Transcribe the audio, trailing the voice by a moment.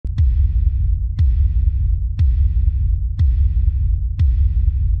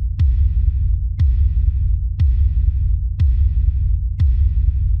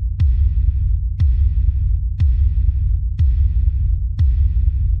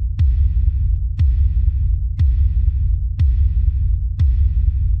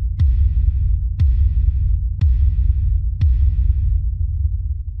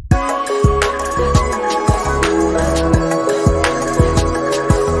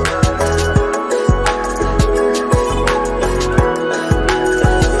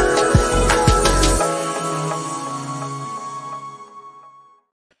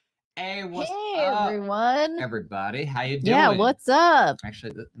everybody. How you doing? Yeah, what's up?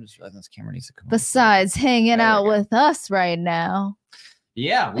 Actually, I'm just realizing this camera needs to come Besides hanging out with us right now.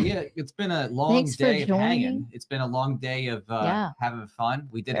 Yeah, it's been a long day of hanging. It's been a long day of having fun.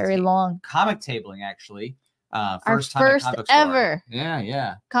 We did very long comic tabling, actually. First time ever.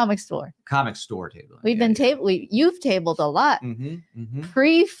 Yeah. Comic store tabling. We've been you've tabled a lot.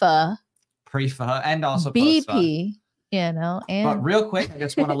 Pre-Pho and also BP. You know, but real quick, I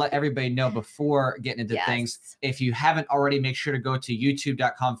just want to let everybody know before getting into things, if you haven't already, make sure to go to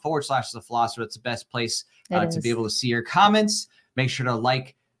youtube.com/the Philosopher. It's the best place to be able to see your comments. Make sure to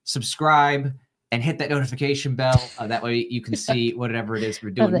like, subscribe, and hit that notification bell. That way you can see whatever it is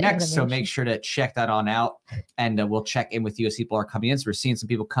we're doing next. So make sure to check that on out, and we'll check in with you as people are coming in. So we're seeing some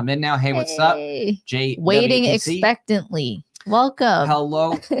people come in now. Hey, what's up? Jay, waiting expectantly. Welcome.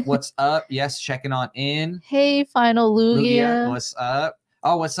 Hello. What's up? Yes, checking on in. Hey, Final Lugia. What's up?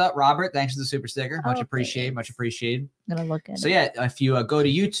 Oh, what's up, Robert? Thanks for the super sticker. Much appreciated. Much appreciated. I'm gonna look at it. So yeah, if you go to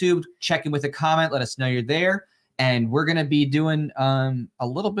YouTube, check in with a comment, let us know you're there, and we're gonna be doing a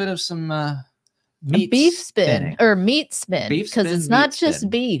little bit of some beef spin because it's not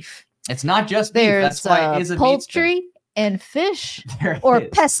just beef. It's not just beef. That's why it is a poultry and fish or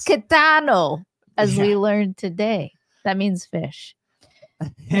pescatano, as we learned today. That means fish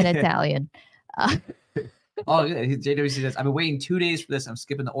in Italian. Oh, yeah. JWC says, I've been waiting 2 days for this. I'm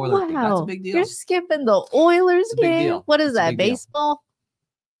skipping the Oilers game. That's a big deal. You're skipping the Oilers game? What is that, baseball?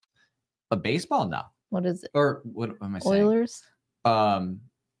 A baseball? No. What is it? Or what am I saying? Oilers? Oh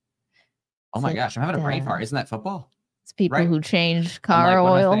my gosh, I'm having a brain fart. Isn't that football? It's people who change car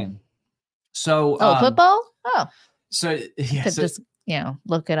oil. So football? Oh. So yeah, just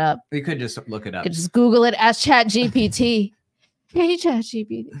look it up. We could just look it up. You could just Google it. Ask ChatGPT. Hey,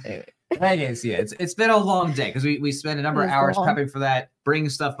 ChatGPT. It's been a long day because we spent a number of hours prepping for that, bringing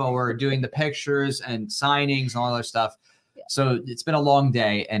stuff over, doing the pictures and signings and all that other stuff. Yeah. So it's been a long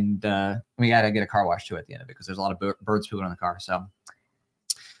day, and we got to get a car wash too at the end of it because there's a lot of birds pooping on the car. So,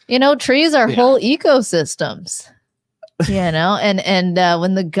 trees are whole ecosystems. And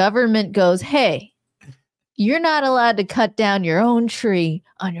when the government goes, hey, you're not allowed to cut down your own tree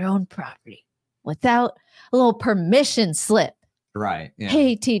on your own property without a little permission slip. Right. Yeah.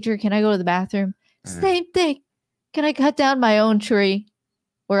 Hey, teacher, can I go to the bathroom? Same thing. Can I cut down my own tree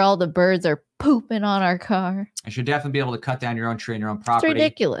where all the birds are pooping on our car? I should definitely be able to cut down your own tree on your own property. It's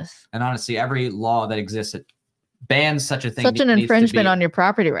ridiculous. And honestly, every law that exists that bans such a thing. Such an infringement on your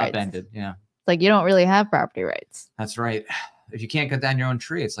property rights. Upended. Yeah. It's like you don't really have property rights. That's right. If you can't cut down your own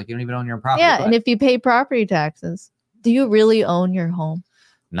tree, it's like you don't even own your own property. Yeah, and if you pay property taxes, do you really own your home?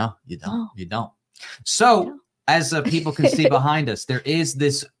 No, you don't. Oh. You don't. So, as people can see behind us, there is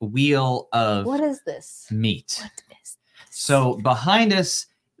this wheel of what is this? Meat. What is this? So behind us,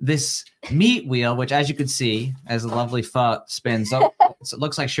 this meat wheel, which as you can see, as a lovely Pho spins up, so it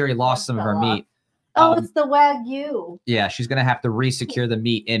looks like Sherry lost some of her meat. Oh, it's the Wagyu. Yeah, she's gonna have to re-secure the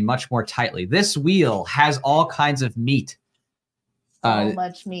meat in much more tightly. This wheel has all kinds of meat. So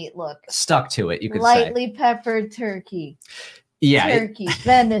much meat, look. Stuck to it, you could say. Lightly peppered turkey. Yeah. Turkey,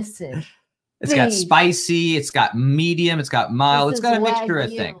 venison. It's got spicy, it's got medium, it's got mild, it's got a mixture of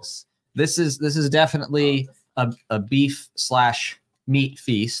things. This is definitely a beef/meat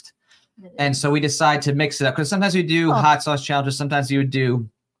feast. And so we decide to mix it up because sometimes we do hot sauce challenges, sometimes you would do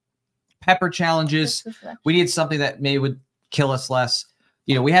pepper challenges. We need something that maybe would kill us less.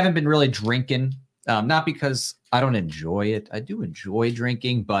 We haven't been really drinking, not because I don't enjoy it. I do enjoy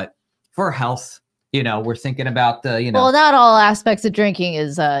drinking, but for health, we're thinking about the, Well, not all aspects of drinking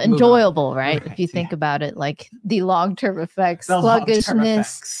is enjoyable, right? If you think about it, like the long-term effects,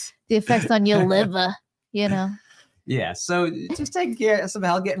 sluggishness, the effects on your liver, Yeah, so just taking care of some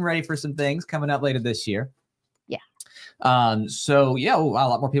health, getting ready for some things coming up later this year. Yeah. So yeah, a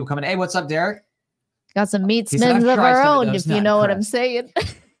lot more people coming. Hey, what's up, Derek? Got some meat spins of our own, if you know what I'm saying.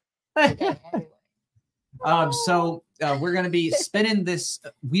 So we're going to be spinning this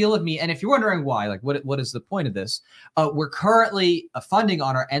wheel of meat. And if you're wondering why, like what is the point of this? We're currently funding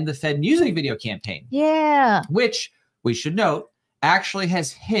on our End the Fed music video campaign. Yeah. Which we should note actually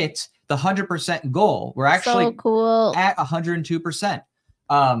has hit the 100% goal. We're actually so cool. at 102%,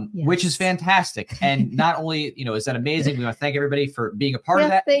 which is fantastic. And not only, is that amazing, we want to thank everybody for being a part of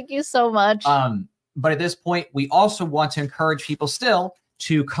that. Thank you so much. But at this point, we also want to encourage people still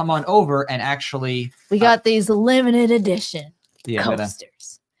to come on over and actually we got these limited edition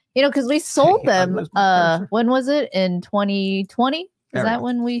coasters, because we sold them when was it, in 2020? Is that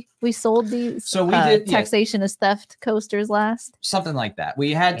when we sold these? So we did taxation is theft coasters last, something like that.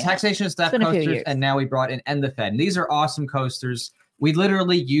 We had taxation is theft coasters, and now we brought in End the Fed. And these are awesome coasters. We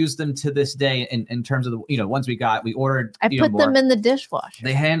literally use them to this day in terms of the ones we got. We ordered. I put them in the dishwasher.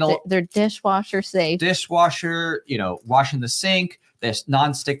 They handle. They're dishwasher safe. Dishwasher, washing the sink. There's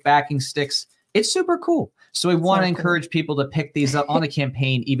non-stick backing sticks. It's super cool. So we want to encourage people to pick these up on the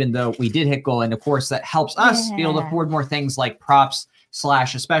campaign, even though we did hit goal. And of course, that helps us be able to afford more things like props /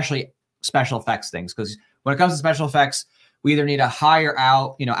 especially special effects things. Because when it comes to special effects, we either need to hire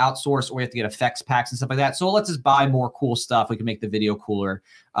out, outsource, or we have to get effects packs and stuff like that. So it lets us buy more cool stuff. We can make the video cooler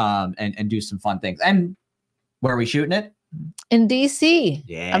and do some fun things. And where are we shooting it? In DC.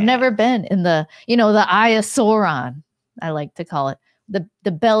 Yeah. I've never been in the Eye of Sauron, I like to call it.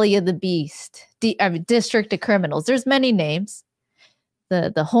 The belly of the beast, district of criminals. There's many names.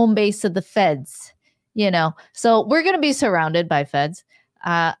 The home base of the feds, So we're going to be surrounded by feds.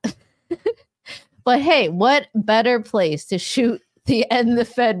 But hey, what better place to shoot the End the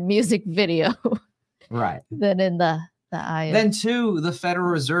Fed music video right than in the eye then to the Federal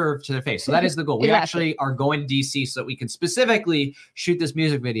Reserve to their face. So that is the goal. We actually are going to DC so that we can specifically shoot this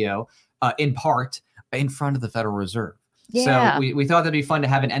music video in part in front of the Federal Reserve. Yeah. So we thought that'd be fun to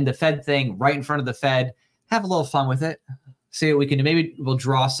have an End the Fed thing right in front of the Fed, have a little fun with it, see what we can do. Maybe we'll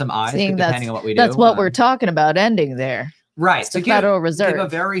draw some eyes depending on what we do. That's what we're talking about, ending there. Right. It's the Federal Reserve. Give a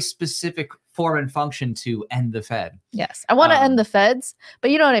very specific form and function to end the Fed. Yes. I want to end the feds,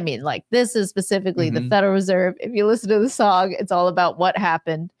 but you know what I mean? Like, this is specifically the Federal Reserve. If you listen to the song, it's all about what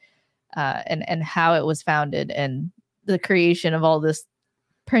happened and how it was founded and the creation of all this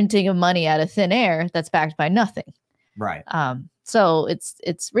printing of money out of thin air that's backed by nothing. Right. So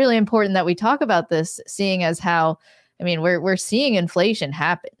it's really important that we talk about this, seeing as how, we're seeing inflation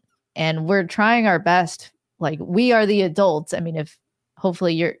happen and we're trying our best. Like, we are the adults. If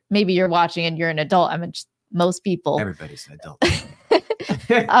hopefully you're watching and you're an adult. Most people. Everybody's an adult.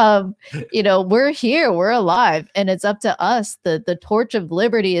 We're here, we're alive, and it's up to us. The torch of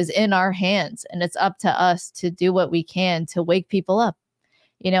liberty is in our hands, and it's up to us to do what we can to wake people up,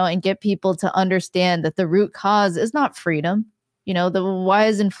 and get people to understand that the root cause is not freedom. Why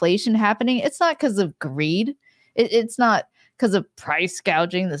is inflation happening? It's not because of greed. It's not because of price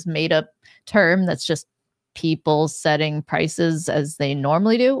gouging, this made up term that's just people setting prices as they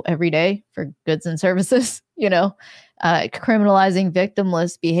normally do every day for goods and services, criminalizing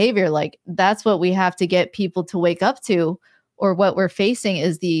victimless behavior. Like, that's what we have to get people to wake up to, or what we're facing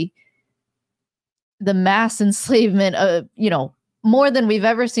is the mass enslavement of, more than we've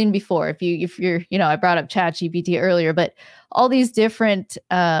ever seen before. If you're, I brought up ChatGPT earlier, but all these different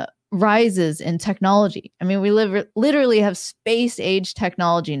rises in technology. We literally have space age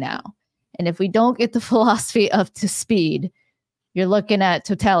technology now. And if we don't get the philosophy up to speed, you're looking at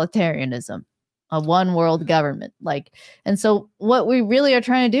totalitarianism, a one world government. And so what we really are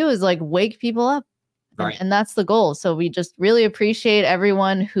trying to do is wake people up. Right. And that's the goal. So we just really appreciate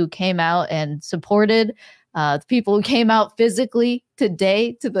everyone who came out and supported, the people who came out physically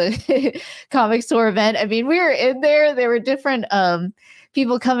today to the comic store event. We were in there. There were different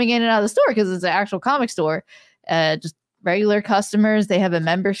people coming in and out of the store because it's an actual comic store. Just regular customers. They have a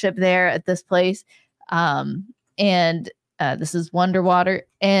membership there at this place. And this is Wonder Water.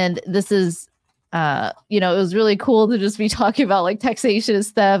 And this is, it was really cool to just be talking about taxation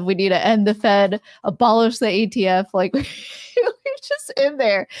is theft. We need to end the Fed, abolish the ATF. We were just in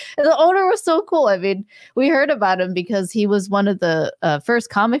there. And the owner was so cool. We heard about him because he was one of the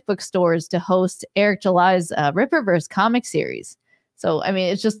first comic book stores to host Eric July's Ripperverse comic series. So,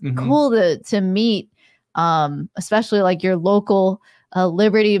 it's just cool to meet especially your local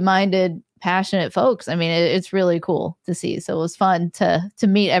liberty-minded, passionate folks. It's really cool to see. So it was fun to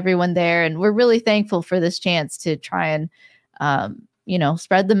meet everyone there, and we're really thankful for this chance to try and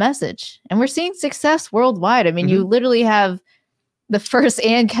spread the message. And we're seeing success worldwide. You literally have the first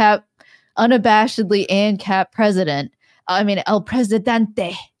ANCAP, unabashedly ANCAP president. El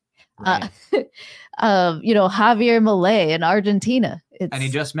Presidente. Right. Javier Milei in Argentina. And he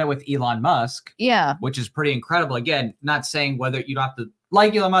just met with Elon Musk. Yeah. Which is pretty incredible. Again, not saying whether you don't have to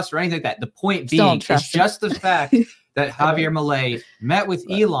like Elon Musk or anything like that. The point being is just the fact that Javier Milei met with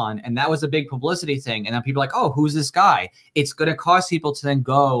Elon, and that was a big publicity thing. And then people are like, oh, who's this guy? It's going to cause people to then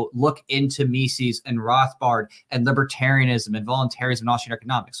go look into Mises and Rothbard and libertarianism and voluntarism and Austrian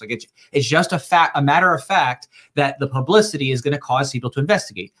economics. It's just a matter of fact that the publicity is going to cause people to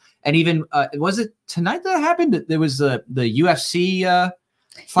investigate. And even, was it tonight that happened? There was the UFC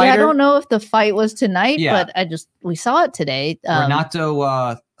fighter. Yeah, I don't know if the fight was tonight, but we saw it today. Renato,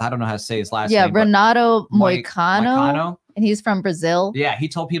 I don't know how to say his last name. Yeah, Renato Moicano. And he's from Brazil. Yeah, he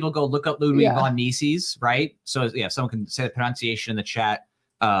told people to go look up Ludwig von Mises, right? So, yeah, if someone can say the pronunciation in the chat,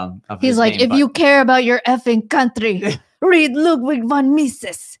 He's like, if you care about your effing country, read Ludwig von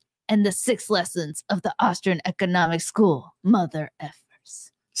Mises and the 6 lessons of the Austrian economic school, mother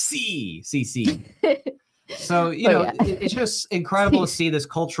effers. See. So, you know, it's just incredible to see this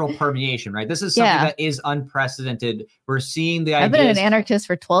cultural permeation, right? This is something that is unprecedented. We're seeing the ideas. I've been an anarchist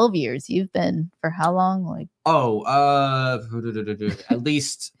for 12 years. You've been for how long? Like, at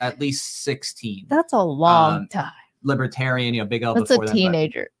least 16. That's a long time. Libertarian, you know, big L That's before a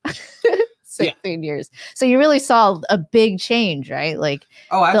teenager. 16 years. So you really saw a big change, right? Like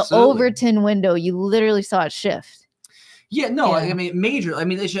the Overton window, you literally saw it shift. Yeah, no, I mean, major. I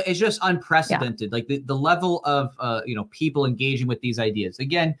mean, it's just unprecedented. Like the level of, you know, people engaging with these ideas.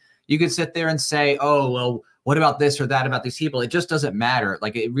 Again, you could sit there and say, oh, well, what about this or that about these people? It just doesn't matter.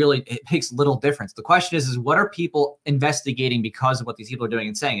 Like it makes little difference. The question is what are people investigating because of what these people are doing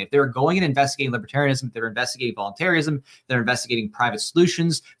and saying? If they're going and investigating libertarianism, if they're investigating voluntarism, they're investigating private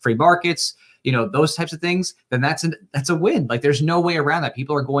solutions, free markets, you know, those types of things, then that's a win. Like there's no way around that.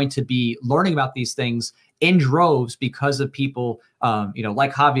 People are going to be learning about these things in droves because of people, you know,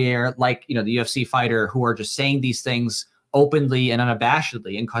 like Javier, like, you know, the UFC fighter who are just saying these things openly and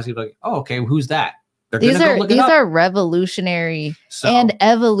unabashedly and causing people like, oh, okay, who's that? These are revolutionary and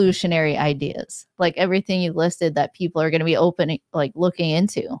evolutionary ideas, like everything you listed that people are going to be looking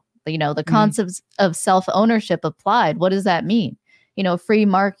into. You know, the concepts of self-ownership applied. What does that mean? You know, free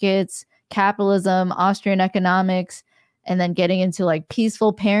markets, capitalism, Austrian economics, and then getting into like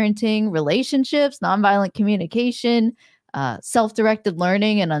peaceful parenting, relationships, nonviolent communication, self-directed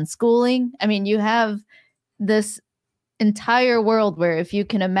learning and unschooling. I mean, you have this entire world where if you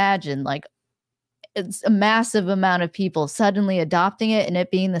can imagine, like, it's a massive amount of people suddenly adopting it and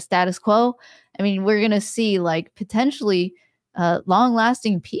it being the status quo. I mean, we're going to see like potentially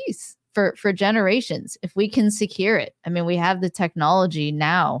long-lasting peace for generations if we can secure it. I mean, we have the technology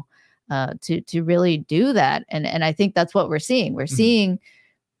now to really do that. And I think that's what we're seeing. We're seeing,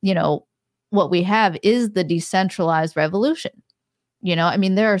 you know, what we have is the decentralized revolution. You know, I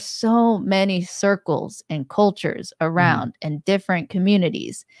mean, there are so many circles and cultures around and different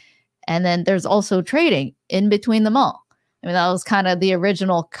communities. And then there's also trading in between them all. I mean, that was kind of the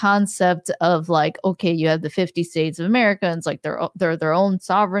original concept of like, okay, you have the 50 states of America, and it's like they're their own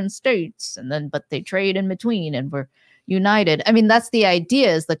sovereign states, and then but they trade in between, and we're united. I mean, that's the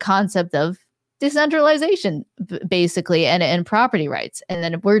idea, is the concept of decentralization, basically, and property rights. And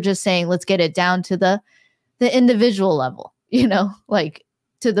then we're just saying, let's get it down to the individual level, you know, like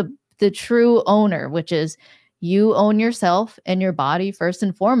to the true owner, which is you own yourself and your body first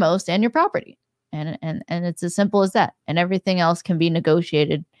and foremost, and your property. And it's as simple as that. And everything else can be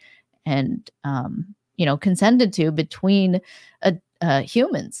negotiated and, you know, consented to between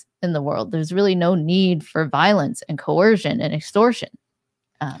humans in the world. There's really no need for violence and coercion and extortion.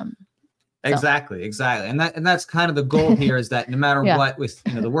 Exactly. And that's kind of the goal here, is that no matter what, with,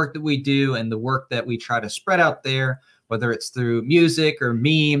 you know, the work that we do and the work that we try to spread out there, whether it's through music or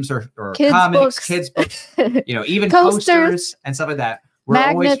memes or kids comics, books. Kids books, you know, even posters and stuff like that. We're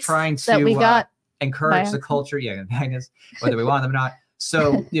always trying to encourage the culture. Yeah, magnets, whether we want them or not.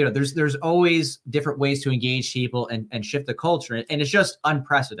 So, you know, there's always different ways to engage people and shift the culture. And it's just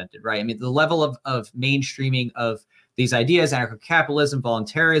unprecedented, right? I mean, the level of mainstreaming of these ideas, anarcho-capitalism,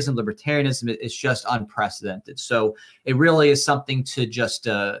 voluntarism, libertarianism, is just unprecedented. So it really is something to just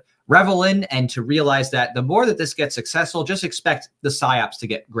revel in, and to realize that the more that this gets successful, just expect the psyops to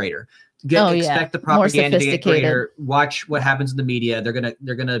get greater. Expect the propaganda to get greater. Watch what happens in the media.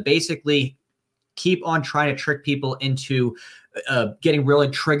 They're gonna basically keep on trying to trick people into getting really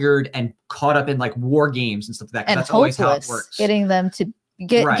triggered and caught up in like war games and stuff like that. And that's always how it works. Getting them to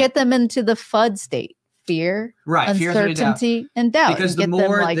get them into the FUD state. Fear, uncertainty, and doubt. Because the more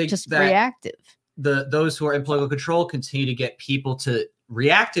them, like, reactive. Those who are in political control continue to get people to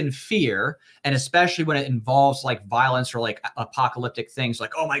react in fear, and especially when it involves like violence or like apocalyptic things,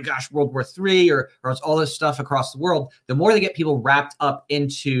 like, oh my gosh, World War III or it's all this stuff across the world. The more they get people wrapped up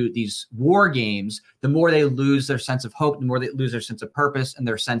into these war games, the more they lose their sense of hope, the more they lose their sense of purpose and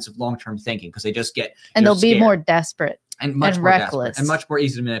their sense of long-term thinking, because they just get they'll be more desperate and much more reckless and much more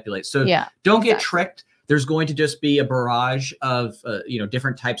easy to manipulate. So don't get tricked. There's going to just be a barrage of, you know,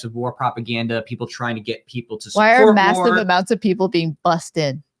 different types of war propaganda, people trying to get people to support war. Why are massive amounts of people being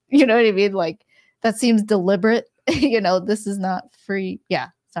busted? You know what I mean? Like, that seems deliberate. You know, this is not free. Yeah.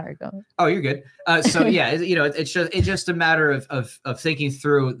 Sorry, go ahead. Oh, you're good. So yeah, you know, it's just a matter of thinking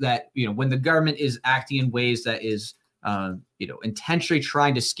through that, you know, when the government is acting in ways that is, you intentionally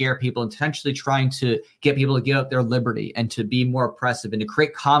trying to scare people, intentionally trying to get people to give up their liberty and to be more oppressive and to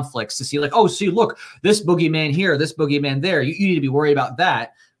create conflicts to see like, oh, see, look, this boogeyman here, this boogeyman there. You need to be worried about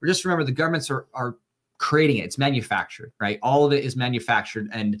that. Or just remember the governments are creating it. It's manufactured, right? All of it is manufactured.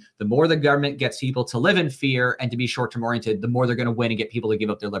 And the more the government gets people to live in fear and to be short-term oriented, the more they're going to win and get people to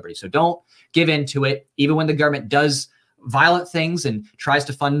give up their liberty. So don't give in to it. Even when the government does violent things and tries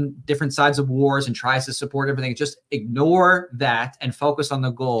to fund different sides of wars and tries to support everything, just ignore that and focus on the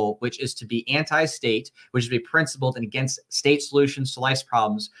goal, which is to be anti-state, which is to be principled and against state solutions to life's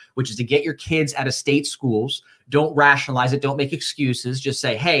problems, which is to get your kids out of state schools. Don't rationalize it. Don't make excuses. Just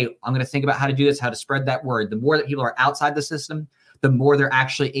say, hey, I'm going to think about how to do this, how to spread that word. The more that people are outside the system, the more they're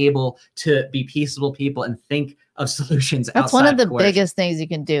actually able to be peaceable people and think of solutions. That's one of the biggest things you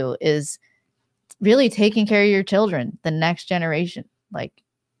can do is really taking care of your children, the next generation. Like,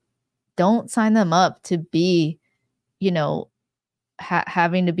 don't sign them up to be,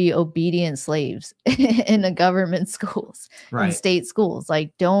 having to be obedient slaves in the government schools, right, and state schools.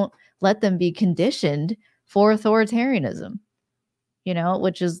 Like, don't let them be conditioned for authoritarianism,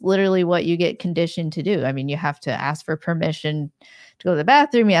 which is literally what you get conditioned to do. I mean, you have to ask for permission to go to the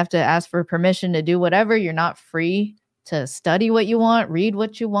bathroom. You have to ask for permission to do whatever. You're not free to study what you want, read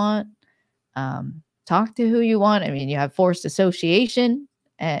what you want, talk to who you want. I mean, you have forced association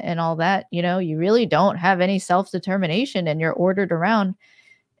and all that. You really don't have any self-determination, and you're ordered around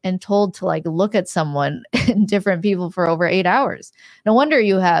and told to like look at someone and different people for over 8 hours. No wonder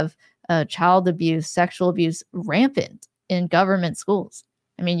you have child abuse, sexual abuse rampant in government schools.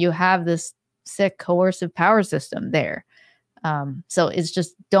 I mean, you have this sick coercive power system there. So it's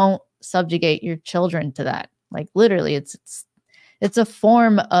just, don't subjugate your children to that. Like, literally, it's a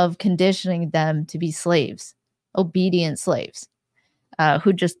form of conditioning them to be slaves, obedient slaves,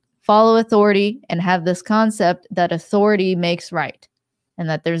 who just follow authority and have this concept that authority makes right, and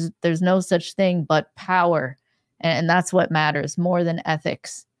that there's no such thing but power, and that's what matters more than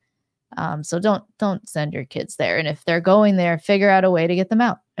ethics. So don't send your kids there. And if they're going there, figure out a way to get them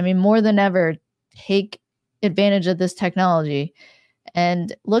out. I mean, more than ever, take advantage of this technology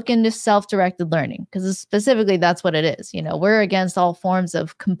and look into self-directed learning, because specifically that's what it is. We're against all forms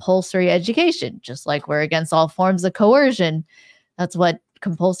of compulsory education, just like we're against all forms of coercion. That's what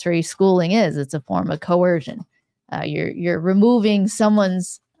compulsory schooling is. It's a form of coercion. You're removing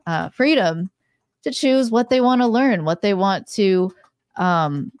someone's freedom to choose what they want to learn, what they want to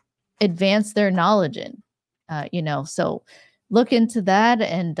advance their knowledge in, so look into that.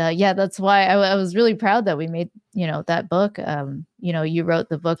 And yeah, that's why I was really proud that we made, that book. You wrote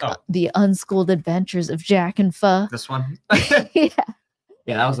the book, The Unschooled Adventures of Jack and Pho. This one? Yeah.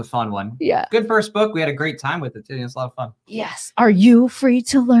 Yeah, that was a fun one. Yeah. Good first book. We had a great time with it too. It was a lot of fun. Yes. Are you free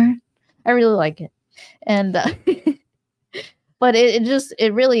to learn? I really like it. And but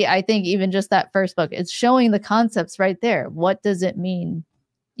it really, I think even just that first book, it's showing the concepts right there. What does it mean,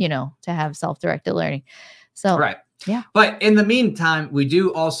 to have self-directed learning? So, right. Yeah. But in the meantime, we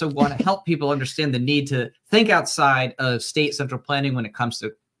do also want to help people understand the need to think outside of state central planning when it comes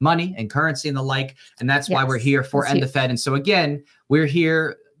to money and currency and the like. And that's why we're here for End the Fed. And so again, we're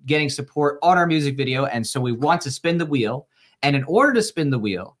here getting support on our music video. And so we want to spin the wheel. And in order to spin the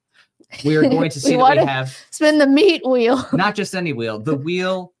wheel, we are going to see that we have spin the meat wheel. Not just any wheel, the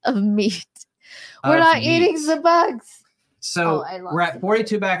wheel of meat. We're not eating the bugs. So we're at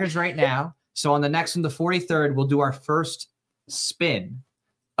 42 backers right now. So on the next one, the 43rd, we'll do our first spin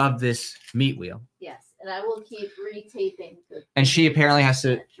of this meat wheel. Yes, and I will keep retaping. And she apparently has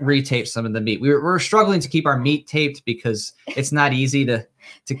to retape some of the meat. We're struggling to keep our meat taped because it's not easy to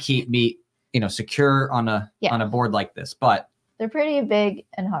keep meat, secure on a board like this. But they're pretty big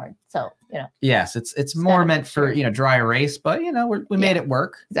and hard, so Yes, it's more meant for dry erase, but we made it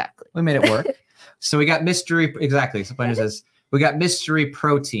work. Exactly, we made it work. So we got mystery. Exactly. So Planner says we got mystery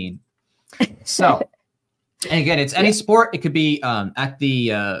protein. So, and again, it's any sport. It could be at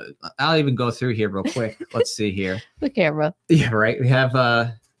the, I'll even go through here real quick. Let's see here. The camera. Yeah, right. We have,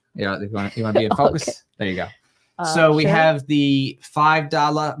 you want to be in focus? Okay. There you go. So we have the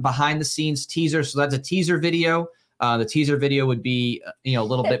 $5 behind the scenes teaser. So that's a teaser video. The teaser video would be, a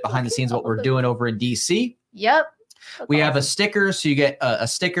little bit behind the scenes, what we're doing over in DC. Yep. We have a sticker. So you get a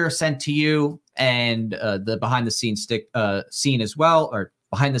sticker sent to you and the behind the scenes scene as well, or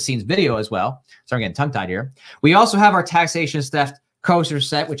behind the scenes video as well. So I'm getting tongue tied here. We also have our taxation theft coaster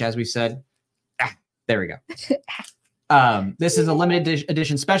set, which, as we said, there we go. This is a limited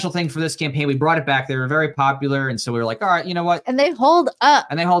edition special thing for this campaign. We brought it back. They were very popular. And so we were like, all right, you know what? And they hold up.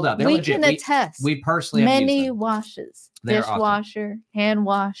 They're we legit. Can attest. We personally have many used them. washes, They're dishwasher, awesome. hand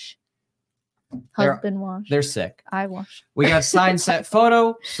wash. Husband wash. They're sick. I wash. We got sign set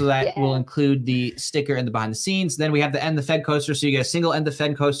photo, so that will include the sticker and the behind the scenes. Then we have the end the Fed coaster, so you get a single end the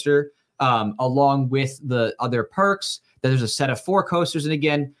Fed coaster along with the other perks. Then there's a set of 4 coasters, and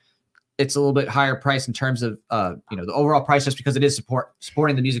again, it's a little bit higher price in terms of the overall price, just because it is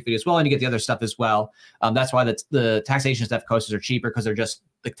supporting the music video as well, and you get the other stuff as well. That's why the taxation stuff coasters are cheaper, because they're just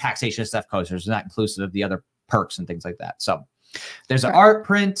the taxation stuff coasters, not inclusive of the other perks and things like that. So there's an art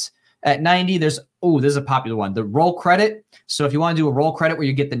print at 90. There's this is a popular one, the roll credit. So if you want to do a roll credit where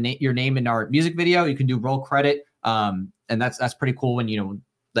you get your name in our music video, you can do roll credit, and that's pretty cool. When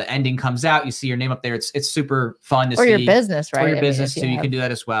the ending comes out, you see your name up there. It's super fun to see. Or your business, right? Or your business too. You can do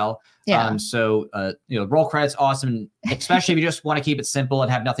that as well. Yeah. Roll credit's awesome, especially if you just want to keep it simple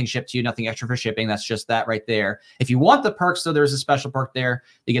and have nothing shipped to you, nothing extra for shipping. That's just that right there. If you want the perks, though, there's a special perk there.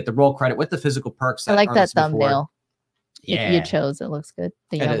 You get the roll credit with the physical perks. I like that thumbnail. Yeah, you chose. It looks good.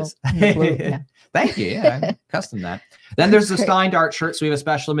 The yellow and the blue. Yeah. Thank you. Yeah, custom that. Then there's the signed art shirt. So we have a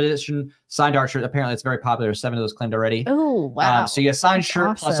special edition signed art shirt. Apparently, it's very popular. There's 7 of those claimed already. Oh, wow. So you get a signed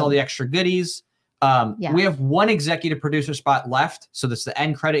shirt plus all the extra goodies. We have 1 executive producer spot left. So this is the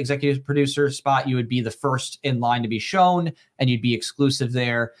end credit executive producer spot. You would be the first in line to be shown, and you'd be exclusive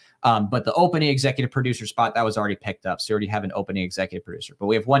there. But the opening executive producer spot, that was already picked up. So you already have an opening executive producer. But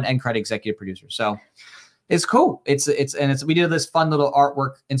we have 1 end credit executive producer. So it's cool. We did this fun little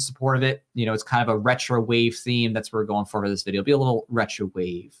artwork in support of it. It's kind of a retro wave theme. That's what we're going for this video. It'll be a little retro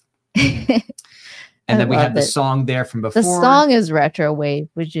wave. And then we have the song there from before. The song is retro wave,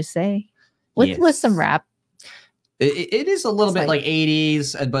 would you say? With some rap. It is a little bit like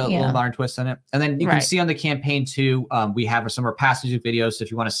 80s, but a little modern twist on it. And then you can see on the campaign too, we have some of our past music videos. So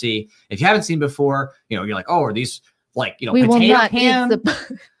if you want to see, if you haven't seen before, you're like, oh, are these like, potato can,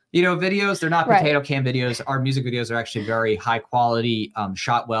 videos? They're not potato can videos. Our music videos are actually very high quality,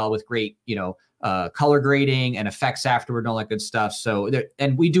 shot well with great, color grading and effects afterward and all that good stuff. So,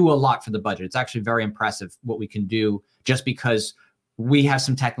 and we do a lot for the budget. It's actually very impressive what we can do just because we have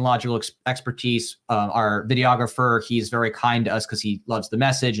some technological expertise. Our videographer, he's very kind to us because he loves the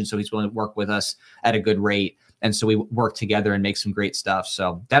message. And so he's willing to work with us at a good rate. And so we work together and make some great stuff.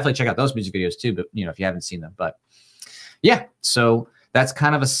 So definitely check out those music videos too, but if you haven't seen them, but yeah, so that's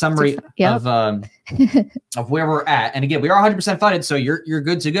kind of a summary of where we're at. And again, we are 100% funded. So you're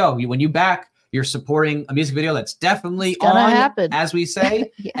good to go. When you back, you're supporting a music video that's definitely on, as we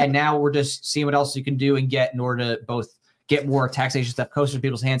say. And now we're just seeing what else you can do and get in order to both get more taxation stuff closer to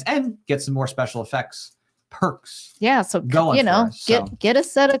people's hands and get some more special effects perks. Yeah, so get a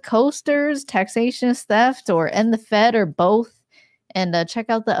set of coasters, taxation theft, or end the Fed, or both, and check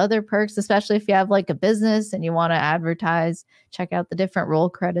out the other perks, especially if you have like a business and you want to advertise. Check out the different roll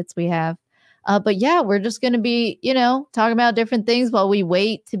credits we have. But yeah, we're just going to be, talking about different things while we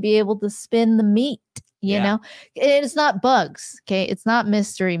wait to be able to spin the meat. You know, it's not bugs. Okay, it's not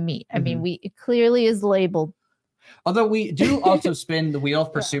mystery meat. I mean, it clearly is labeled. Although we do also spin the wheel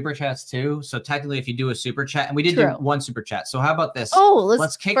for super chats too. So technically, if you do a super chat, and we did do 1 super chat. So how about this? Oh,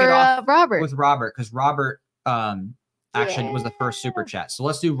 let's kick it off with Robert, because Robert actually was the first super chat. So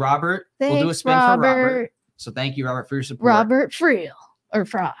let's do Robert. Thanks, we'll do a spin for Robert. So thank you, Robert, for your support. Robert Friel or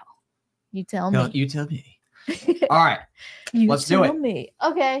Frau. You tell me. You tell me. All right. Let's do it. Me.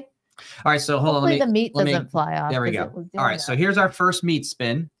 Okay. All right. So hold on. The meat doesn't fly off. There we go. All right. So here's our first meat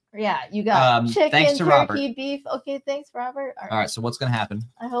spin. Yeah, you got chicken, thanks to turkey, Robert. beef. Okay, thanks, Robert. All right, so what's going to happen?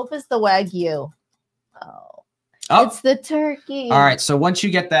 I hope it's the Wagyu. Oh, it's the turkey. All right, so once you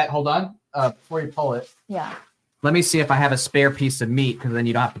get that, hold on, before you pull it. Yeah. Let me see if I have a spare piece of meat, because then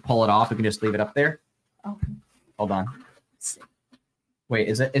you don't have to pull it off. You can just leave it up there. Oh. Hold on. Let's see. Wait,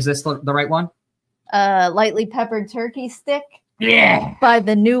 is this the right one? Lightly peppered turkey stick. Yeah. By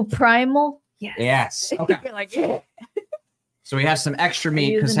the new Primal. Yes. Okay. You're like, yeah. So we have some extra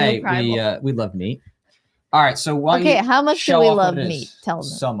meat because hey, we love meat. All right, so how much do we love meat? Tell them.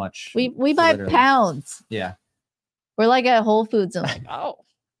 So much. We buy pounds. Yeah. We're like at Whole Foods and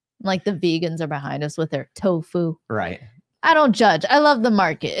like the vegans are behind us with their tofu. Right. I don't judge. I love the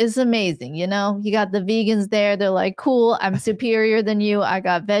market. It's amazing. You got the vegans there. They're like, cool, I'm superior than you. I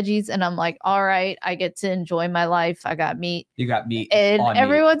got veggies. And I'm like, all right, I get to enjoy my life. I got meat. You got meat. And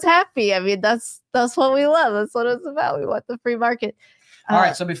everyone's happy. I mean, that's what we love. That's what it's about. We want the free market. All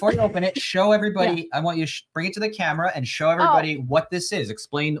right. So before you open it, show everybody. I want you to bring it to the camera and show everybody what this is.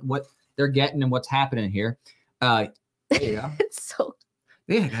 Explain what they're getting and what's happening here. There you go. It's so.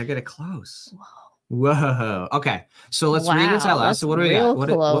 Yeah, I gotta get it close. Whoa. Okay. So let's read it out loud. So what do we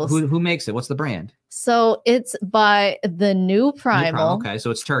got? Who makes it? What's the brand? So it's by the new Primal. Okay. So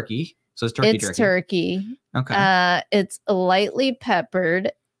it's turkey. So it's turkey. It's turkey. Okay. It's lightly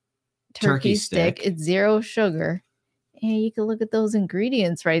peppered turkey stick. It's 0 sugar. And you can look at those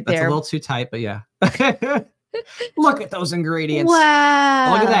ingredients right there. That's a little too tight, but yeah. Look at those ingredients.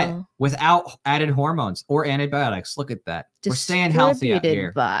 Wow. Look at that. Without added hormones or antibiotics. Look at that. We're staying healthy out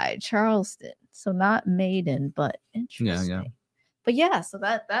here. By Charleston. So not Maiden, but interesting. Yeah. But yeah, so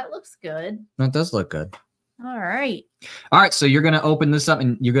that looks good. That does look good. All right. All right. So you're going to open this up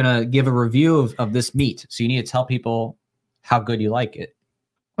and you're going to give a review of this meat. So you need to tell people how good you like it.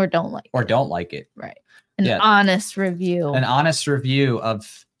 Or don't like it. Or don't like it. Right. An honest review. An honest review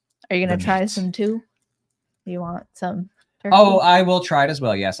of. Are you going to try some too? Do you want some turkey? Oh, I will try it as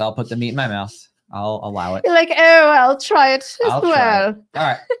well. Yes, I'll put the meat in my mouth. I'll allow it. You're like, oh, I'll try it as well. All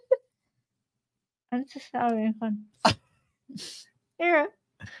right. I'm just having fun. Here.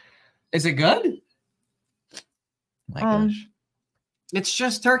 Is it good? My gosh. It's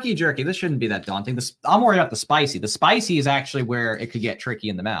just turkey jerky. This shouldn't be that daunting. I'm worried about the spicy. The spicy is actually where it could get tricky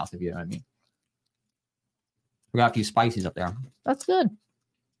in the mouth, if you know what I mean. We got a few spices up there. That's good.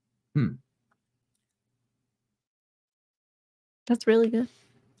 That's really good.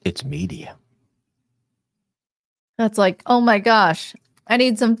 It's medium. That's like, oh my gosh, I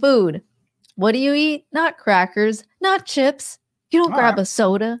need some food. What do you eat? Not crackers, not chips. You don't grab a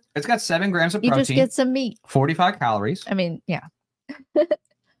soda. It's got 7 grams of protein. You just get some meat. 45 calories. I mean, yeah.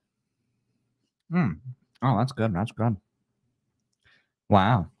 Oh, that's good. That's good.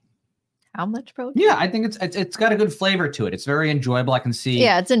 Wow. How much protein? Yeah, I think it's got a good flavor to it. It's very enjoyable. I can see.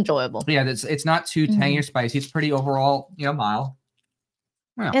 Yeah, it's enjoyable. Yeah, it's not too tangy or spicy. It's pretty overall, mild.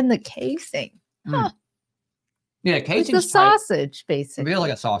 Yeah. And the casing. Huh. Yeah, casing. It's a sausage, basically. I feel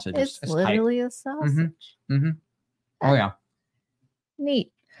like a sausage. It's literally a sausage. Oh, yeah.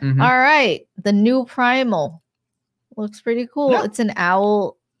 Neat. All right. The new primal. Looks pretty cool. Yeah. It's an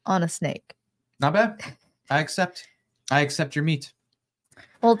owl on a snake. Not bad. I accept your meat.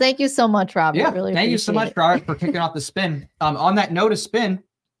 Well, thank you so much, Robert. Yeah, really thank you so much, Robert, for kicking off the spin. On that note of spin.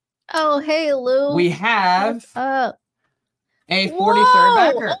 Oh, hey, Lou. We have a 43rd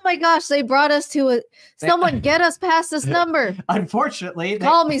backer. Oh my gosh, they brought us to it. Someone get us past this number. Unfortunately,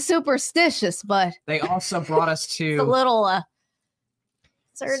 call me superstitious, but they also brought us to a little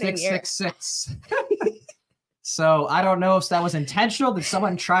 666. So I don't know if that was intentional. Did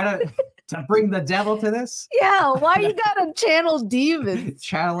someone try to bring the devil to this? Yeah, why you gotta channel demons?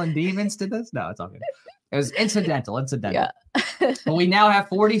 Channeling demons to this? No, it's all good. It was incidental. Yeah. But we now have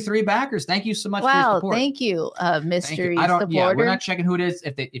 43 backers. Thank you so much for your support. Thank you, mystery supporter. Yeah, we're not checking who it is.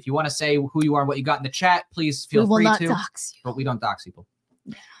 If you want to say who you are and what you got in the chat, please feel free to. We will not dox you. But we don't dox people.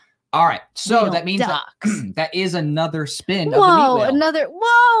 Yeah. All right. So that means that is another spin of the meat wheel.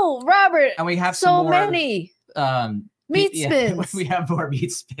 Whoa, Robert. And we have so more, many meat spins. We have more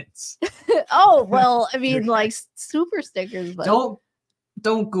meat spins. Oh, well, I mean, like super stickers. But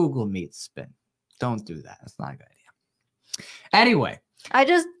don't Google meat spin. Don't do that. That's not a good idea. Anyway.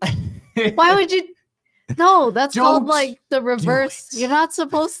 Why would you? No, that's called like the reverse. You're not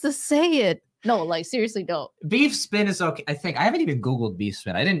supposed to say it. No, like seriously, don't. Beef spin is okay. I think I haven't even Googled beef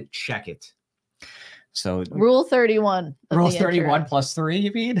spin. I didn't check it. So Rule 31. Rule 31 plus 3,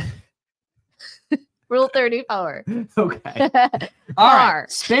 you mean? Rule 34. Okay. All right.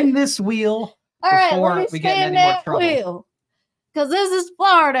 Spin this wheel. All right. Let me spin that wheel. Because this is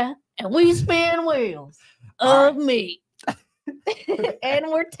Florida and we spin wheels of meat. And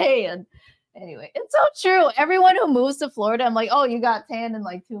we're tan. Anyway, it's so true. Everyone who moves to Florida, I'm like, oh, you got tan in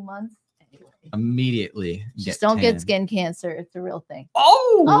like 2 months. Immediately just don't get skin cancer. It's a real thing.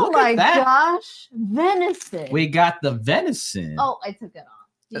 Oh my gosh, venison. We got the venison. Oh, I took it off.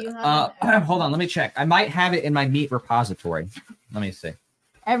 Do you have hold on, let me check. I might have it in my meat repository. Let me see.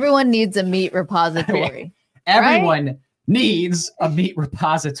 Everyone needs a meat repository. Everyone needs a meat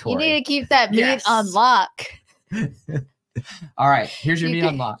repository. You need to keep that meat on lock. All right, here's your meat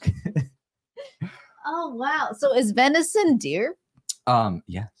on lock. Oh wow. So is venison deer?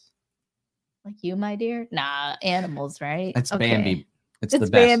 Yes. Like you, my dear? Nah, animals, right? It's Bambi. It's the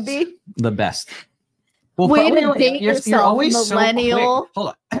best. Bambi. The best. Well, you're always millennial. So quick.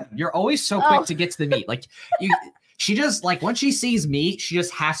 Hold on. You're always so quick to get to the meat. Like she just like once she sees meat, she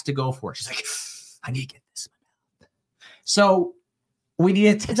just has to go for it. She's like, I need to get this. So we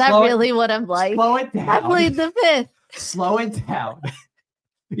need to. Is that really what I'm like? Slow it down. I played the fifth. Slow it down.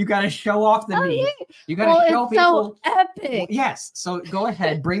 You got to show off the meat. You got to show it's people. So epic. Yes. So go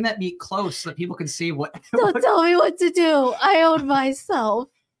ahead, bring that meat close so that people can see what. Don't tell me what to do. I own myself.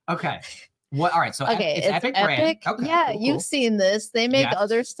 Okay. What? All right. So it's Epic brand. Okay, yeah, cool. You've seen this. They make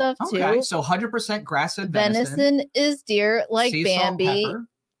other stuff too. Okay. So 100% grass-fed venison is deer, like sea Bambi. Salt,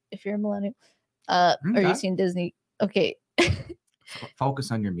 if you're a millennial, or you've seen Disney. Okay.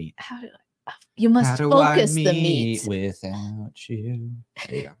 Focus on your meat. You must How do focus I the meat without you.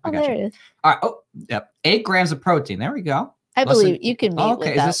 There you go. Oh, there it is. All right. Oh, yep. 8 grams of protein. There we go. I believe you can meet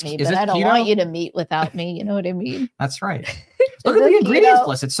without me, but I don't keto? want you to meet without me. You know what I mean? That's right. Look at the ingredients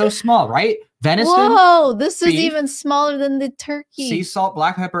list. It's so small, right? Venison. Whoa, this beef, is even smaller than the turkey. Sea salt,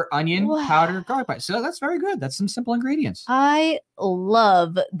 black pepper, onion, powder, garlic powder. So that's very good. That's some simple ingredients. I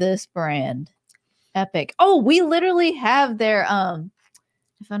love this brand. Epic. Oh, we literally have their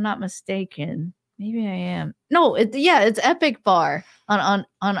if I'm not mistaken, maybe I am. No, it's Epic Bar on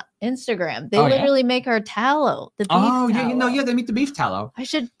Instagram. They literally make our tallow. The beef tallow. Yeah, they make the beef tallow. I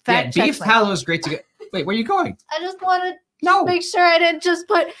should fact check. Beef tallow is great to get. Wait, where are you going? I just wanted to make sure I didn't just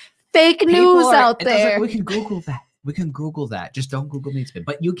put fake news out there. We can Google that. Just don't Google meat spin.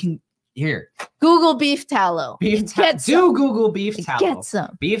 But you can Google beef tallow. Google beef tallow. Get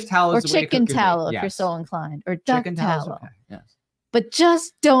some. Beef tallow or chicken tallow if you're so inclined. Or duck tallow. Okay. Yes. But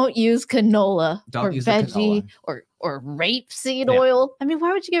just don't use canola or veggie or rapeseed oil. I mean,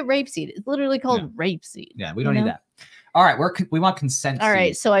 why would you get rapeseed? It's literally called rapeseed. Yeah, we don't need that. All right, we want consent. All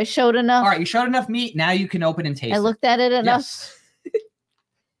right, so I showed enough. All right, you showed enough meat. Now you can open and taste. I looked at it enough.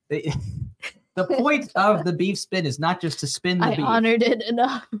 Yes. The point of the beef spin is not just to spin the beef. I honored it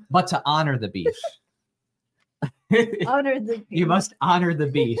enough. But to honor the beef. Honor the beef. You must honor the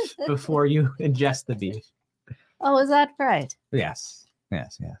beef before you ingest the beef. Oh, is that right? Yes. All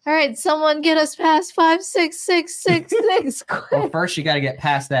right, someone get us past 56666. Well, first you got to get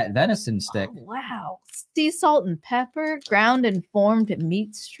past that venison stick. Oh, wow. Sea salt and pepper, ground and formed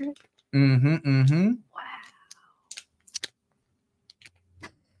meat strip. Wow.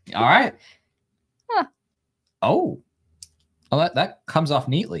 All right. Huh. Oh, that comes off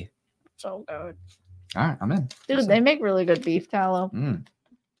neatly. So good. All right, I'm in. Dude, they make really good beef tallow.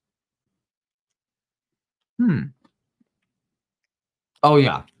 Oh,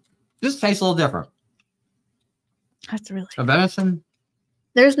 yeah. This tastes a little different. That's really good. Venison.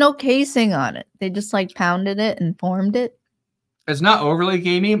 There's no casing on it. They just pounded it and formed it. It's not overly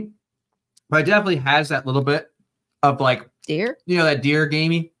gamey, but it definitely has that little bit of deer. That deer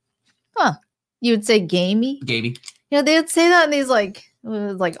gamey. Huh. You would say gamey? Gamey. They would say that in these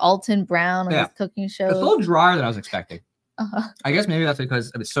Alton Brown on these cooking shows. It's a little drier than I was expecting. I guess maybe that's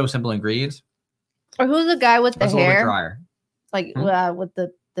because it's so simple ingredients. Or who's the guy with the hair? A little bit drier. With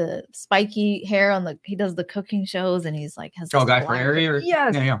the spiky hair he does the cooking shows and he's has this Guy Fieri or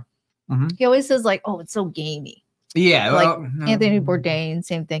yes. Yeah. Mm-hmm. He always says it's so gamey. Yeah, Anthony Bourdain,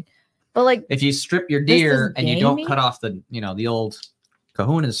 same thing. But if you strip your deer and you don't cut off the the old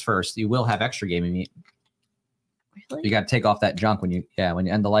kahunas first, you will have extra gamey meat. Really? You got to take off that junk when you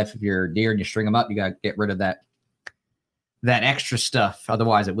end the life of your deer and you string them up. You got to get rid of that extra stuff.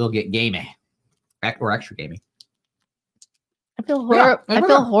 Otherwise, it will get gamey or extra gamey. I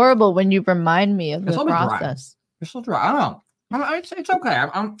feel horrible when you remind me of the process. It's still dry. I don't know. It's okay. I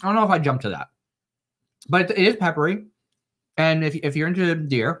don't know if I jump to that, but it is peppery. And if you're into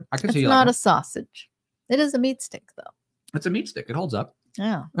deer, I can see. It's not a sausage. It is a meat stick, though. It's a meat stick. It holds up.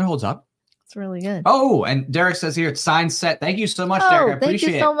 Yeah, it holds up. It's really good. Oh, and Derek says here it's signed set. Thank you so much, Derek. I appreciate it.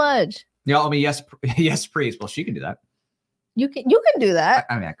 Thank you so much. Y'all, yes, please. Well, she can do that. You can do that.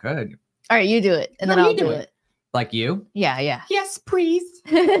 I mean, I could. All right, you do it, and then I'll do it. Like you? Yeah. Yes, please.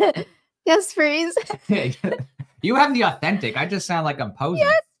 Yes, please. You have the authentic. I just sound like I'm posing.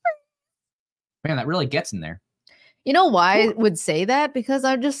 Yes, please. Man, that really gets in there. You know why I would say that? Because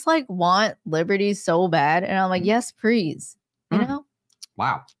I just want liberty so bad, and I'm like, yes, please. You know?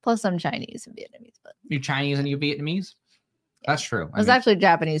 Wow. Plus, I'm Chinese and Vietnamese, but you Chinese and you Vietnamese. Yeah. That's true. There's actually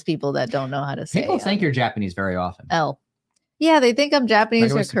Japanese people that don't know how to say. People think you're Japanese very often. Yeah, they think I'm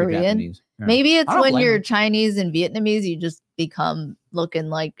Japanese or Korean. Yeah. Maybe it's when you're Chinese and Vietnamese, you just become looking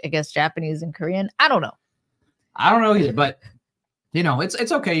like, I guess, Japanese and Korean. I don't know. I don't know either, but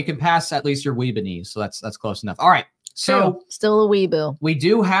it's okay. You can pass at least your Weebanese, so that's close enough. All right. So still a weeboo. We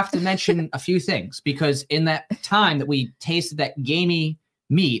do have to mention a few things because in that time that we tasted that gamey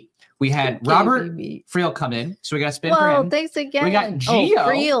meat, we had Robert Friel come in, so we got to spin for him. Thanks again. We got Gio,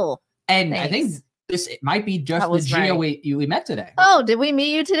 Friel, and I think it might be just the Gio we met today. Oh, did we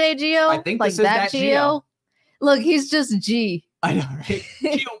meet you today, Gio? I think this is that Gio. Look, he's just G. I know, right?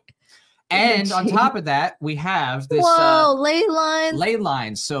 Gio. And on top of that, we have this ley lines. Ley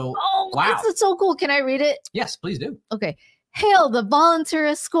lines. So wow, this is so cool. Can I read it? Yes, please do. Okay. Hail the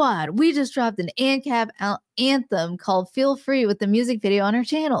Volunteerist Squad. We just dropped an ANCAP anthem called Feel Free with the music video on our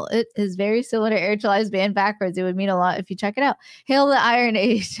channel. It is very similar to Air July's band Backwards. It would mean a lot if you check it out. Hail the Iron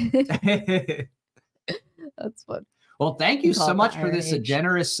Age. That's fun. Well, thank you so much for this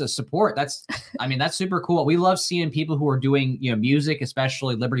generous support. That's super cool. We love seeing people who are doing, music,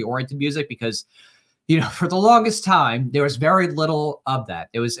 especially liberty-oriented music, because, for the longest time, there was very little of that.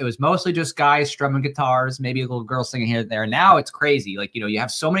 It was mostly just guys strumming guitars, maybe a little girl singing here and there. Now it's crazy. Like, you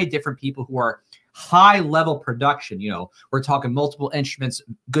have so many different people who are high-level production. We're talking multiple instruments,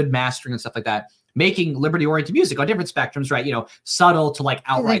 good mastering and stuff like that, making liberty-oriented music on different spectrums, right? Subtle to like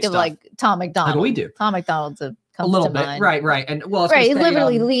outright stuff. Like Tom McDonald. Like we do. Tom McDonald's a little bit, mind. right. And well, he's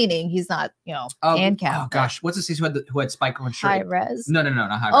literally leaning. He's not, ANCAP. Oh gosh, what's the season who had Spike on shirt? High Res. No,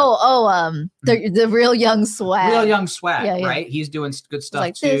 not High Res. The Real Young Swag. Real Young Swag, yeah. Right? He's doing good stuff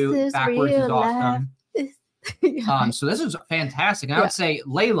like, too. Backwards is awesome. Yeah. So this is fantastic. And I would say,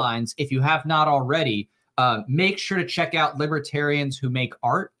 ley lines, if you have not already, make sure to check out Libertarians Who Make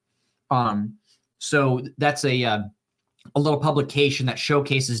Art. So that's a little publication that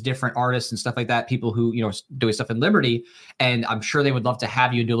showcases different artists and stuff like that, people who, doing stuff in Liberty. And I'm sure they would love to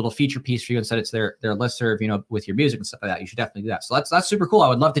have you do a little feature piece for you and send it to their listserv, with your music and stuff like that. You should definitely do that. So that's super cool. I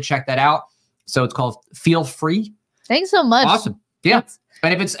would love to check that out. So it's called Feel Free. Thanks so much. Awesome. Yeah.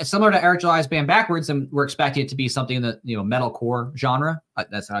 And if it's similar to Eric July's band Backwards, then we're expecting it to be something in the, metalcore genre.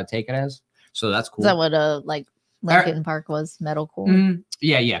 That's how I take it as. So that's cool. Is that what Linkin Park was? Metalcore?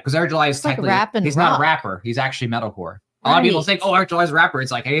 Yeah. Because Eric July is technically, he's not a rapper. He's actually metalcore. A lot of people think, Eric July's a rapper.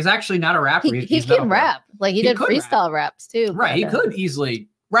 It's like, hey, he's actually not a rapper. He can rap. Like he did freestyle raps too. Right. He could easily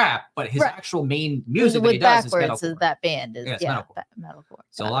rap, but his actual main music that he does is metalcore. That band is metalcore.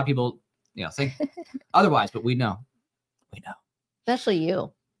 So a lot of people, think otherwise, but we know. Especially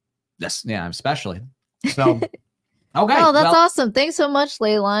you. Especially. So, okay. Oh, that's awesome. Thanks so much,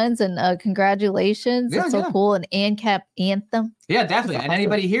 Ley Lines, and congratulations. It's so cool. An ANCAP anthem. Yeah, definitely. And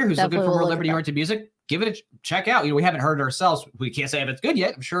anybody here who's looking for more liberty-oriented music, give it a check out. We haven't heard it ourselves. We can't say if it's good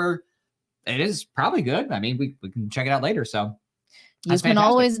yet. I'm sure it is probably good. I mean, we can check it out later. So you can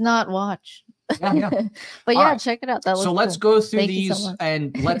always not watch. Yeah. But yeah, check it out. So let's go through these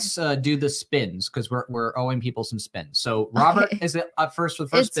and let's do the spins, because we're owing people some spins. So Robert is it up first for the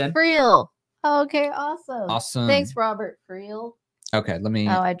first spin? It's Friel. Okay, awesome. Awesome. Thanks, Robert Friel. Okay, let me.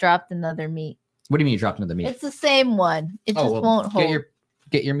 Oh, I dropped another meat. What do you mean you dropped another meat? It's the same one. It just won't hold.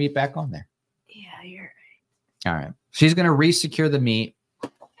 Get your meat back on there. Yeah, you're right. All right. She's gonna re-secure the meat.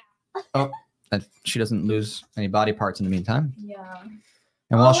 Oh, she doesn't lose any body parts in the meantime. Yeah.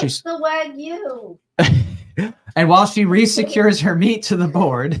 And while she's the Wagyu. And while she re-secures her meat to the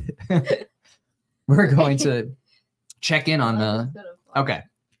board, we're going to check in on the. Okay.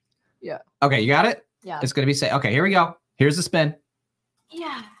 Yeah. Okay, you got it? Yeah. It's gonna be safe. Okay, here we go. Here's the spin.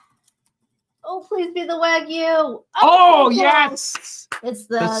 Yeah. Oh, please be the Wagyu. Oh yes. It's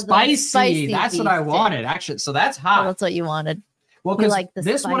the spicy. That's what I wanted, actually. So that's hot. Oh, that's what you wanted. Well, because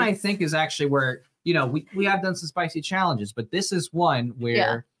this one I think is actually where, we have done some spicy challenges, but this is one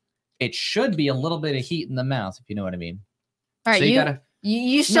where it should be a little bit of heat in the mouth, if you know what I mean. All right, so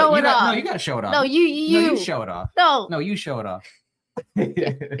you show it off. No, you gotta show it off. No, you show it off. No, you show it off.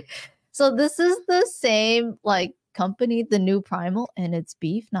 So this is the same company, the new Primal, and it's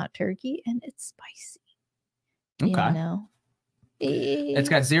beef, not turkey, and it's spicy. Okay. It's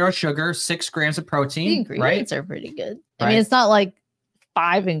got 0 sugar, 6 grams of protein. The ingredients are pretty good. Right. I mean, it's not like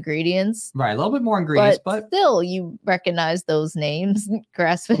 5 ingredients. Right, a little bit more ingredients, but still, you recognize those names: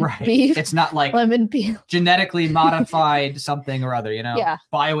 grass-fed beef. It's not like lemon peel, genetically modified something or other. Yeah,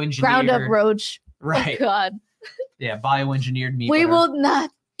 bioengineered, ground up roach. Right. Oh, God. Yeah, bioengineered meat. We will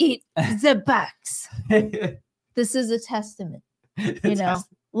not eat the bugs. This is a testament.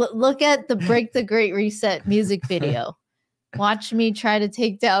 Look at the Break the Great Reset music video. Watch me try to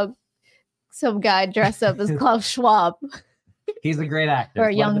take down some guy dressed up as Klaus Schwab. He's a great actor. Or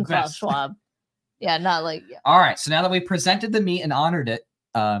a young Klaus Schwab. Yeah, not like. Yeah. All right. So now that we presented the meat and honored it,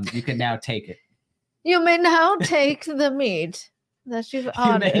 you can now take it. You may now take the meat that you've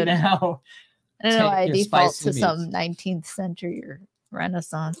honored. You may now. I don't know why I default to some 19th century or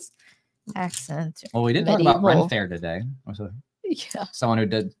Renaissance accent. Well, we did talk about Ren Fair today. Yeah. Someone who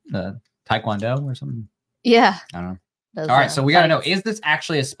did Taekwondo or something. Yeah. I don't know. All right, so we got to know, is this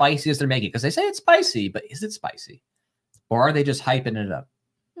actually as spicy as they're making? Because they say it's spicy, but is it spicy? Or are they just hyping it up?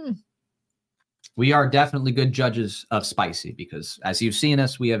 We are definitely good judges of spicy because, as you've seen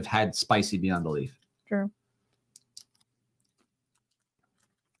us, we have had spicy beyond belief. True.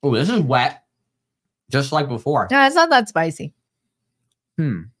 Oh, this is wet, just like before. No, it's not that spicy.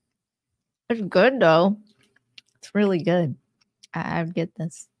 It's good, though. It's really good. I would get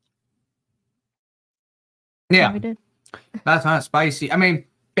this. Yeah. That's not spicy. I mean,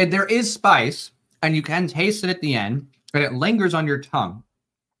 there is spice, and you can taste it at the end, and it lingers on your tongue.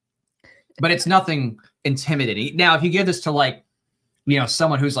 but it's nothing intimidating. Now, if you give this to like, you know,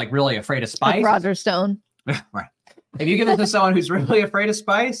 someone who's like really afraid of spice, like Roger Stone, right? If you give it to someone who's really afraid of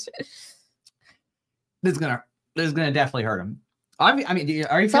spice, this is gonna definitely hurt him. I mean,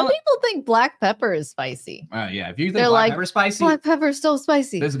 are you? Some people think black pepper is spicy. Yeah, if you think black pepper is spicy, black pepper is so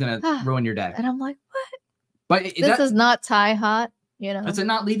spicy. This is gonna ruin your day. And I'm like, what? But this is not Thai hot, you know? Is it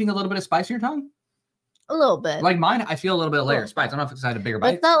not leaving a little bit of spice in your tongue? A little bit. Like mine, I feel a little bit of layer of spice. I don't know if it's had a bigger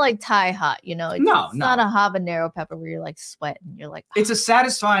bite. It's not like Thai hot, you know? It's no. not a habanero pepper where you're like sweating. You're like, it's a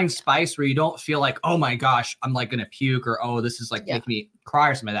satisfying spice where you don't feel like, oh my gosh, I'm like gonna puke, or oh, this is like making me cry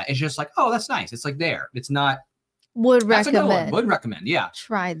or something like that. It's just like, oh, that's nice. It's like there. It's not. Would recommend. Would recommend. Yeah.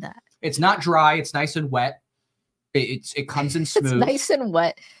 Try that. It's not dry. It's nice and wet. It comes in smooth. It's nice and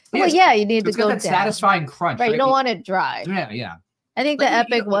wet. Well, yeah, you need to go down. Satisfying crunch. Right, you don't want it dry. Yeah. I think the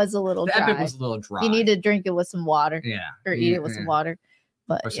Epic was a little dry. The Epic was a little dry. You need to drink it with some water. Yeah. Or eat it with some water.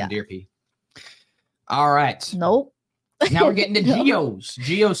 But or some deer pee. All right. Nope. Now we're getting to Geo's.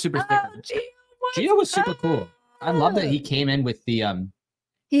 Geo's super sticker. Geo was super cool. I love that he came in with the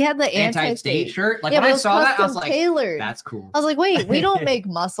he had the anti-state shirt. Like when I saw that, I was like, tailored. That's cool. I was like, wait, we don't make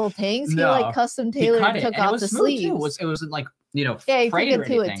muscle tanks. No. He like custom tailored and took off the sleeves. It wasn't like, you know, yeah, he took it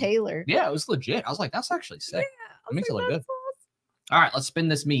to a tailor. Yeah, it was legit. I was like, that's actually sick. Yeah, it makes it look good. All right, let's spin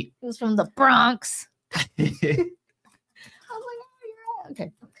this meat. It was from the Bronx. I was like, oh, you're right.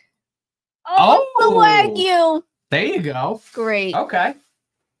 Okay. Oh, the Wagyu. There you go. Great. Okay.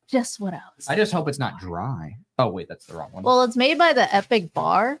 Just what else? I just hope it's not dry. Oh, wait, that's the wrong one. Well, it's made by the Epic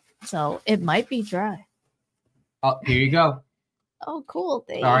Bar, so it might be dry. Oh, here you go. Oh, cool.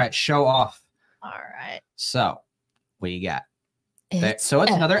 Thanks. All right, show off. All right. So, what you got? It's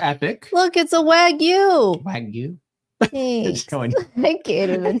another Epic. Look, it's a Wagyu. Wagyu. Thanks. It's going. I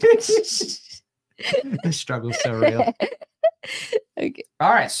can't even. The struggle's so real. Okay.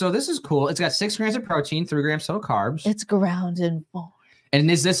 All right, so this is cool. It's got 6 grams of protein, 3 grams total carbs. It's ground in form. And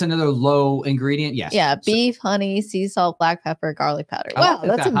is this another low ingredient? Yes. Yeah, beef, honey, sea salt, black pepper, garlic powder. Wow,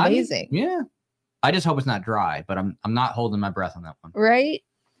 that's amazing. Honey? Yeah. I just hope it's not dry, but I'm not holding my breath on that one. Right?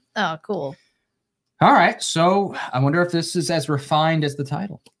 Oh, cool. All right, so I wonder if this is as refined as the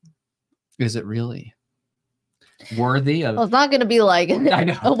title. Is it really worthy of? Well, it's not going to be like a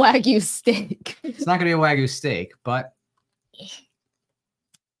Wagyu steak. It's not going to be a Wagyu steak, but.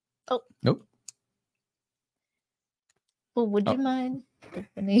 Oh. Nope. Well, would you mind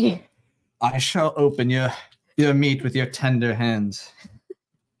opening? I shall open your meat with your tender hands.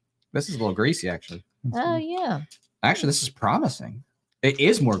 This is a little greasy, actually. Oh, yeah. Actually, this is promising. It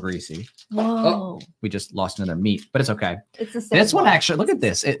is more greasy. Whoa. Oh, we just lost another meat, but it's okay. It's the same this one, actually, look at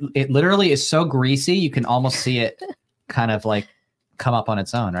this. It literally is so greasy, you can almost see it kind of like come up on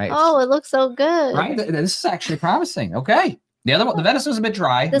its own, right? Oh, it looks so good. Right? This is actually promising. Okay. The other one, the venison was a bit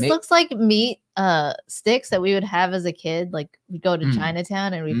dry. This looks like meat sticks that we would have as a kid. Like we go to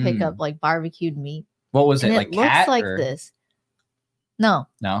Chinatown and we pick up like barbecued meat. What was it? And Like it looks like this. No.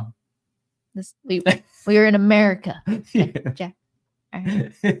 This we were in America. Jack.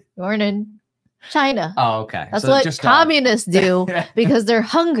 We weren't in China. Oh, okay. That's so what communists do because they're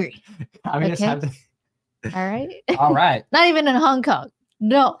hungry. Communists have to... All right. All right. Not even in Hong Kong.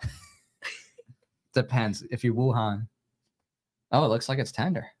 No. Depends. If you're Wuhan. Oh, it looks like it's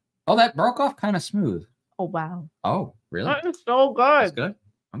tender. Oh, that broke off kind of smooth. Oh, wow. Oh, really? That is so good. That's good.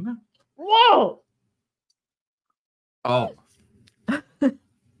 Okay. Whoa. Oh.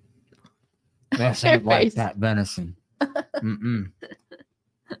 Venison like that venison.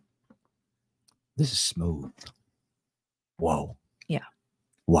 This is smooth. Whoa. Yeah.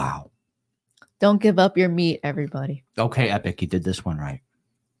 Wow. Don't give up your meat, everybody. Okay, Epic, you did this one right.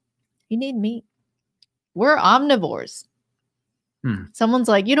 You need meat. We're omnivores. Someone's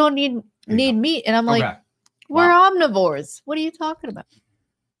like, you don't need meat. And I'm like, we're omnivores. What are you talking about?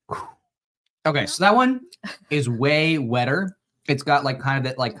 Okay, so that one is way wetter. It's got like kind of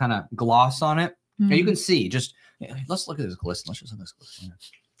that like kind of gloss on it. And you can see just let's look at this glisten. Let's just look at this glisten.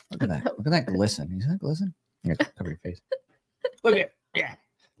 Look at that. Look at that glisten. Is that glisten? Here, cover your face. Look at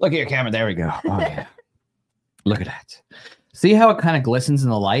Look at your camera. There we go. Oh yeah. Look at that. See how it kind of glistens in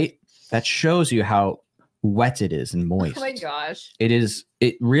the light? That shows you how wet it is and moist. Oh my gosh.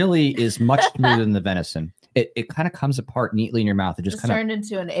 It really is much smoother than the venison. It kind of comes apart neatly in your mouth. It just kind of turned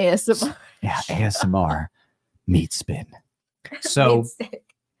into an ASMR. Yeah, ASMR meat spin. So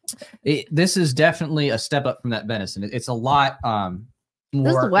this is definitely a step up from that venison. It's a lot more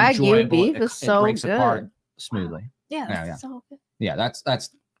this Wagyu beef is so breaks good. Apart smoothly. Yeah, so good. Yeah, that's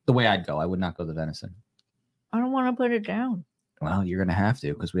the way I'd go. I would not go the venison. I don't want to put it down. Well, you're gonna have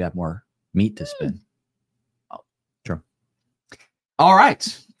to because we have more meat to spin. Oh, true. All right.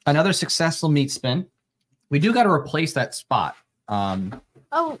 another successful meat spin. We do got to replace that spot.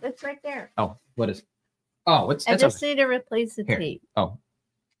 Oh, it's right there. Oh, what is? Oh, I just need to replace the tape. Oh,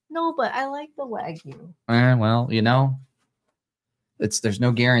 no, but I like the Wagyu. Well, you know, there's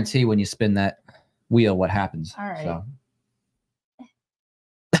no guarantee when you spin that wheel what happens. All right. So.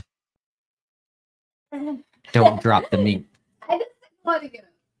 Don't drop the meat. I just didn't want to get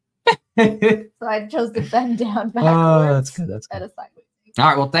up. So I chose to bend down backwards. Oh, that's good. That's good. At a sideways. All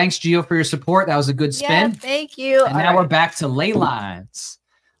right. Well, thanks, Gio, for your support. That was a good spin. Yeah, thank you. And now we're back to ley lines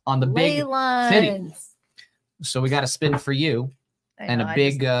on the big fitty. So we got a spin for you. And a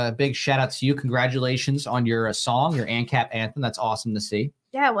big shout out to you. Congratulations on your song, your ANCAP anthem. That's awesome to see.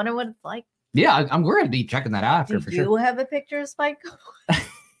 Yeah, I wonder what it's like. Yeah, we're going to be checking that out after for sure. Do you have a picture of Spike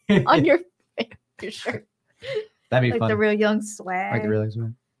on your shirt? That'd be like fun. The real young swag. Like the real young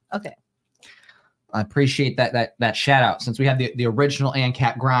swag. Okay. I appreciate that shout out. Since we have the original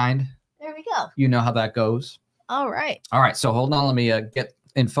ANCAP grind. There we go. You know how that goes. All right. All right. So hold on. Let me get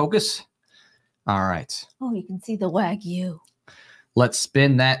in focus. All right. Oh, you can see the Wagyu. Let's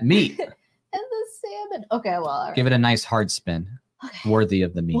spin that meat. And the salmon. Okay, well, all right. Give it a nice hard spin. Okay. Worthy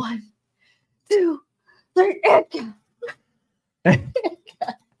of the meat. 1, 2, 3, and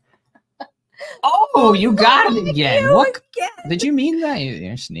Oh, you got it again. What? Again. Did you mean that?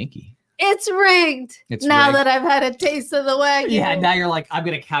 You're sneaky. It's rigged. Now rigged. that I've had a taste of the Wagyu. Yeah, now you're like, I'm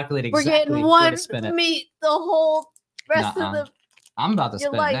going to calculate exactly. We're getting one meat the whole rest of the. I'm about to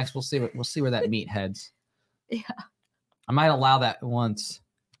spin it next. We'll see where that meat heads. Yeah. I might allow that once.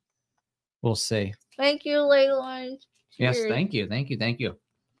 We'll see. Thank you, Leyline. Yes, thank you. Thank you. Thank you.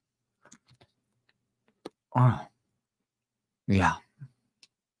 Oh. Yeah.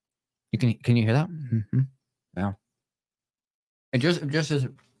 Can you hear that? Mm-hmm. Yeah. It just is,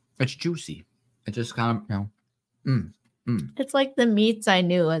 it's juicy. It just kind of, It's like the meats I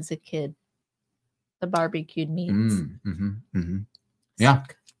knew as a kid. The barbecued meats. Yeah.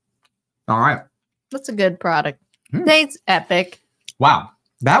 All right. That's a good product. Thanks, Epic. Wow.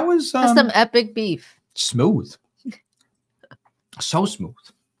 That was some epic beef. Smooth. So smooth.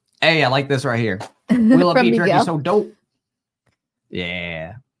 Hey, I like this right here. Wheel of beef jerky, so dope.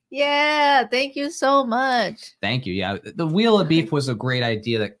 Yeah. Yeah. Thank you so much. Thank you. Yeah. The wheel of beef was a great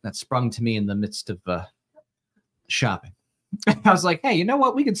idea that sprung to me in the midst of shopping. I was like, hey, you know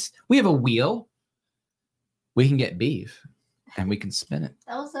what? We have a wheel. We can get beef and we can spin it.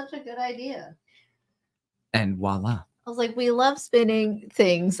 That was such a good idea. And voila. I was like, we love spinning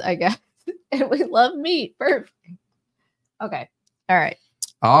things, I guess. And we love meat. Perfect. Okay. All right.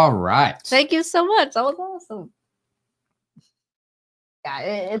 All right. Thank you so much. That was awesome. Yeah,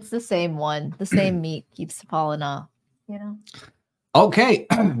 it's the same one. The same meat keeps falling off, you know? Okay.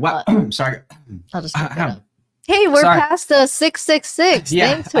 Well, sorry. I'll just pick it up. Hey, we're past the 666.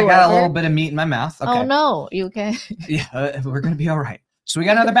 Yeah, thanks, I got a little bit of meat in my mouth. Okay. Oh, no. You okay? Yeah, we're going to be all right. So we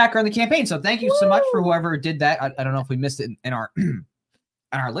got another backer in the campaign. So thank you so much for whoever did that. I don't know if we missed it in our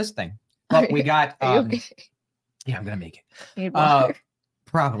our list thing. But we got okay? Yeah, I'm gonna make it. Need water?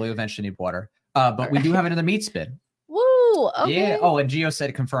 Probably eventually need water. But we do have another meat spin. Woo! Okay. Yeah. Oh, and Gio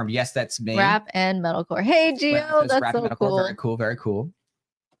said confirmed. Yes, that's me. Rap and metalcore. Hey, Gio, that's so cool. Very cool. Very cool.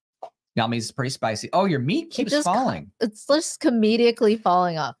 Yummies is pretty spicy. Oh, your meat keeps falling. It's just comedically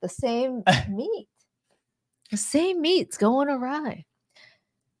falling off. The same meat. The same meat's going awry.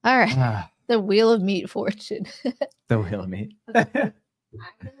 All right. The Wheel of Meat fortune. The Wheel of Meat. They're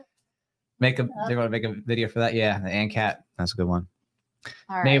going to make a video for that. Yeah, the ANCAT. That's a good one.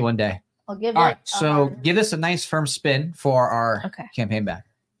 All right. Maybe one day. I'll give All right. So give this a nice firm spin for our campaign back.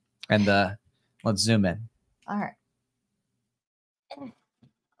 And let's zoom in. All right.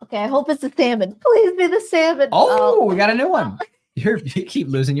 Okay, I hope it's a salmon. Please be the salmon. Oh, we got a new one. You keep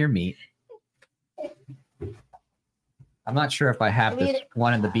losing your meat. I'm not sure if I have this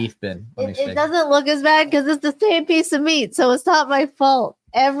one in the beef bin. It doesn't look as bad because it's the same piece of meat, so it's not my fault.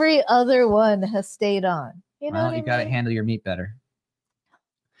 Every other one has stayed on. You know, you got to handle your meat better.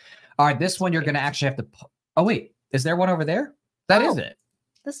 All right, this one you're going to actually have to. Oh wait, is there one over there? That is it.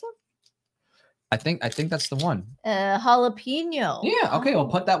 This one. I think that's the one. Jalapeno. Yeah. Okay, we'll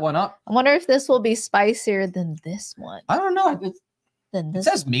put that one up. I wonder if this will be spicier than this one. I don't know. It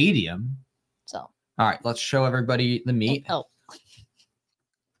says medium. So. All right, let's show everybody the meat. Oh.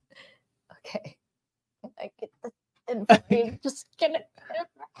 Okay. Can I get this in frame? Just get it.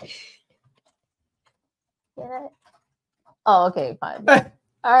 Get it. Oh, okay, fine.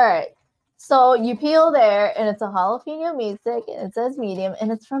 All right. So you peel there, and it's a jalapeno meat stick, and it says medium,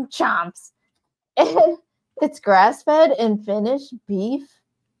 and it's from Chomps. And it's grass-fed and finished beef.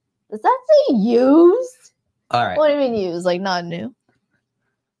 Does that say used? All right. What do you mean used? Like not new?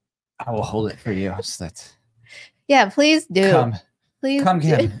 I will hold it for you. So that's Yeah, please do. Please come,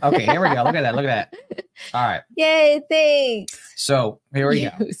 do. Kim. Okay, here we go. Look at that. Look at that. All right. Yay, thanks. So here we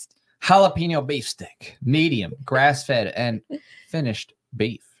go. Jalapeno beef stick, medium, grass-fed, and finished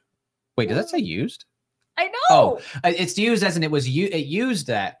beef. Wait, did that say used? I know. Oh, it's used as in it used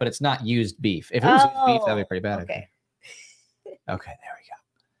that, but it's not used beef. If it was used beef, that'd be pretty bad. Okay. Okay, there we go.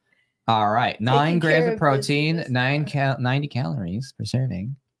 All right. 9 grams of protein, 90 calories per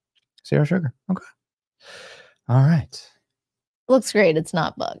serving. 0 sugar. Okay. All right. Looks great. It's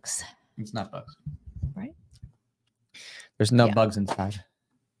not bugs. It's not bugs. Right? There's no bugs inside.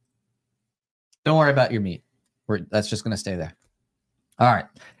 Don't worry about your meat. That's just going to stay there. All right.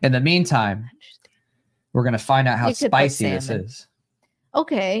 In the meantime, we're going to find out how spicy this is.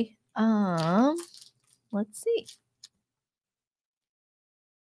 Okay. Let's see.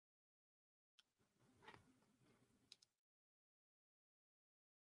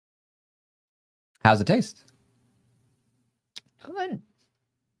 How's it taste? Good.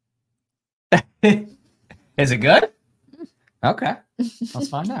 Is it good? Okay. Let's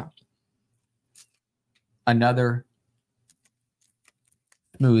find out. Another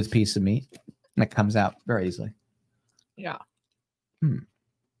smooth piece of meat that comes out very easily. Yeah.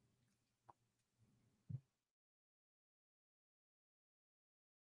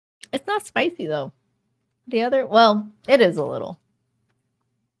 It's not spicy though. Well, it is a little.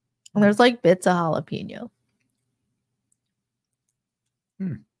 And there's like bits of jalapeno.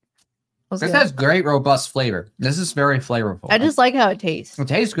 This has great robust flavor. This is very flavorful. I just like how it tastes. It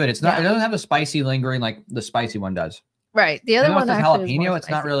tastes good. It's not. It doesn't have a spicy lingering like the spicy one does. Right. The other one has jalapeno. It's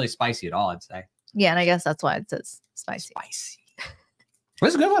not really spicy at all. I'd say. Yeah, and I guess that's why it says spicy. Spicy. This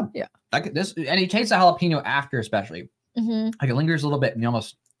is a good one. Yeah. Like this, and you taste the jalapeno after, especially. Like it lingers a little bit, and you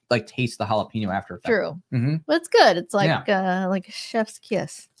almost like taste the jalapeno after effect. True. But it's good. It's like a chef's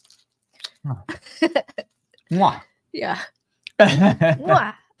kiss. Oh. Mwah. Yeah.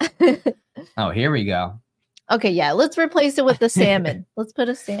 Mwah. Oh, here we go. Okay, yeah. Let's replace it with the salmon. Let's put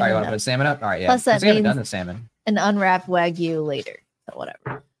a salmon. All right, you want to put a salmon up? All right, yeah. Plus that we haven't means done the salmon. An unwrapped Wagyu later. So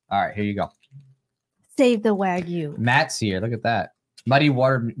whatever. All right, here you go. Save the Wagyu. Matt's here. Look at that. Muddy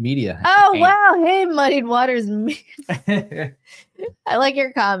Water Media. Oh, wow. Hey, Muddied Waters. I like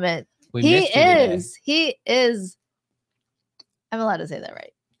your comment. He is. I'm allowed to say that,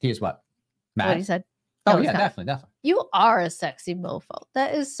 right? He is what? Matt? What he said? Oh, yeah, definitely. You are a sexy mofo.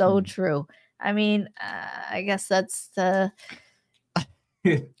 That is so true. I mean, I guess that's the,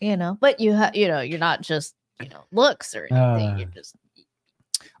 but you're not just, looks or anything. You're just.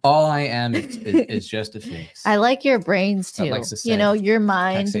 All I am is just a face. I like your brains too. Your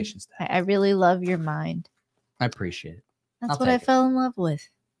mind. I really love your mind. I appreciate it. That's what I fell in love with.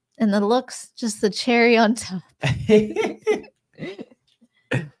 And the looks, just the cherry on top.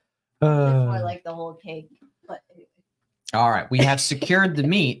 More like the whole cake. But all right, we have secured the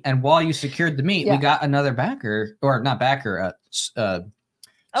meat, and while you secured the meat, we got another backer, or not backer,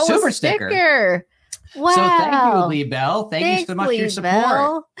 super sticker. Wow! So thank you, Lee Bell. Thank you so much for your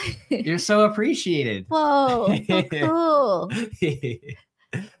support. You're so appreciated. Whoa! So cool.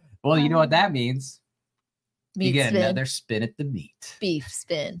 Well, you know what that means. You get spin. another spin at the meat. Beef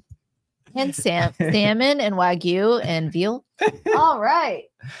spin. And salmon and Wagyu and veal. All right.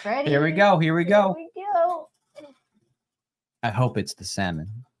 Ready? Here we go. Here we go. I hope it's the salmon.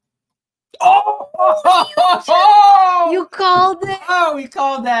 Oh! You called it? Oh, we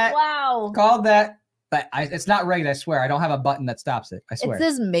called that. Wow. Called that. But it's not rigged, I swear. I don't have a button that stops it. I swear. It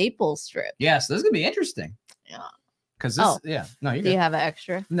says maple strip. Yes, this is going to be interesting. Yeah. Because this, No, do you have an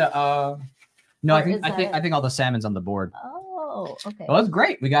extra? No, no, I think all the salmon's on the board. Oh, okay. Well, that's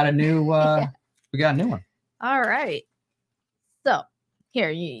great. We got a new one. All right. So here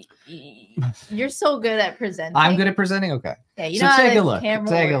you're so good at presenting. I'm good at presenting. Okay. Yeah, so take a look.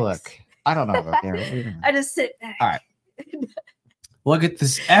 Take a look. I don't know about camera. I just sit back. All right. Look at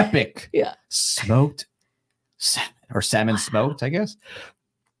this epic smoked salmon or salmon smoked, I guess.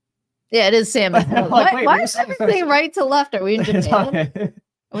 Yeah, it is salmon. Why is everything right to left? Are we in Japan?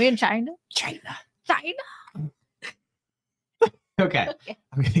 Are we in China? China. Okay.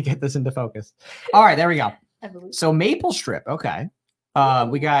 I'm gonna get this into focus. All right, there we go. So maple strip. Okay.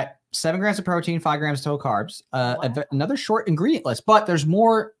 We got 7 grams of protein, 5 grams total carbs. Another short ingredient list, but there's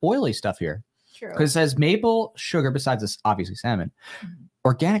more oily stuff here. True. Because it says maple sugar, besides this, obviously salmon,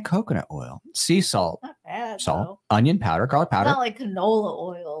 organic coconut oil, sea salt, onion powder, garlic powder. Not like canola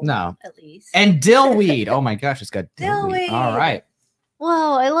oil. No. At least. And dill weed. Oh my gosh, it's got dill weed. All right.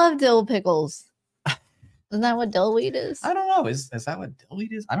 Wow, I love dill pickles. Isn't that what dill weed is? I don't know. Is that what dill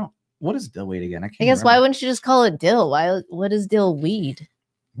weed is? What is dill weed again? I guess remember. Why wouldn't you just call it dill? What is dill weed?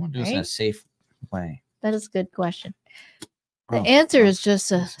 want to do this in a safe way? That is a good question. The answer is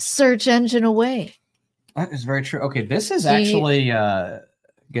just a search engine away. That is very true. Okay, this is actually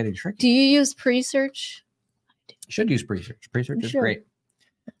getting tricky. Do you use pre-search? You should use pre-search. Pre-search is great.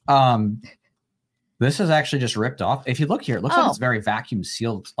 This is actually just ripped off. If you look here, it looks like it's very vacuum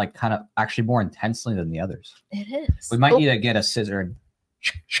sealed, like kind of actually more intensely than the others. It is. We might need to get a scissor. And...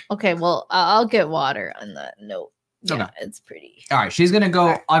 Okay, well, I'll get water on that note. Yeah, it's pretty. All right, she's going to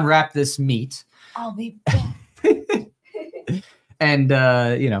go unwrap this meat. I'll be back. And,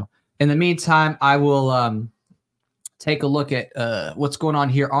 in the meantime, I will take a look at what's going on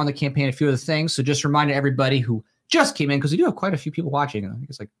here on the campaign, a few of the things. So just reminding everybody who just came in, because we do have quite a few people watching. I think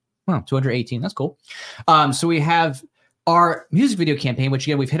it's like 218. That's cool. So we have our music video campaign, which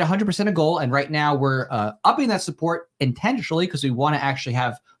again, we've hit 100% of goal. And right now we're upping that support intentionally because we want to actually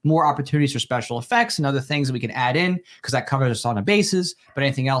have more opportunities for special effects and other things that we can add in because that covers us on a basis. But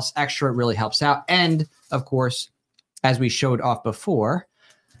anything else extra really helps out. And of course, as we showed off before,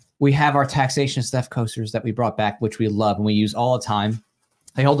 we have our taxation stuff coasters that we brought back, which we love and we use all the time.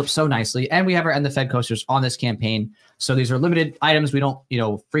 They hold up so nicely. And we have our End the Fed coasters on this campaign. So these are limited items. We don't,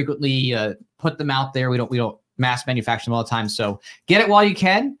 frequently put them out there. We don't mass manufacture them all the time. So get it while you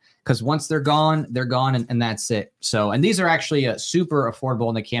can, because once they're gone, and that's it. So, and these are actually super affordable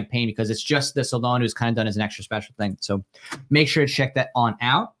in the campaign because it's just this alone is kind of done as an extra special thing. So make sure to check that on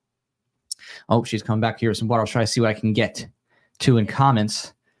out. Oh, she's coming back here with some water. I'll try to see what I can get to in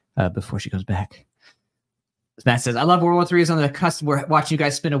comments before she goes back. Matt says, I love World War III is on the cusp. We're watching you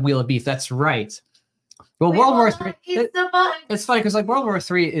guys spin a wheel of beef. That's right. Well, World War III, it's funny because like World War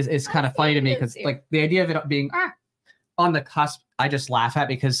III is kind of funny to me because like the idea of it being on the cusp, I just laugh at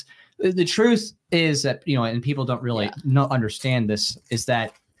because the truth is that, and people don't really understand this, is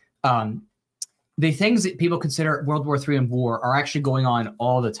that the things that people consider World War III and war are actually going on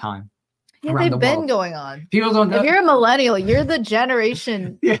all the time. Yeah, they've been going on. People don't know. If you're a millennial, you're the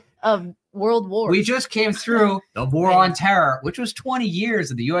generation of world wars. We just came through the war on terror, which was 20 years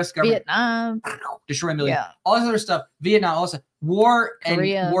of the U.S. government. Vietnam. Destroying millions. Yeah. All this other stuff. Vietnam, also war and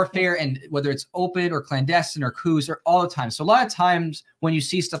warfare, and whether it's open or clandestine or coups, or all the time. So a lot of times when you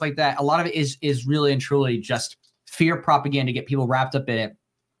see stuff like that, a lot of it is really and truly just fear propaganda to get people wrapped up in it.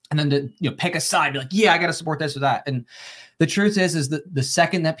 And then to pick a side, be like, yeah, I got to support this or that. And the truth is that the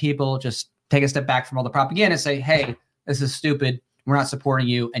second that people just take a step back from all the propaganda and say, hey, this is stupid, we're not supporting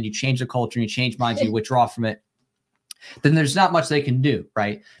you, and you change the culture and you change minds and you withdraw from it, then there's not much they can do,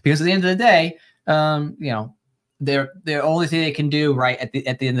 right? Because at the end of the day, the only thing they can do, right, at the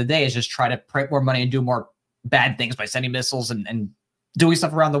end of the day is just try to print more money and do more bad things by sending missiles and doing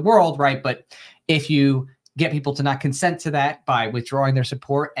stuff around the world, right? But if you get people to not consent to that by withdrawing their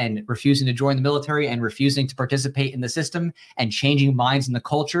support and refusing to join the military and refusing to participate in the system and changing minds in the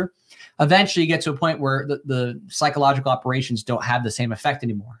culture, eventually you get to a point where the psychological operations don't have the same effect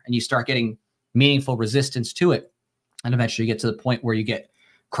anymore. And you start getting meaningful resistance to it. And eventually you get to the point where you get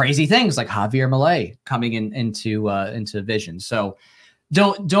crazy things like Javier Milei coming into vision. So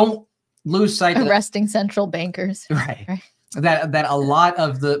don't lose sight of arresting central bankers. Right. That a lot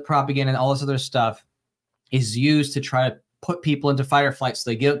of the propaganda and all this other stuff is used to try to put people into fight or flight so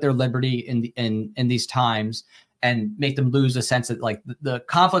they give up their liberty in these times and make them lose a sense that like the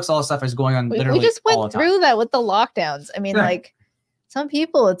conflicts, all this stuff is going on literally. We just went through that with the lockdowns. I mean, like some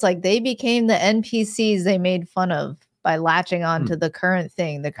people, it's like they became the NPCs they made fun of by latching on to the current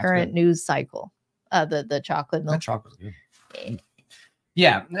thing, the current news cycle. The chocolate milk. That chocolate's good.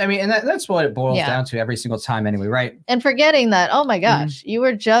 Yeah, I mean, and that's what it boils down to every single time anyway, right? And forgetting that, oh my gosh, you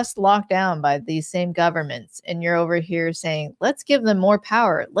were just locked down by these same governments and you're over here saying, let's give them more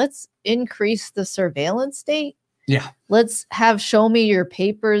power. Let's increase the surveillance state. Yeah. Let's have show me your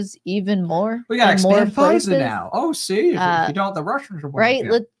papers even more. We got to expand FISA now. Oh, see, if you don't, the Russians are right.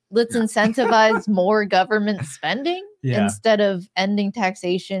 Let's incentivize more government spending instead of ending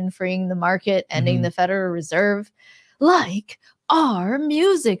taxation, freeing the market, ending the Federal Reserve, like our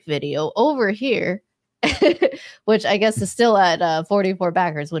music video over here, which I guess is still at 44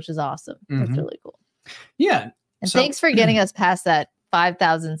 backers, which is awesome. That's really cool. Yeah. And thanks for getting us past that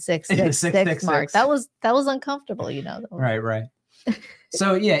 5,666 mark. That was uncomfortable, Right.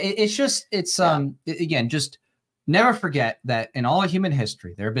 So yeah, again, just never forget that in all of human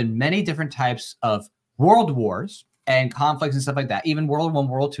history, there have been many different types of world wars and conflicts and stuff like that. Even World War I,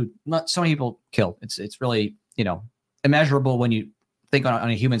 World War II, not so many people killed. It's really, immeasurable when you think on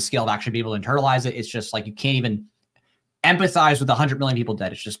a human scale to actually be able to internalize it. It's just like you can't even empathize with 100 million people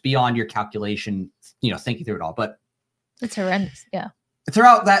dead. It's just beyond your calculation, thinking through it all. But it's horrendous. Yeah.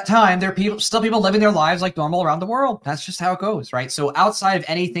 throughout that time, there are still people living their lives like normal around the world. That's just how it goes, right? So outside of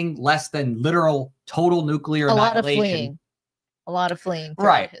anything less than literal total nuclear annihilation, a lot of fleeing throughout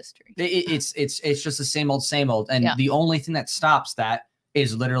right? History. It's just the same old, and the only thing that stops that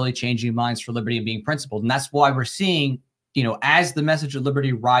is literally changing minds for liberty and being principled, and that's why we're seeing, as the message of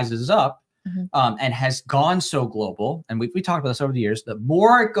liberty rises up. And has gone so global, and we talked about this over the years, the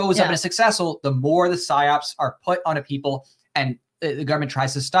more it goes up and is successful, the more the psyops are put onto people, and the government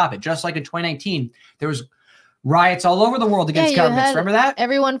tries to stop it. Just like in 2019, there was riots all over the world against governments. Remember that?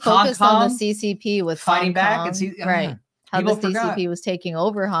 Everyone focused on the CCP with fighting back and right. How the CCP was taking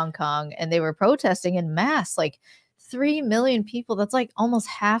over Hong Kong, and they were protesting in mass, like 3 million people. That's like almost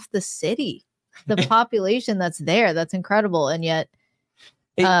half the city, the population that's there. That's incredible, and yet.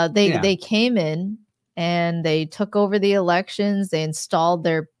 They came in and they took over the elections. They installed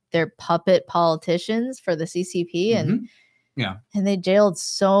their puppet politicians for the CCP, and they jailed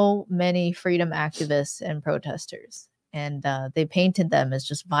so many freedom activists and protesters, and they painted them as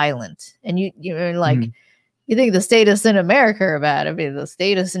just violent. And you're like, you think the statists in America are bad? I mean, the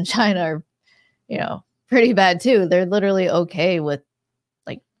statists in China are, pretty bad too. They're literally okay with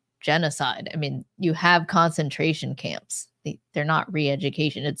like genocide. I mean, you have concentration camps. They're not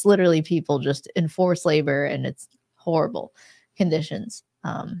re-education. It's literally people just in forced labor, and it's horrible conditions.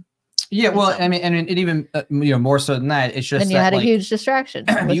 Well, I mean, and it even more so than that. It's just then you had a huge distraction.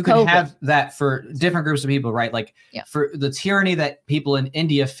 You could have that for different groups of people, right? Like for the tyranny that people in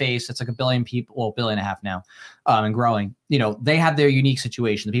India face, it's like 1 billion people, well, 1.5 billion now, and growing. They have their unique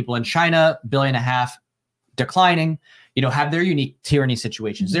situation. The people in China, 1.5 billion, declining. Have their unique tyranny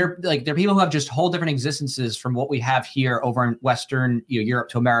situations. They're people who have just whole different existences from what we have here over in Western, Europe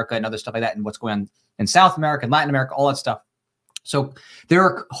to America and other stuff like that, and what's going on in South America and Latin America, all that stuff. So there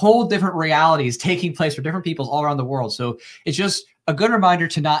are whole different realities taking place for different peoples all around the world. So it's just a good reminder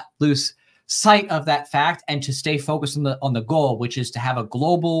to not lose sight of that fact and to stay focused on the goal, which is to have a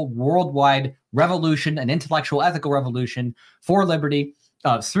global, worldwide revolution, an intellectual, ethical revolution for liberty.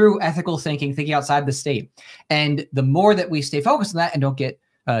 Through ethical thinking outside the state. And the more that we stay focused on that and don't get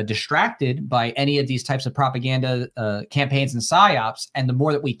distracted by any of these types of propaganda campaigns and psyops, and the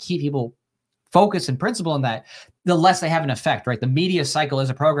more that we keep people focused and principled on that, the less they have an effect, right? The media cycle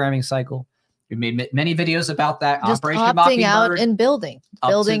is a programming cycle. We've made many videos about that. Just Operation opting out and building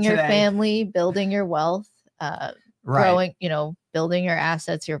your today. Family, building your wealth, growing, building your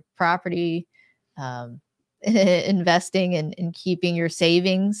assets, your property, investing and keeping your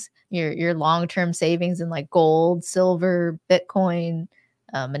savings, your long-term savings in like gold, silver, Bitcoin,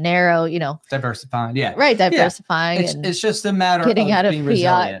 Monero, diversifying. Diversifying. It's just a matter getting of out of being fiat,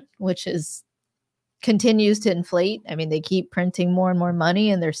 resilient. which continues to inflate. I mean, they keep printing more and more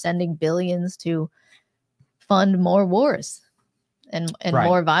money, and they're sending billions to fund more wars and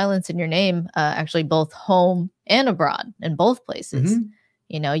more violence in your name, actually both home and abroad in both places.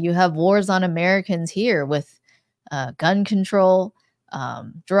 You have wars on Americans here with gun control,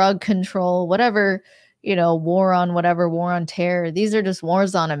 drug control, whatever, war on terror. These are just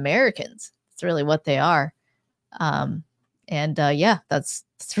wars on Americans. It's really what they are. That's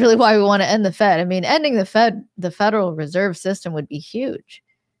really why we want to end the Fed. I mean, ending the Federal Reserve System would be huge.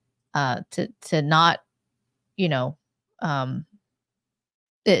 To not,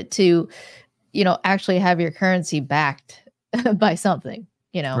 actually have your currency backed by something.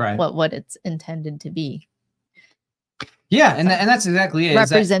 What it's intended to be. Yeah, and that's exactly it.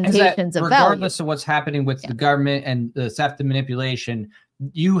 Representations of regardless value. of what's happening with the government and the theft and manipulation,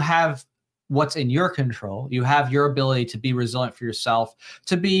 you have what's in your control. You have your ability to be resilient for yourself,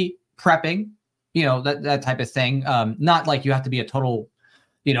 to be prepping, that type of thing. Not like you have to be a total,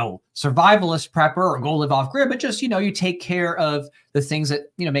 survivalist prepper or go live off grid, but just, you take care of the things that,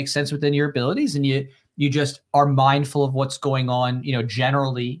 make sense within your abilities, and you just are mindful of what's going on,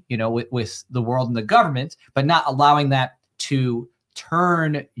 generally, with the world and the government, but not allowing that to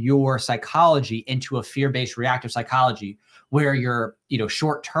turn your psychology into a fear-based reactive psychology where you're,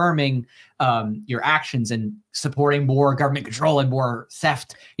 short-terming your actions and supporting more government control and more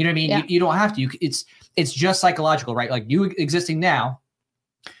theft. You know what I mean? Yeah. You don't have to. It's just psychological, right? Like you existing now,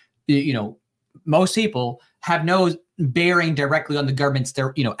 most people have no bearing directly on the government's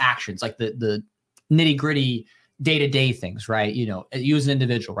actions, like the nitty-gritty day-to-day things, right? You as an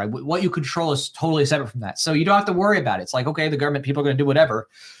individual, right? What you control is totally separate from that. So you don't have to worry about it. It's like, okay, the government, people are going to do whatever.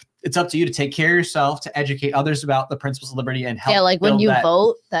 It's up to you to take care of yourself, to educate others about the principles of liberty and help. Yeah, like when you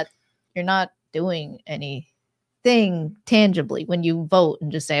vote, that you're not doing anything tangibly. When you vote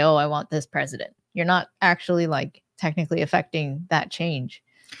and just say, oh, I want this president, you're not actually like technically affecting that change.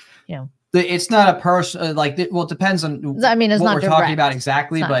 It's not a person like well, it depends on. I mean, it's what not we're direct. talking about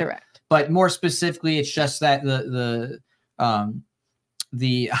exactly, Direct. but more specifically, it's just that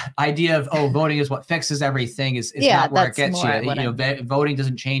the idea of voting is what fixes everything is not where it gets you. You know, voting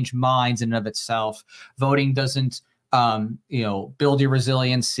doesn't change minds in and of itself. Voting doesn't you know, build your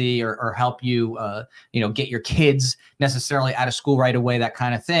resiliency or help you you know, get your kids necessarily out of school right away, that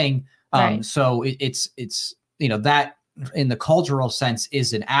kind of thing. Right. So it's you know, that in the cultural sense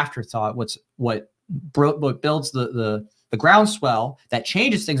is an afterthought. What builds the groundswell that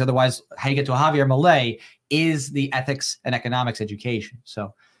changes things. Otherwise, how you get to a Javier Milei is the ethics and economics education.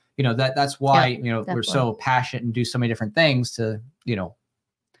 So, you know, that's why, you know, definitely. We're so passionate and do so many different things to, you know,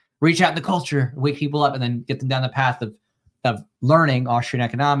 reach out in the culture, wake people up, and then get them down the path of learning Austrian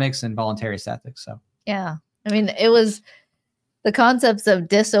economics and voluntarist ethics. So, yeah, I mean, it was the concepts of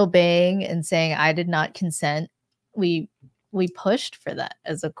disobeying and saying I did not consent. We pushed for that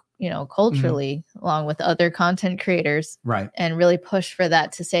as a, you know, culturally, along with other content creators, right, and really pushed for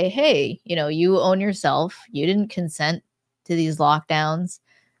that to say, hey, you know, you own yourself. You didn't consent to these lockdowns,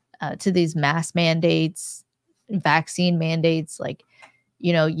 to these mask mandates, vaccine mandates. Like,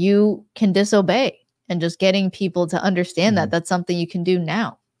 you know, you can disobey, and just getting people to understand that that's something you can do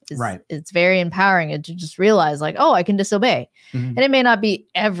now. Right. It's very empowering to just realize like, oh, I can disobey. And it may not be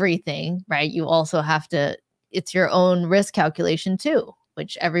everything, right? You also have to, it's your own risk calculation too,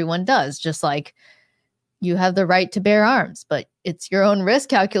 which everyone does. Just like you have the right to bear arms, but it's your own risk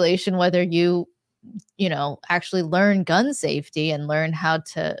calculation whether you know, actually learn gun safety and learn how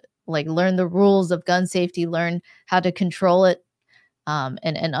to like learn the rules of gun safety, learn how to control it,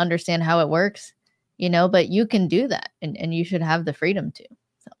 and understand how it works, you know, but you can do that and you should have the freedom to.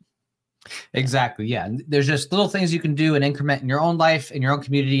 Exactly. Yeah. There's just little things you can do and increment in your own life, in your own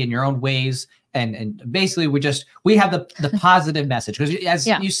community, in your own ways. And basically we have the positive message, because as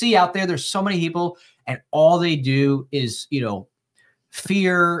you see out there, there's so many people and all they do is, you know,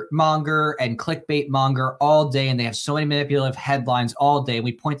 fear monger and clickbait monger all day. And they have so many manipulative headlines all day. And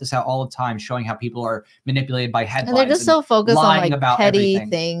we point this out all the time, showing how people are manipulated by headlines. And they're just so focused on like about petty everything.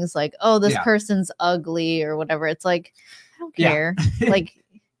 Things like, oh, this person's ugly or whatever. It's like, I don't care. Like,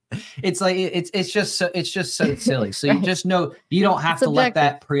 it's like it's just so silly. So you just know you don't have to let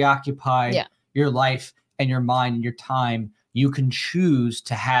that preoccupy your life and your mind and your time. You can choose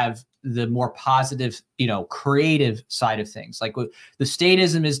to have the more positive, you know, creative side of things. Like the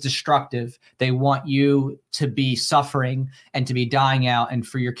statism is destructive. They want you to be suffering and to be dying out, and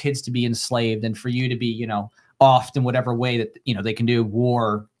for your kids to be enslaved, and for you to be, you know, offed in whatever way that, you know, they can do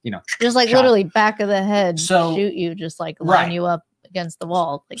war, you know, just like literally back of the head, shoot you, just like line you up against the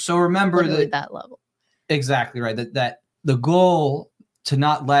wall. Like, so remember that level. Exactly right. That the goal to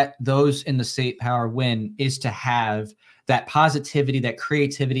not let those in the state power win is to have that positivity, that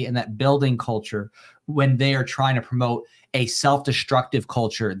creativity, and that building culture when they are trying to promote a self-destructive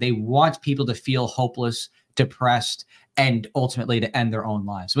culture. They want people to feel hopeless, depressed, and ultimately to end their own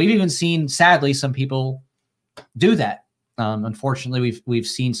lives. We've even seen, sadly, some people do that. Unfortunately, we've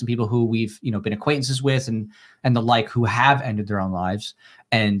seen some people who we've, you know, been acquaintances with and the like, who have ended their own lives,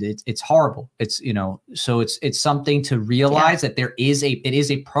 and it's horrible. It's, you know, so it's something to realize that it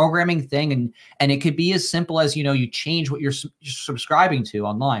is a programming thing, and it could be as simple as, you know, you change what you're subscribing to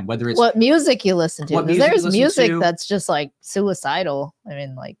online, whether it's what music you listen to. There's music that's just like suicidal. I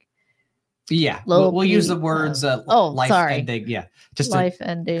mean, like. Yeah, we'll use the words life ending. Yeah, just life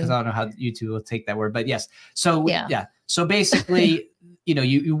ending, because I don't know how YouTube will take that word, but yes. So so basically, you know,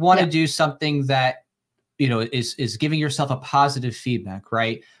 you want to do something that, you know, is giving yourself a positive feedback,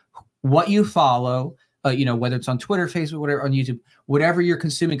 right? What you follow, you know, whether it's on Twitter, Facebook, whatever, on YouTube, whatever you're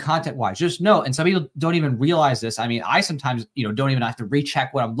consuming content wise, just know. And some people don't even realize this. I mean, I sometimes, you know, don't even have to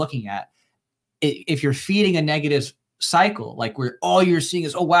recheck what I'm looking at. If you're feeding a negative cycle, like where all you're seeing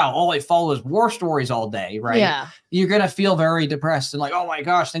is, oh wow, all I follow is war stories all day, right? Yeah, you're gonna feel very depressed and like, oh my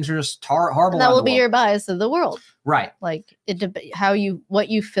gosh, things are just horrible. And that will be your bias of the world, right? Like what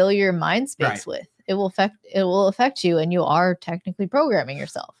you fill your mind space with. It will affect you, and you are technically programming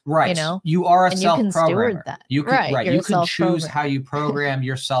yourself, right? You know, you are a self-programmer. You can steward that. You can you can choose how you program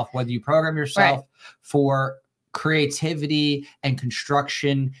yourself, whether you program yourself for creativity and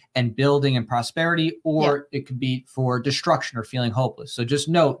construction and building and prosperity, or it could be for destruction or feeling hopeless. So just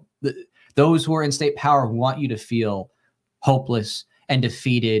note that those who are in state power want you to feel hopeless and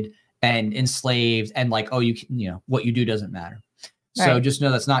defeated and enslaved and like, oh, you know, what you do doesn't matter. So just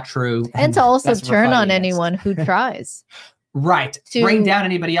know that's not true. And to also turn on anyone who tries. Right. To bring down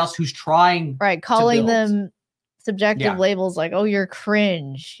anybody else who's trying. Right. Calling them subjective labels like, oh, you're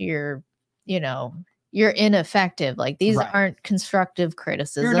cringe. You're, you know, you're ineffective. Like these aren't constructive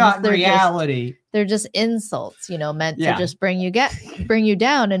criticisms. You're not in reality. They're just insults, you know, meant to just bring you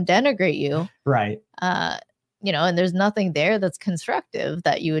down and denigrate you. Right. You know, and there's nothing there that's constructive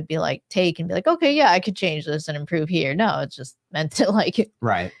that you would be like, take and be like, okay, yeah, I could change this and improve here. No, it's just meant to like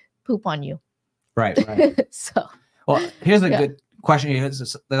poop on you. Right. So, well, here's a good question.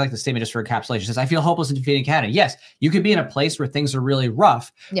 They like the statement just for encapsulation. It says, I feel hopeless in defeating Canada. Yes, you could be in a place where things are really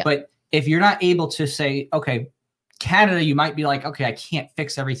rough, but if you're not able to say, okay, Canada, you might be like, okay, I can't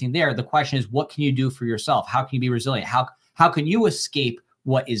fix everything there. The question is, what can you do for yourself? How can you be resilient? How can you escape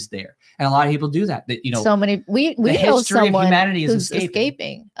what is there? And a lot of people do that. That, you know, so many we know someone of humanity is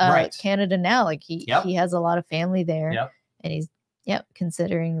escaping Canada now. Like he has a lot of family there, and he's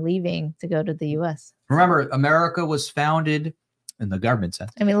considering leaving to go to the US. Remember, America was founded in the government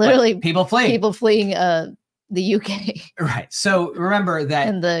sense. I mean, literally, people fleeing the UK. Right. So remember that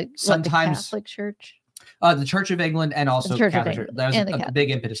and the sometimes Catholic Church. The Church of England and also Catholic Church. That was a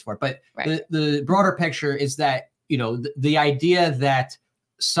big impetus for it. But the broader picture is that, you know, the idea that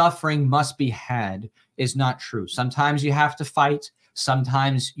suffering must be had is not true. Sometimes you have to fight.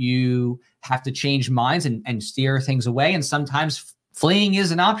 Sometimes you have to change minds and steer things away. And sometimes fleeing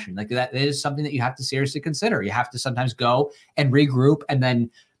is an option. Like that is something that you have to seriously consider. You have to sometimes go and regroup and then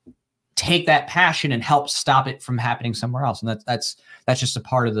take that passion and help stop it from happening somewhere else. And that's just a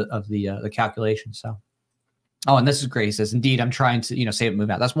part of the calculation. So, oh, and this is great. He says, indeed, I'm trying to, you know, save it, move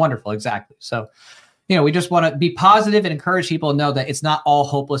out. That's wonderful. Exactly. So, you know, we just want to be positive and encourage people to know that it's not all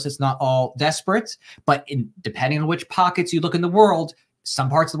hopeless. It's not all desperate, but depending on which pockets you look in the world, some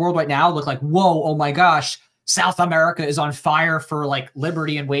parts of the world right now look like, whoa, oh my gosh, South America is on fire for like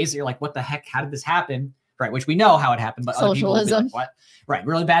liberty in ways that you're like, what the heck? How did this happen? Right. Which we know how it happened, but socialism. Other people will be like, what? Right.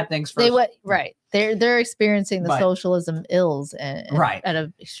 Really bad things. They're experiencing the socialism ills and at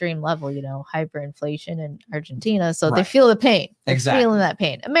an extreme level, you know, hyperinflation in Argentina. So they feel the pain. They're feeling that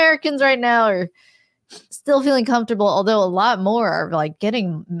pain. Americans right now are still feeling comfortable, although a lot more are like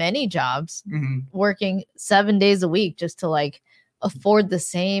getting many jobs, working 7 days a week just to like afford the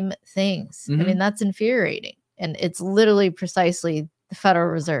same things. I mean, that's infuriating. And it's literally precisely the Federal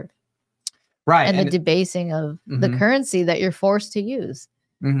Reserve. Right. And the debasing of the currency that you're forced to use.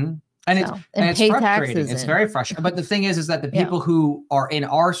 And it's pay frustrating. Taxes it's very frustrating. But the thing is that the people who are in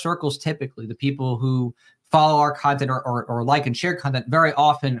our circles, typically the people who follow our content or like and share content, very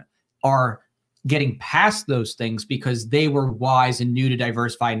often are getting past those things because they were wise and knew to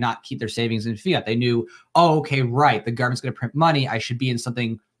diversify and not keep their savings in fiat. They knew, oh, okay, right, the government's going to print money. I should be in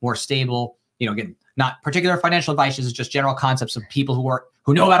something more stable. You know, again, not particular financial advice, this is just general concepts of people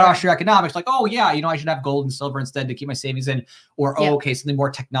who know about Austrian economics, like, oh yeah, you know, I should have gold and silver instead to keep my savings in, or oh, okay, something more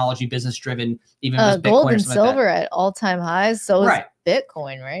technology, business driven, even with Bitcoin gold and silver at all-time highs. So is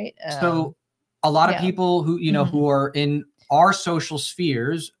Bitcoin, right? So a lot of people who, you know, who are in our social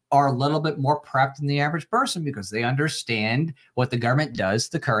spheres are a little bit more prepped than the average person because they understand what the government does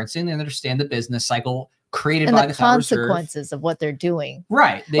to the currency and they understand the business cycle created by the consequences of what they're doing.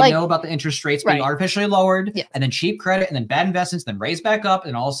 Right. They know about the interest rates being artificially lowered and then cheap credit and then bad investments, then raised back up.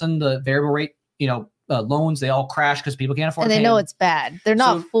 And all of a sudden the variable rate, you know, loans, they all crash because people can't afford and they know it's bad. They're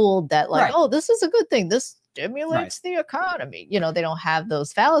not fooled that like, oh, this is a good thing. This stimulates the economy. You know, they don't have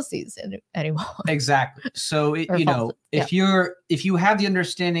those fallacies anymore. Exactly. So, you know, if you have the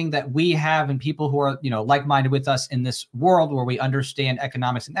understanding that we have and people who are, you know, like-minded with us in this world where we understand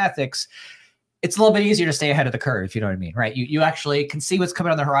economics and ethics, it's a little bit easier to stay ahead of the curve, if you know what I mean, right? You actually can see what's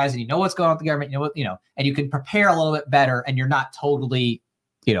coming on the horizon. You know what's going on with the government, and you can prepare a little bit better and you're not totally,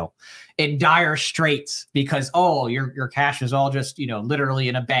 you know, in dire straits because, oh, your cash is all just, you know, literally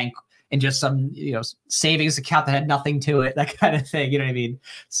in a bank and just some, you know, savings account that had nothing to it, that kind of thing. You know what I mean?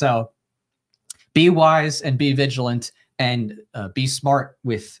 So be wise and be vigilant and be smart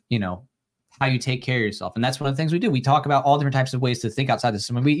with, you know, how you take care of yourself. And that's one of the things we do. We talk about all different types of ways to think outside the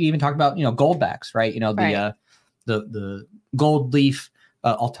system. We even talk about, you know, gold backs, right? You know, the gold leaf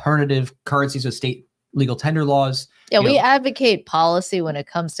alternative currencies with state legal tender laws. Yeah, we advocate policy when it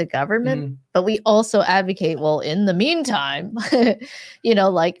comes to government, but we also advocate, well, in the meantime, you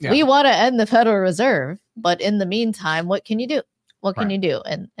know, like we want to end the Federal Reserve, but in the meantime, what can you do? What can you do?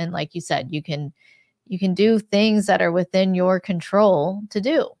 And like you said, you can do things that are within your control to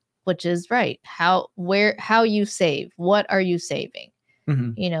do, which is how you save, what are you saving?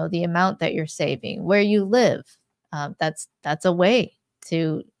 You know, the amount that you're saving, where you live. That's a way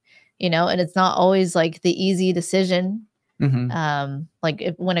to, you know, and it's not always like the easy decision.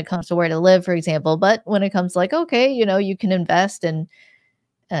 Like when it comes to where to live, for example, but when it comes to like, okay, you know, you can invest in,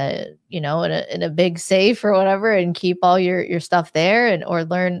 you know, in a big safe or whatever and keep all your stuff there or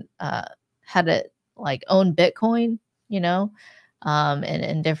learn how to like own Bitcoin,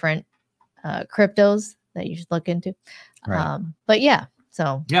 and different cryptos that you should look into. Right. But yeah,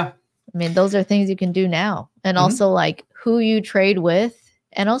 so yeah, I mean, those are things you can do now, and also like who you trade with,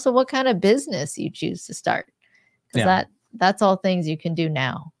 and also what kind of business you choose to start, because that's all things you can do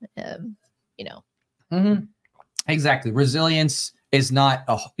now. Exactly. Resilience is not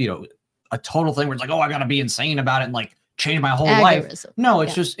a total thing where it's like, oh, I gotta be insane about it and like change my whole life. No,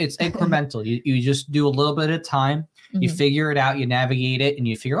 it's just it's incremental. You just do a little bit at a time. You figure it out, you navigate it, and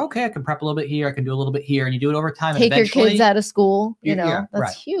you figure, okay, I can prep a little bit here, I can do a little bit here, and you do it over time. Take your kids out of school,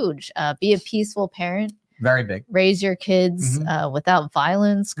 that's huge. Be a peaceful parent. Very big. Raise your kids without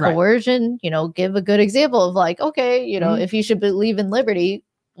violence, coercion, give a good example of like, okay, if you should believe in liberty,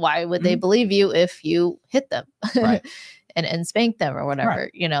 why would they believe you if you hit them and spank them or whatever,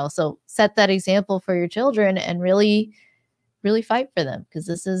 so set that example for your children and really fight for them, because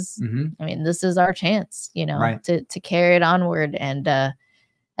this is this is our chance to carry it onward, and at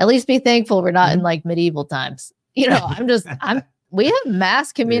least be thankful we're not in like medieval times. We have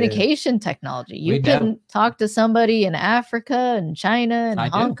mass communication technology. You can talk to somebody in Africa and China and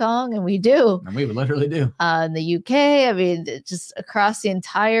Hong Kong, and we do. And we literally do. In the UK, I mean, just across the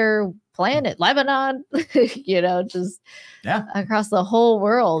entire planet, Lebanon, just across the whole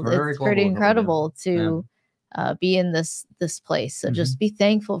world. It's pretty incredible to be in this place. So just be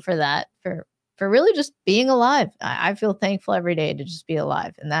thankful for that, for really just being alive. I feel thankful every day to just be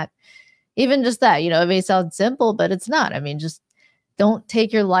alive. And that, even just that, it may sound simple, but it's not. I mean, just don't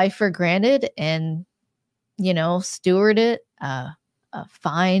take your life for granted, and, steward it,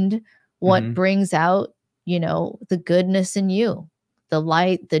 find what brings out, the goodness in you, the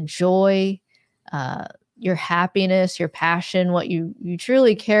light, the joy, your happiness, your passion, what you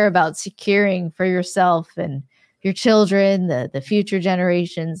truly care about securing for yourself and your children, the future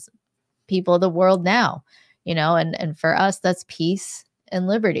generations, people of the world now, and for us, that's peace and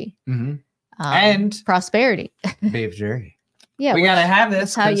liberty, and prosperity. Babe Jerry. Yeah, we gotta have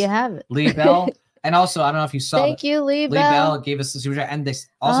this. That's how you have it. Lee Bell. And also, I don't know if you saw. Thank you, Lee Bell. Lee Bell gave us the super chat, and they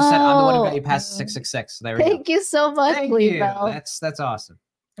also said, "I'm the one who got you past 666." So there we go. Thank you so much, Lee Bell. That's awesome.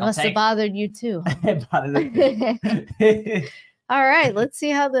 Must have bothered you too. It bothered me. All right, let's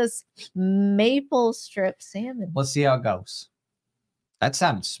see how this maple strip salmon. Let's see how it goes. That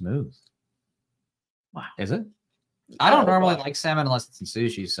sounds smooth. Wow. Is it? I don't normally like salmon unless it's in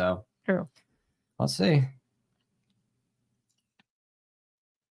sushi, so. True. Let's see.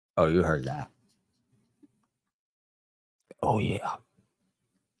 Oh, you heard that. Oh, yeah.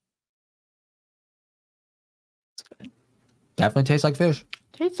 Definitely tastes like fish.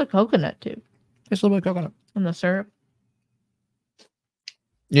 Tastes like coconut, too. Tastes a little bit of coconut. And the syrup.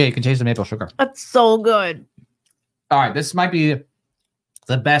 Yeah, you can taste the maple sugar. That's so good. All right, this might be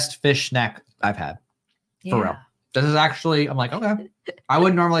the best fish snack I've had. For real. This is actually, I'm like, okay. I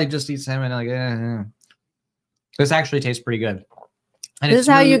wouldn't normally just eat salmon. Like, This actually tastes pretty good. And this is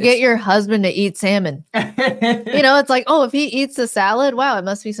how you get your husband to eat salmon. It's like, oh, if he eats a salad, wow, it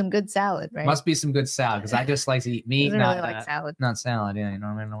must be some good salad, right? Must be some good salad, because I just like to eat meat, not really like salad. Not salad. Yeah, you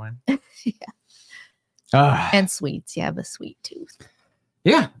know what I mean? Yeah. And sweets. You have a sweet tooth.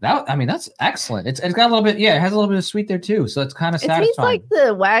 Yeah, that's excellent. It's got a little bit. Yeah, it has a little bit of sweet there too, so it's kind of satisfying. It tastes like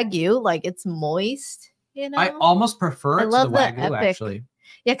the Wagyu, like it's moist. I almost prefer it to the Wagyu, actually.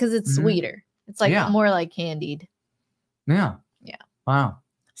 Yeah, because it's sweeter. It's like more like candied. Yeah. Yeah. Wow.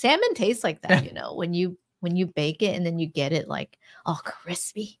 Salmon tastes like that, when you bake it and then you get it like all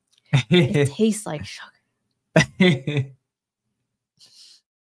crispy. It tastes like sugar.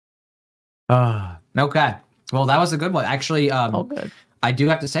 Okay. Well, that was a good one. Actually, good. I do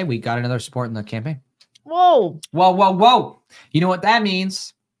have to say we got another support in the campaign. Whoa. Whoa. You know what that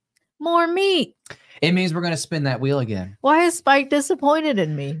means? More meat. It means we're going to spin that wheel again. Why is Spike disappointed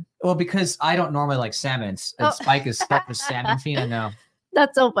in me? Well, because I don't normally like salmon. And Spike is such a salmon fiend, I know.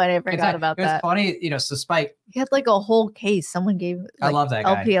 That's so funny. I forgot about that. It's funny, so Spike. He had like a whole case. Someone gave I love that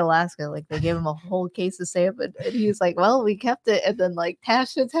guy. LP Alaska. Like they gave him a whole case of salmon. And he was like, well, we kept it. And then like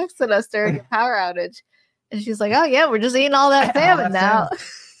Tasha texted us during a power outage. And she's like, oh yeah, we're just eating all that salmon now.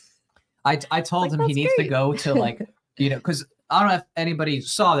 I told him he needs to go to like, because I don't know if anybody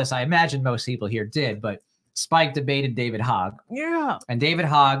saw this. I imagine most people here did, but Spike debated David Hogg. Yeah. And David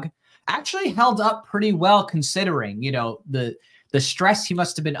Hogg actually held up pretty well considering, the stress he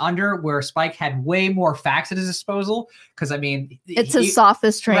must have been under, where Spike had way more facts at his disposal. Because, I mean... It's a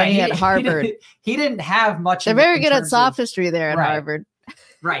sophist training at Harvard. He didn't have much... They're very good at sophistry there at Harvard.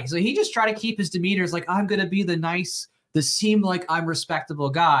 Right. So he just tried to keep his demeanor as like, I'm going to be the seem like I'm respectable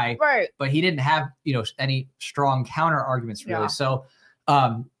guy. Right. But he didn't have, any strong counter arguments really. Yeah. So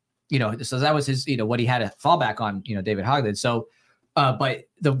you know, so that was his, you know, what he had to fall back on, you know, David Hogg did. So, but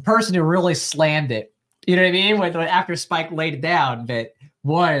the person who really slammed it, you know what I mean, when after Spike laid it down, that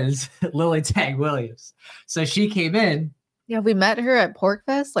was Lily Tang Williams. So she came in. Yeah, we met her at Pork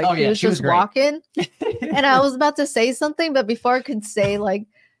Fest. Like, she was great. walking, and I was about to say something, but before I could say, like,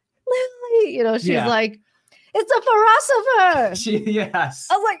 Lily, you know, she's like, it's a philosopher. Yes.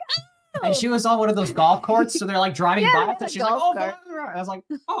 I was like, oh. And she was on one of those golf courts, so they're like driving by, and she's like, oh, I was like,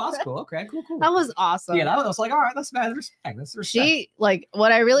 oh, that's cool. Okay, cool. That was awesome. Yeah, that was like, all right, that's mad respect. That's respect. She, like,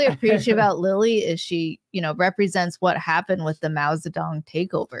 what I really appreciate about Lily is she, you know, represents what happened with the Mao Zedong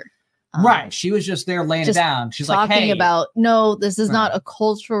takeover. Right. She was just there laying it down. She's like, talking about, no, this is not a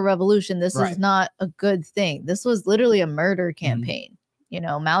cultural revolution. This is not a good thing. This was literally a murder campaign. You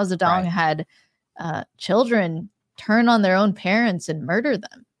know, Mao Zedong had children turn on their own parents and murder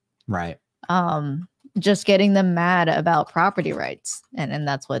them. Right. Just getting them mad about property rights. And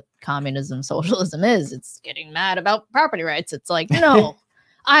that's what communism, socialism is. It's getting mad about property rights. It's like, no,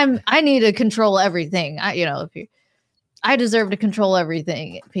 I need to control everything. I deserve to control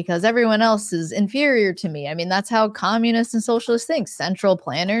everything because everyone else is inferior to me. I mean, that's how communists and socialists think. Central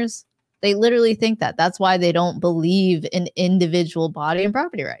planners, they literally think that. That's why they don't believe in individual body and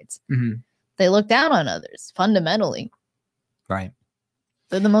property rights. They look down on others fundamentally. Right.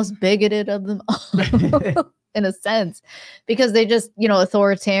 They're the most bigoted of them all, in a sense, because they just, you know,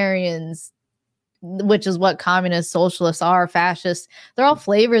 authoritarians, which is what communists, socialists are, fascists. They're all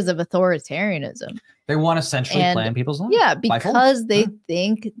flavors of authoritarianism. They want to centrally plan people's lives. Yeah, because they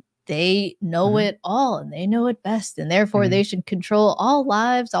think they know it all and they know it best. And therefore they should control all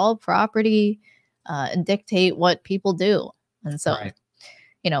lives, all property, and dictate what people do. And so,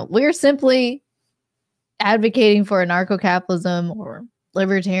 you know, we're simply advocating for anarcho-capitalism or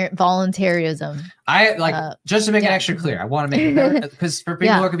libertarian voluntarism. I like, just to make it extra clear, I want to make it because for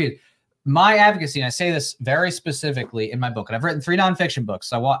people who are confused, my advocacy, and I say this very specifically in my book, and I've written 3 nonfiction books,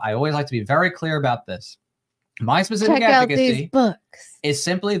 so I always like to be very clear about this. My specific advocacy is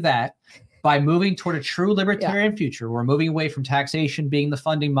simply that by moving toward a true libertarian future, we're moving away from taxation being the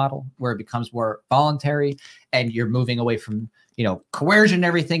funding model, where it becomes more voluntary, and you're moving away from, you know, coercion and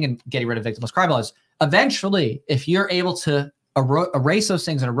everything, and getting rid of victimless crime laws. Eventually, if you're able to erase those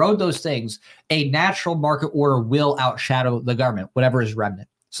things and erode those things, a natural market order will outshadow the government, whatever is remnant.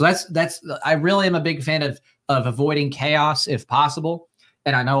 So that's I really am a big fan of avoiding chaos if possible.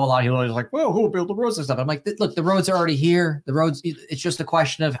 And I know a lot of people are like, well, who will build the roads and stuff? I'm like, look, the roads are already here. The roads, it's just a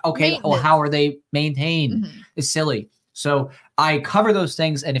question of, okay, well, how are they maintained? It's silly. So I cover those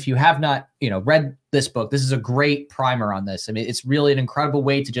things. And if you have not, you know, read this book, this is a great primer on this. I mean, it's really an incredible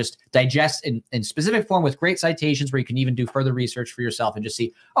way to just digest in specific form with great citations where you can even do further research for yourself and just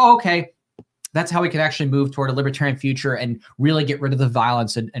see, oh, okay, that's how we can actually move toward a libertarian future and really get rid of the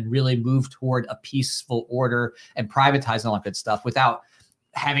violence and really move toward a peaceful order and privatize all that good stuff without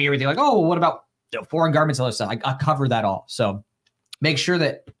having everything like, oh, what about, you know, foreign governments and all this stuff? I cover that all. So make sure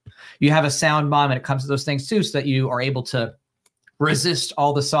that you have a sound mind when it comes to those things too, so that you are able to resist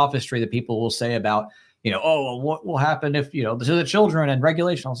all the sophistry that people will say about, you know, oh, well, what will happen if, you know, to the children and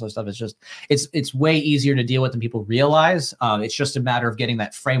regulation, all sorts of stuff. It's just, it's way easier to deal with than people realize. It's just a matter of getting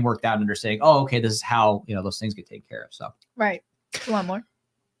that framework down and understanding, oh, okay, this is how, you know, those things get taken care of. So, right. You want more?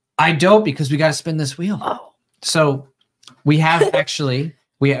 I don't, because we got to spin this wheel. Oh. So we have actually,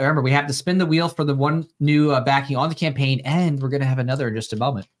 we have to spin the wheel for the one new backing on the campaign, and we're going to have another in just a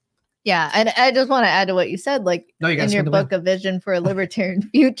moment. Yeah, and I just want to add to what you said, like in your book, A Vision for a Libertarian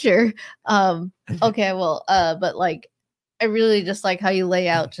Future. Okay, well, but like, I really just like how you lay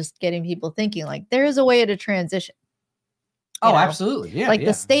out just getting people thinking, like, there is a way to transition. Oh, absolutely. Yeah. Like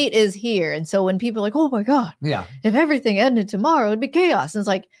the state is here. And so when people are like, oh my God, if everything ended tomorrow, it'd be chaos. And it's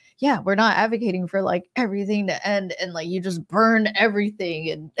like, yeah, we're not advocating for like everything to end and like you just burn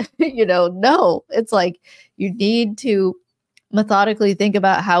everything. And, you know, no, it's like you need to methodically think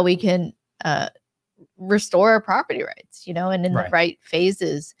about how we can restore our property rights, you know, and in the right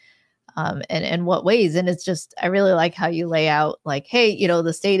phases and what ways. And it's just, I really like how you lay out like, hey, you know,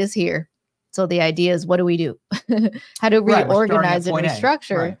 the state is here. So the idea is, what do we do? How to reorganize and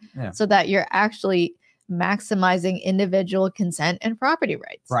restructure so that you're actually maximizing individual consent and property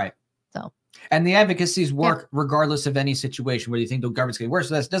rights. Right. So, and the advocacies work regardless of any situation where you think the government's getting worse.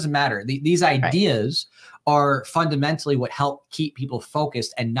 So that doesn't matter. These ideas are fundamentally what help keep people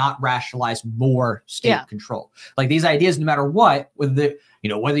focused and not rationalize more state control. Like these ideas, no matter what, with the, you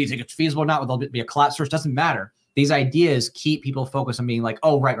know, whether you think it's feasible or not, whether there'll be a collapse source, doesn't matter. These ideas keep people focused on being like,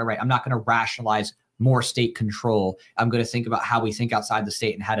 oh, right. I'm not going to rationalize more state control. I'm going to think about how we think outside the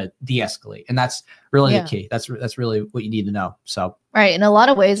state and how to de-escalate. And that's really the key. That's really what you need to know. So, right. In a lot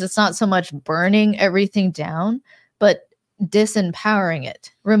of ways, it's not so much burning everything down, but disempowering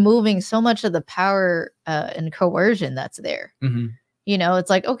it, removing so much of the power and coercion that's there. You know, it's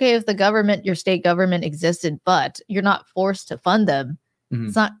like, okay, if the government, your state government existed, but you're not forced to fund them,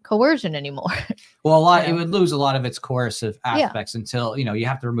 it's not coercion anymore. Well, it would lose a lot of its coercive aspects until, you know, you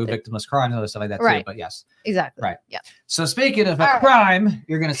have to remove victimless crime and other stuff like that too. But yes. Exactly. Right. Yeah. So speaking of a crime,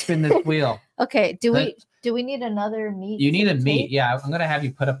 you're going to spin this wheel. Okay. Do we need another meat? You need a meat. Yeah. I'm going to have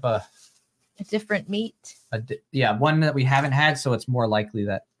you put up a different meat. One that we haven't had. So it's more likely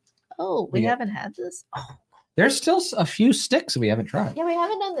that. Oh, we haven't had this. Oh. There's still a few sticks we haven't tried. Yeah. We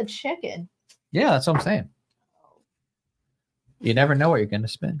haven't done the chicken. Yeah. That's what I'm saying. You never know what you're going to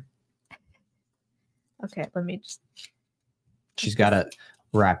spin. Okay, let me just. She's got to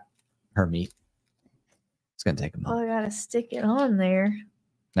wrap her meat. It's going to take a moment. Oh, I got to stick it on there.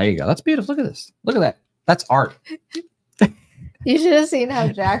 There you go. That's beautiful. Look at this. Look at that. That's art. You should have seen how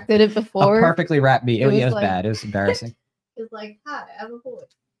Jack did it before. A perfectly wrapped meat. It was like, bad. It was embarrassing. It's like, hi, I'm a boy.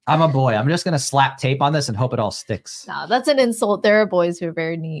 I'm a boy. I'm just going to slap tape on this and hope it all sticks. No, that's an insult. There are boys who are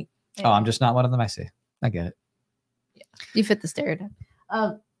very neat. Yeah. Oh, I'm just not one of them. I see. I get it. Yeah, you fit the stereotype.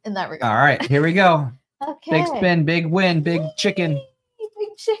 In that regard. All right, here we go. Okay. Big spin, big win, big chicken.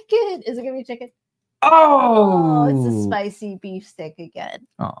 Big chicken. Is it gonna be chicken? Oh, it's a spicy beef stick again.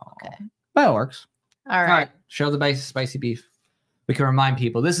 Oh, okay. That works. All right. Show the spicy beef. We can remind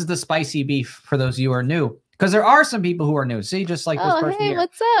people this is the spicy beef for those of you who are new, because there are some people who are new. See, just like this person here.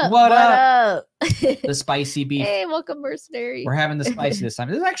 What's up? What up? The spicy beef. Hey, welcome, mercenary. We're having the spicy this time.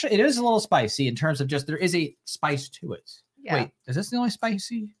 It is a little spicy in terms of just there is a spice to it. Yeah. Wait, is this the only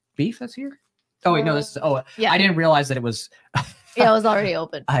spicy beef that's here? Oh wait, no, this is. Oh, yeah. I didn't realize that it was. Yeah, it was already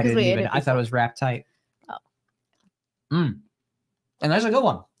open. I didn't even. I thought it was wrapped tight. Oh. And there's a good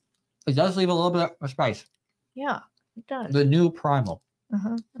one. It does leave a little bit of spice. Yeah, it does. The new primal.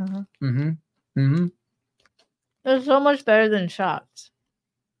 It's so much better than shots.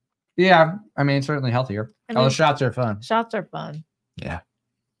 Yeah, I mean it's certainly healthier. The shots are fun. Shots are fun. Yeah,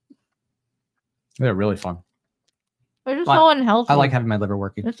 they're really fun. They're just so unhealthy. I like having my liver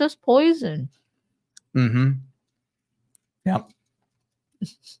working. It's just poison. Yep.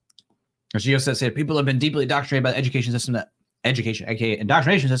 As Gio said, people have been deeply indoctrinated by the education system, aka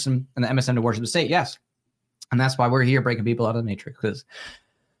indoctrination system, and the MSM to worship the state. Yes, and that's why we're here breaking people out of the matrix, because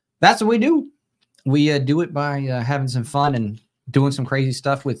that's what we do. We do it by having some fun and doing some crazy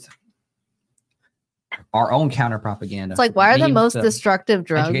stuff with our own counter propaganda. It's like, why are the most destructive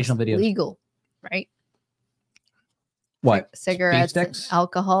drugs legal, right? What? Cigarettes,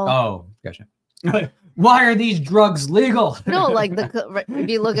 alcohol. Oh, gotcha. Why are these drugs legal? No, like if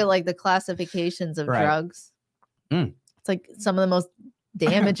you look at like the classifications of drugs, it's like some of the most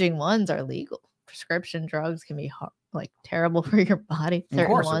damaging ones are legal. Prescription drugs can be like terrible for your body.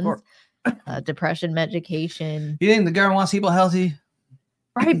 Certain ones. Depression medication. You think the government wants people healthy?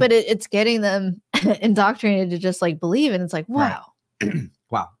 Right, but it's getting them indoctrinated to just like believe, and it's like, wow.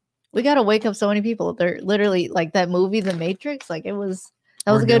 Wow. We got to wake up so many people. They're literally like that movie, The Matrix. Like that was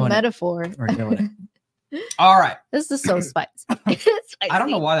a good metaphor. We're doing it. All right. This is so spicy. I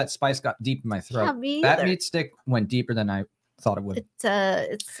don't know why that spice got deep in my throat. That meat stick went deeper than I thought it would. Yeah.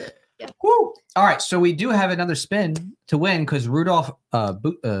 Woo. All right. So we do have another spin to win because Rudolph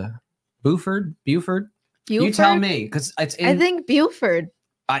Buford. You tell me, because it's in. I think Buford.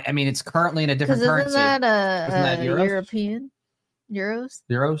 I mean, it's currently in a different currency. Isn't that Euros? European?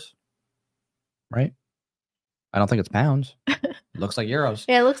 Euros? Right? I don't think it's pounds. It looks like euros.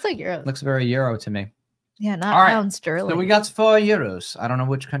 Yeah, it looks like euros. Looks very euro to me. Yeah, not pound sterling. So we got 4 euros. I don't know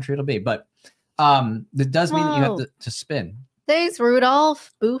which country it'll be, but that does mean that you have to spin. Thanks,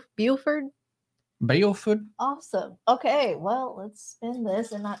 Rudolph. Buford. Buford. Awesome. Okay, well, let's spin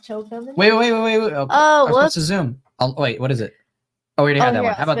this and not choke them. Wait. Okay. Oh, what's the zoom? Wait, what is it? Oh, we already had that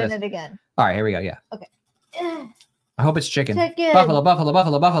one. How about this? Spin it again. All right, here we go. Yeah. Okay. I hope it's chicken. Buffalo.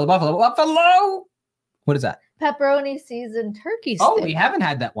 What is that? Pepperoni seasoned turkey stick. Oh, we haven't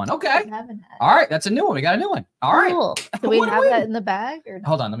had that one. Okay. We haven't had. All right, that's a new one. We got a new one. All right. Cool. Do we have that in the bag or?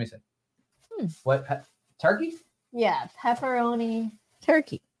 Hold on, let me see. What? Turkey? Yeah, pepperoni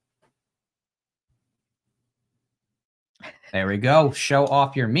turkey. There we go. Show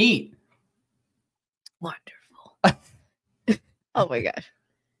off your meat. Wonderful. Oh my gosh.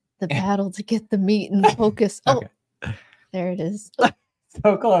 The battle to get the meat in focus. Oh, okay. There it is.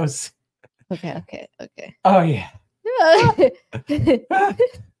 So close. Okay. Oh, yeah.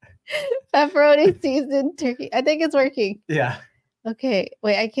 Pepperoni seasoned turkey. I think it's working. Yeah. Okay,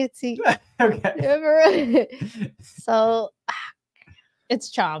 wait, I can't see. Okay. So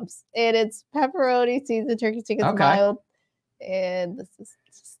it's chomps and it's pepperoni, seasoned turkey stick. It's mild, and this is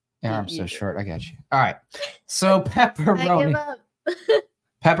just your arm's so short. I got you. All right. So pepperoni. I give up.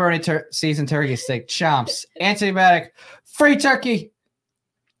 Pepperoni seasoned turkey steak, chomps, antibiotic, free turkey.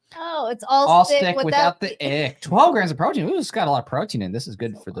 Oh, it's all stick without the egg. 12 grams of protein. Ooh, it's got a lot of protein in. This is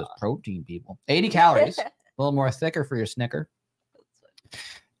good for the protein people. 80 calories. A little more thicker for your Snicker.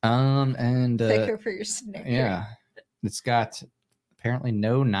 And thicker for your Snicker. Yeah. It's got apparently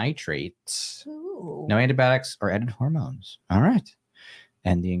no nitrates, Ooh. no antibiotics or added hormones. All right.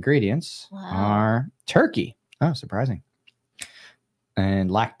 And the ingredients are turkey. Oh, surprising. And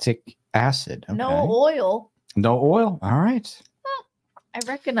lactic acid. Okay. No oil. No oil. All right. I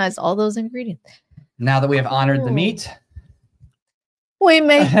recognize all those ingredients. Now that we have honored the meat, we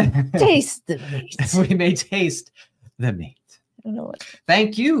may taste the meat. We may taste the meat. I don't know what.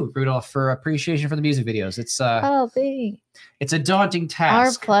 Thank you, Rudolph, for appreciation for the music videos. It's it's a daunting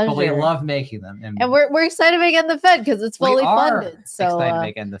task. Our pleasure. But we love making them. And we're excited to make End the Fed because it's fully funded. So excited to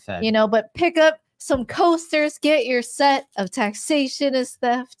make End the Fed. You know, but pick up some coasters, get your set of Taxation is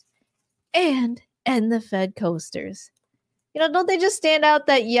Theft and End the Fed coasters. You know, don't they just stand out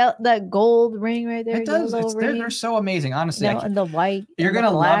that gold ring right there? It does. They're so amazing, honestly. You know, and the white. You're going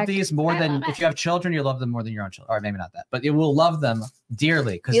to love these more than if you have children, you love them more than your own children. Or maybe not that, but you will love them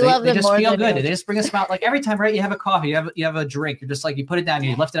dearly because they just feel good. They just bring a smile. Like every time, right? You have a coffee, you have a drink. You're just like, you put it down,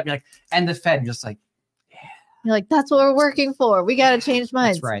 you lift it up, you're like, and the Fed, you're just like, yeah. You're like, that's what we're working for. We got to change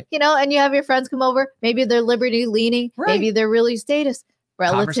minds. That's right. You know, and you have your friends come over. Maybe they're liberty leaning. Right. Maybe they're really status.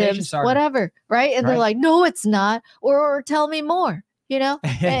 Relatives, whatever. Right. And they're like, no, it's not. Or tell me more. You know,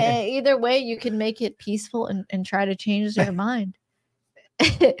 either way, you can make it peaceful and try to change their mind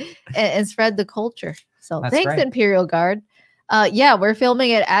and spread the culture. So thanks, Imperial Guard. Yeah, we're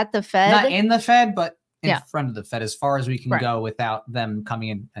filming it at the Fed. Not in the Fed, but in front of the Fed as far as we can go without them coming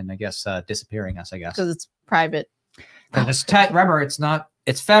in and I guess disappearing us, I guess. Because it's private. Remember,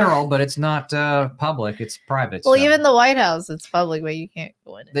 it's federal, but it's not public. It's private. Well, even the White House, it's public, but you can't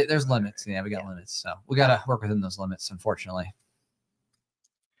go in. There's limits. Yeah, we got limits. So we got to work within those limits, unfortunately.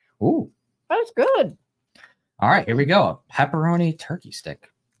 Ooh, that's good. All right, here we go. A pepperoni turkey stick.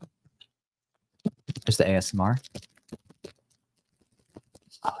 Just the ASMR.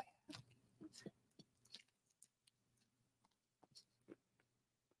 Oh,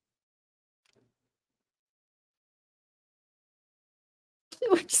 yeah.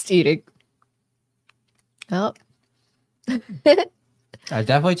 We're just eating. Oh. I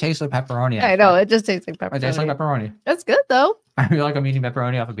definitely taste like pepperoni. I know, it just tastes like pepperoni. It tastes like pepperoni. That's good, though. I feel like I'm eating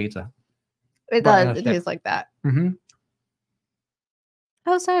pepperoni off a pizza. It does. It tastes like that. Mm-hmm.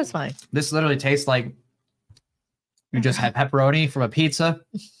 How satisfying. This literally tastes like you just had pepperoni from a pizza,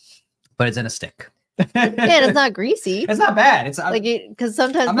 but it's in a stick. Yeah, it's not greasy. It's not bad. It's like because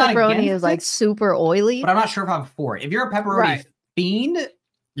sometimes pepperoni is like super oily. But I'm not sure if I'm for it. If you're a pepperoni fiend,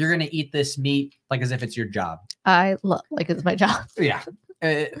 you're gonna eat this meat like as if it's your job. I love like it's my job. Yeah,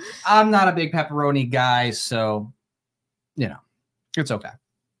 I'm not a big pepperoni guy, so you know, it's okay.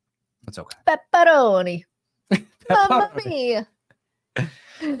 It's okay. Pepperoni. Mamma mia.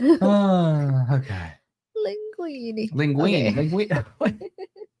 Okay. Linguine. Linguine.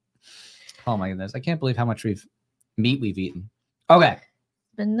 Oh my goodness! I can't believe how much meat we've eaten. Okay.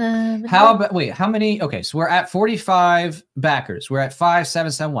 How about how many? Okay, so we're at 45 backers. We're at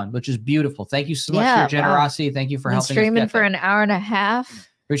 5771, which is beautiful. Thank you so much for your generosity. Wow. Thank you for helping. Streaming for an hour and a half.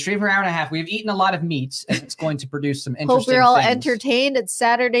 We're streaming for an hour and a half. We've eaten a lot of meats, and it's going to produce some interesting. Hope you're all entertained. It's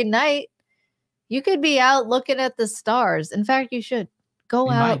Saturday night. You could be out looking at the stars. In fact, you should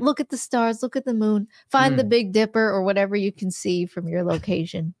go out, look at the stars, look at the moon, find the Big Dipper or whatever you can see from your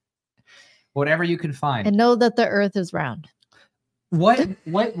location. Whatever you can find, and know that the Earth is round.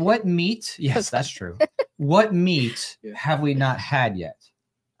 What meat? Yes, that's true. What meat have we not had yet?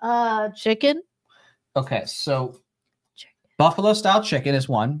 Chicken. Okay, so buffalo style chicken is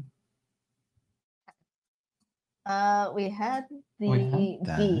one. We had the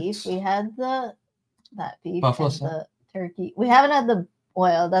beef. We had that beef. Buffalo the turkey. We haven't had the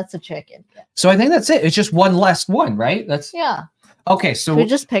that's a chicken. Yeah. So I think that's it. It's just one last one, right? That's Okay, so we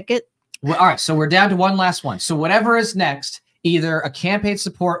just pick it. All right, so we're down to one last one. So whatever is next, either a campaign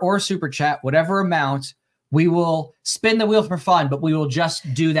support or a super chat, whatever amount, we will spin the wheel for fun, but we will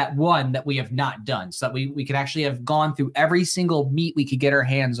just do that one that we have not done so that we could actually have gone through every single meat we could get our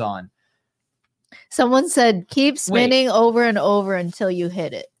hands on. Someone said, keep spinning over and over until you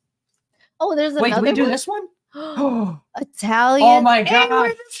hit it. Oh, there's another Wait, did we do this one? Italian. Oh my God.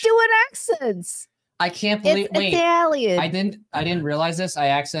 We're just doing accents. I can't believe. Wait, Italian. I didn't realize this. I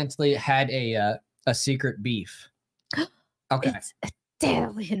accidentally had a secret beef. Okay. It's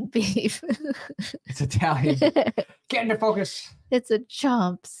Italian beef. It's Italian. Get into focus. It's a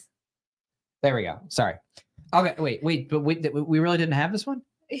chomps. There we go. Sorry. Okay, wait, but we really didn't have this one?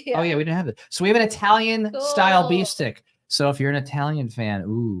 Yeah. Oh yeah, we didn't have it. So we have an Italian style beef stick. So if you're an Italian fan,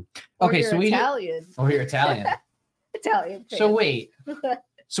 ooh. Okay, so Italian. Oh, you're Italian. Italian fan. So wait.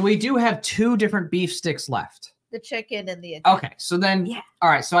 So we do have 2 different beef sticks left. The chicken and the Italian. Okay, so then all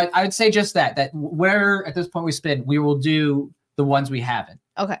right, so I would say just that where at this point we spin, we will do the ones we haven't.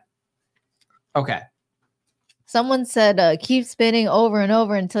 Okay. Okay. Someone said keep spinning over and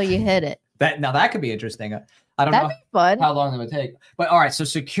over until you hit it. That could be interesting. I don't That'd know be fun. how long it would take. But all right, so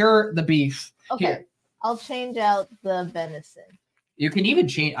secure the beef. Okay. Here. I'll change out the venison. You can even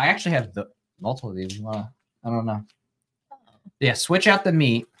change. I actually have multiple of these. I don't know. Yeah, switch out the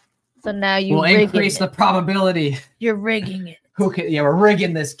meat. So now you will increase the probability. You're rigging it. Yeah, we're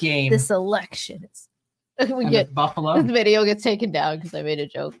rigging this game. This election. We and get Buffalo. This video gets taken down because I made a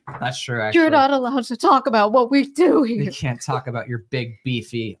joke. That's true. Actually. You're not allowed to talk about what we do here. You can't talk about your big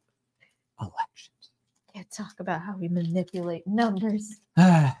beefy elections. Can't talk about how we manipulate numbers.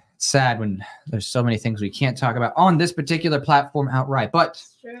 It's sad when there's so many things we can't talk about on this particular platform outright, but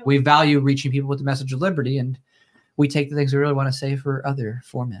we value reaching people with the message of liberty, and we take the things we really want to say for other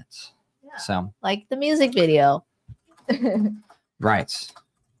formats. Yeah. So, like the music video. Right.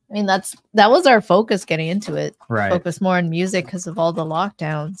 I mean, that was our focus getting into it. Right. Focus more on music because of all the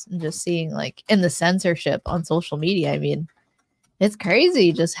lockdowns and just seeing like in the censorship on social media. I mean, it's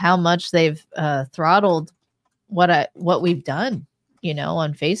crazy just how much they've throttled what we've done, you know,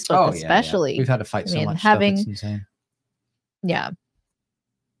 on Facebook, especially. Yeah. We've had to fight so much. Having, stuff. It's insane. Yeah.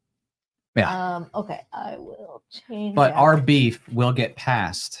 Yeah. Okay, I will change. But our beef will get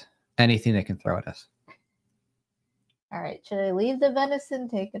past anything they can throw at us. All right. Should I leave the venison?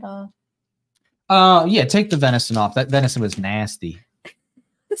 Take it off? Yeah, take the venison off. That venison was nasty.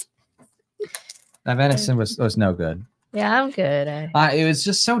 That venison was no good. Yeah, I'm good. It was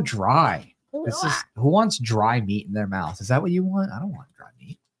just so dry. It's just, who wants dry meat in their mouth? Is that what you want? I don't want dry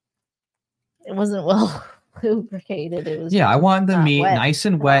meat. It wasn't well lubricated. It was. Yeah, I want the meat wet nice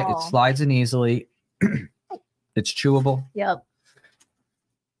and wet. It slides in easily. It's chewable. Yep.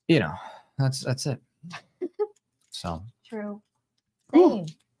 You know, that's it. So true. Same.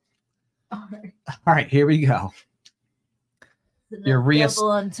 All right, here we go. You're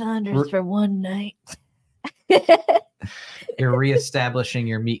double entendres for one night. You're reestablishing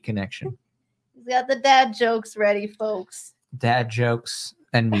your meat connection. He's got the dad jokes ready, folks. Dad jokes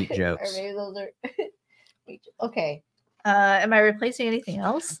and meat jokes. Or maybe those are okay. Am I replacing anything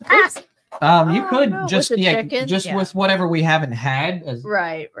else? You could just with whatever we haven't had.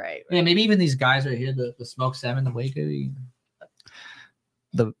 Right. Yeah, maybe even these guys right here, the smoked salmon, the wagyu.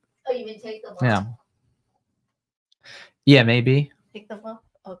 You mean take them off? Yeah. Yeah, maybe. Take them off.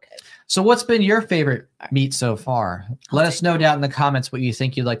 Okay. So what's been your favorite meat so far? Let us know down in the comments what you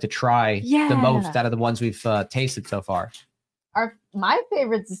think you'd like to try the most out of the ones we've tasted so far. My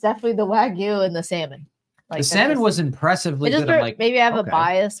favorites is definitely the wagyu and the salmon. Like the salmon was impressively good. Maybe I have a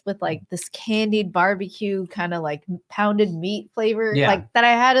bias with like this candied barbecue kind of like pounded meat flavor, like that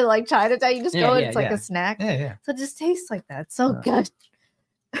I had at like Chinatown. You just go and it's like a snack. Yeah. So it just tastes like that. It's so good.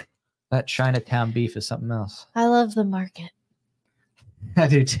 That Chinatown beef is something else. I love the market. I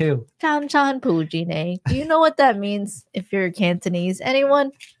do too. Chan Chan Pujine. Do you know what that means if you're Cantonese?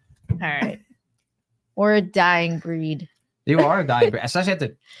 Anyone? All right. We're a dying breed. You are a dying breed. Especially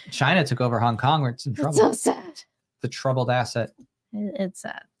after China took over Hong Kong, where it's in trouble. It's so sad. The troubled asset. It's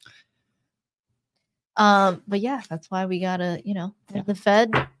sad. But yeah, that's why we gotta, have the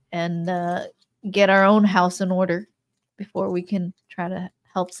Fed and get our own house in order before we can try to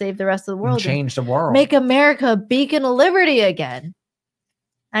help save the rest of the world. Change the world. Make America a beacon of liberty again.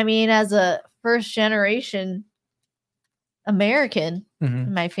 I mean, as a first generation American,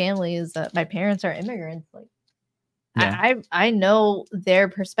 my family is my parents are immigrants. Like, I know their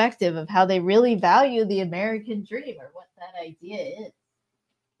perspective of how they really value the American dream or what that idea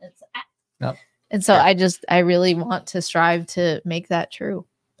is. And so I really want to strive to make that true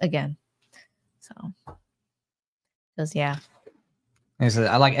again. So, because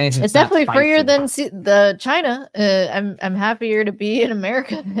I like anything. It's definitely freer than the China. I'm happier to be in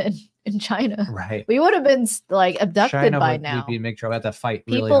America than in China. Right. We would have been like abducted by now. We'd make sure we had to fight.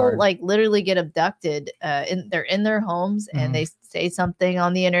 People really hard. like literally get abducted. They're in their homes and they say something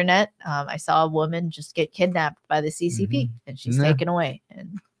on the internet. I saw a woman just get kidnapped by the CCP and she's taken away.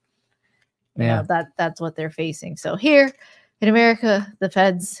 And you know, that's what they're facing. So here, in America, the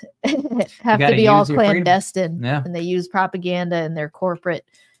feds have to be all clandestine, and they use propaganda in their corporate,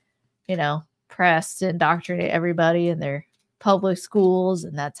 press to indoctrinate everybody in their public schools,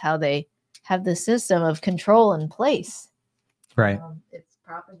 and that's how they have the system of control in place. Right. It's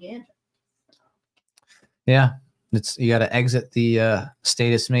propaganda. Yeah. You got to exit the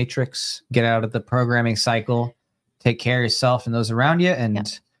status matrix, get out of the programming cycle, take care of yourself and those around you,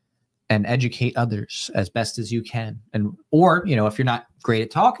 and educate others as best as you can. Or if you're not great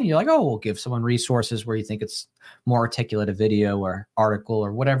at talking, you're like, oh, we'll give someone resources where you think it's more articulate, a video or article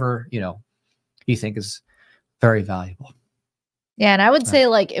or whatever, you think is very valuable. Yeah. And I would say,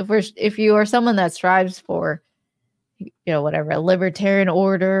 like, if you are someone that strives for, whatever, a libertarian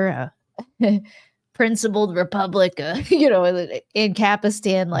order, principled republic, in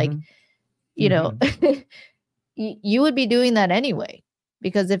Kapistan, like, you would be doing that anyway,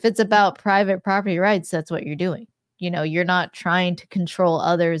 because if it's about private property rights, that's what you're doing. You're not trying to control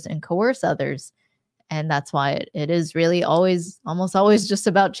others and coerce others. And that's why it is really almost always just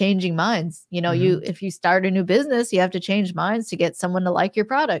about changing minds. If you start a new business, you have to change minds to get someone to like your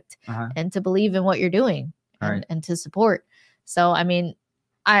product and to believe in what you're doing and to support. So, I mean,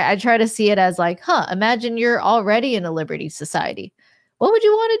 I try to see it as like, imagine you're already in a liberty society. What would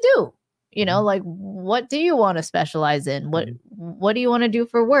you want to do? Like, what do you want to specialize in? What do you want to do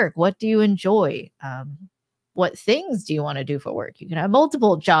for work? What do you enjoy? What things do you want to do for work? You can have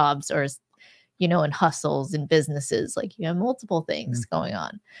multiple jobs or, and hustles and businesses. Like, you have multiple things going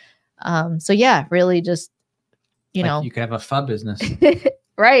on. So yeah, really just, you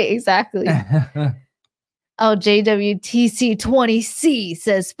Right. Exactly. Oh, JWTC20C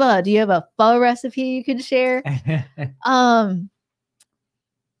says, Pho, do you have a pho recipe you can share?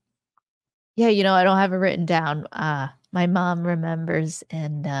 Yeah, I don't have it written down. My mom remembers,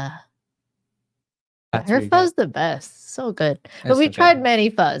 and her pho's the best. So good. But we tried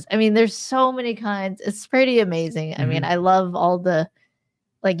many pho's. I mean, there's so many kinds. It's pretty amazing. I mean, I love all the,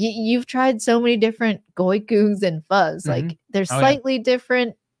 like, you've tried so many different goikus and pho's. Like, there's slightly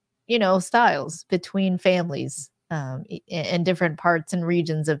different, styles between families in different parts and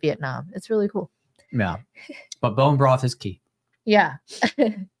regions of Vietnam. It's really cool. Yeah. But bone broth is key. Yeah.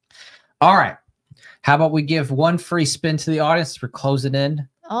 All right. How about we give one free spin to the audience? We're closing in.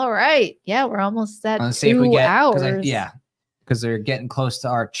 All right. Yeah, we're almost at 2 hours. Because they're getting close to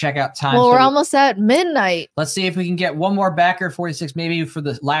our checkout time. Well, we're almost at midnight. Let's see if we can get one more backer, 46, maybe for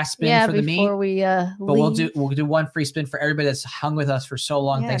the last spin for the meet. Before we but we'll do one free spin for everybody that's hung with us for so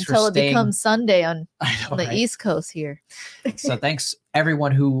long. Thanks for staying. Until it becomes Sunday on the East Coast here. So thanks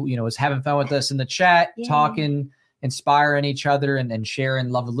everyone who is having fun with us in the chat, talking, inspiring each other, and sharing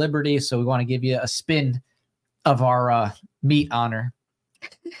love of liberty. So we want to give you a spin of our meet honor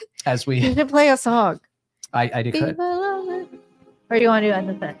as we. You should play a song. I do could. Or you want to do end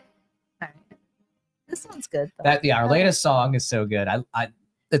of it? All right. This sounds good. Though. Our latest song is so good.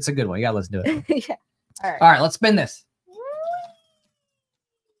 It's a good one. You gotta listen to it. Yeah. All right, let's spin this.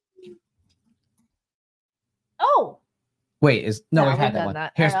 Oh. Wait, we've had that one.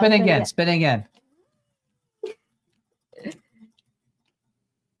 Here, spin again. Spin again.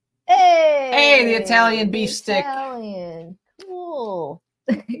 Hey, the Italian beef stick. Italian. Cool.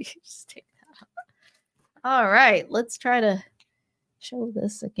 Just take that out. All right, let's try to show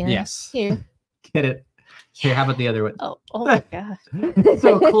this again. Yes. Here. Get it. Here, how about the other one? Oh my gosh.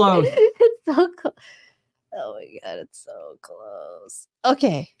 So close. It's so close. Oh my God, it's so close.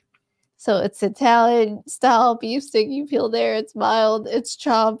 Okay. So it's Italian style beef stick. You peel there. It's mild. It's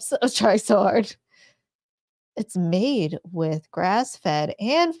chopped. I'm trying so hard. It's made with grass-fed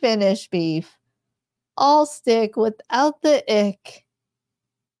and finished beef. All stick without the ick.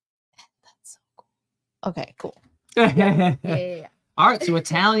 That's so cool. Okay, cool. Yeah. All right, so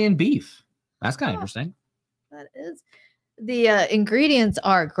Italian beef. That's kind of interesting. That is. The ingredients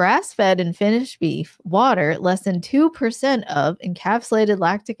are grass-fed and finished beef, water, less than 2% of encapsulated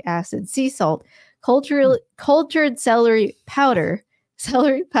lactic acid, sea salt, cultured celery powder,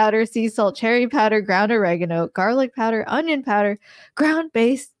 sea salt, cherry powder, ground oregano, garlic powder, onion powder, ground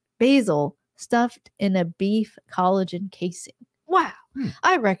basil, stuffed in a beef collagen casing. Wow.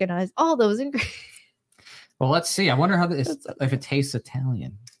 I recognize all those ingredients. Well, let's see. I wonder if it tastes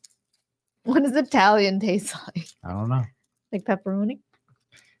Italian. What does Italian taste like? I don't know. Like pepperoni?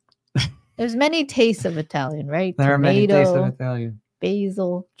 There's many tastes of Italian, right? There are many tastes of Italian.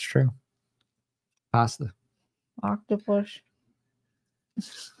 Basil. It's true. Pasta. Octopus.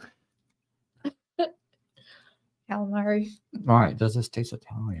 Calamari. All right. Does this taste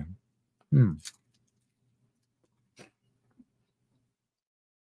Italian?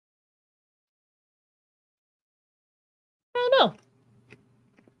 don't know.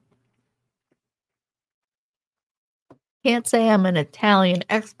 Can't say I'm an Italian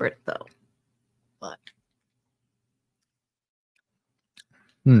expert though. But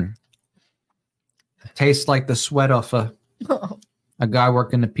Tastes like the sweat off a guy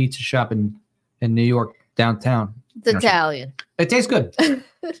working a pizza shop in New York downtown. It's Italian. It tastes good.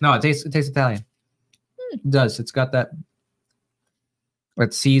 No, it tastes Italian. It does. It's got that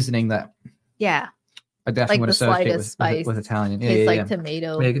seasoning that I definitely would associate with Italian. Tastes like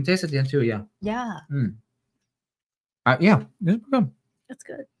tomato. Yeah, you can taste it at the end too. Yeah. Yeah. Yeah, it's good. That's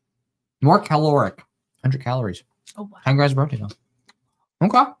good. More caloric, 100 calories. Oh wow. 10 grams of protein.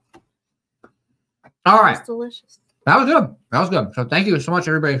 Okay. All right. That's delicious. That was good. That was good. So thank you so much,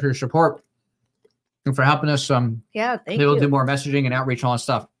 everybody, for your support and for helping us. Thank be able to do more messaging and outreach and all that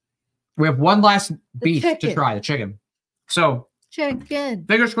stuff. We have one last beef to try, the chicken. So chicken.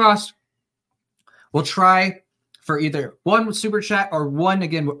 Fingers crossed. We'll try for either one super chat or one.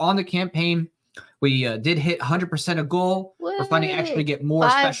 Again, we're on the campaign. We did hit 100% a goal. We're finding actually get more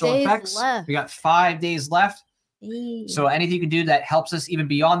special effects. Left. We got 5 days left. So anything you can do that helps us even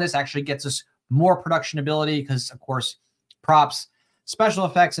beyond this actually gets us more production ability because, of course, props, special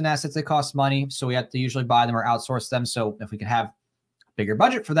effects, and assets, they cost money. So we have to usually buy them or outsource them. So if we can have a bigger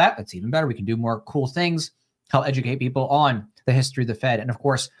budget for that, that's even better. We can do more cool things, help educate people on the history of the Fed, and, of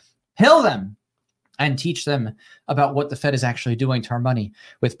course, pill them and teach them about what the Fed is actually doing to our money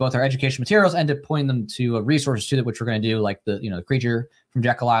with both our education materials and to point them to resources too, that which we're going to do, like the Creature from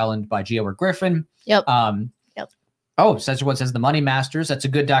Jekyll Island by G. Edward Griffin. Yep. Oh, Sensor says The Money Masters. That's a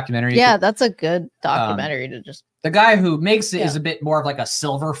good documentary. Yeah, that's a good documentary to just. The guy who makes it is a bit more of like a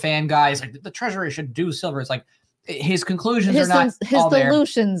silver fan guy. He's like, the Treasury should do silver. It's like his conclusions are not his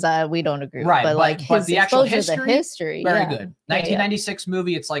solutions. We don't agree with, but the actual history, very good. 1996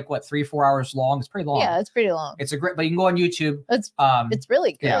 movie. It's like what 3-4 hours long. It's pretty long. Yeah, it's pretty long. It's a great, but you can go on YouTube. It's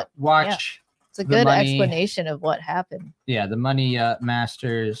really good. Yeah, watch. It's a good explanation of what happened. Yeah, The Money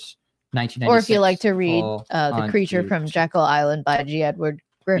Masters. 1996. Or if you like to read The Creature from Jekyll Island by G. Edward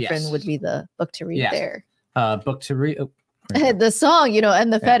Griffin would be the book to read there. Book to read. Oh, the song,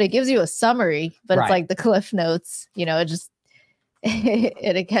 and the Fed, it gives you a summary, but it's like the cliff notes, it just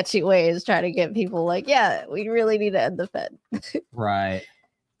in a catchy way is trying to get people like, yeah, we really need to end the Fed. Right.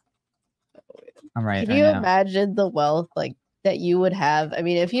 I'm right. Can you imagine the wealth like that you would have? I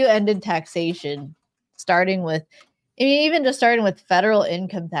mean, if you ended taxation, starting with federal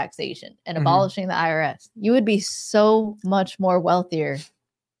income taxation and abolishing the IRS, you would be so much more wealthier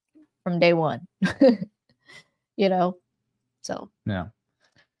from day one. So yeah.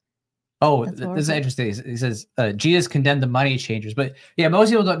 Oh, this is interesting. He says Jesus condemned the money changers, but yeah, most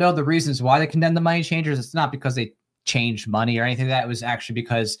people don't know the reasons why they condemned the money changers. It's not because they changed money or anything like that. It was actually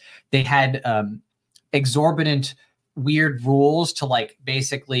because they had exorbitant weird rules to like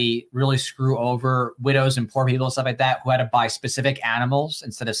basically really screw over widows and poor people and stuff like that who had to buy specific animals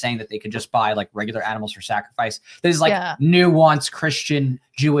instead of saying that they could just buy like regular animals for sacrifice. This is like nuanced Christian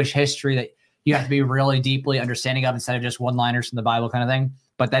Jewish history that you have to be really deeply understanding of instead of just one-liners from the Bible kind of thing.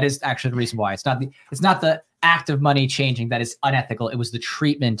 But that is actually the reason why. It's not the act of money changing that is unethical. It was the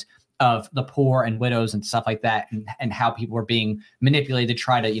treatment of the poor and widows and stuff like that, and how people were being manipulated to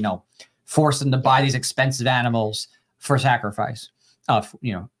try to, force them to buy these expensive animals for sacrifice,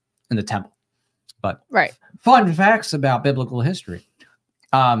 in the temple. But fun facts about biblical history.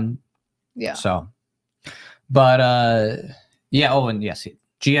 So, but oh, and yes,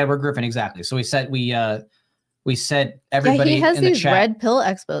 G. Edward Griffin, exactly. So we said everybody he has in the these chat. Red Pill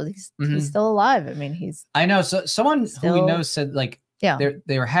expos. He's still alive. I mean, I know. So someone who we know said like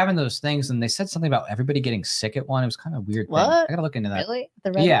they were having those things and they said something about everybody getting sick at one. It was kind of weird. What? Thing. I gotta look into that. Really?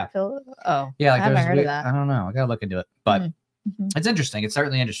 The Red Pill? Oh, yeah. Like I haven't heard of that. I don't know. I gotta look into it, but. It's interesting. It's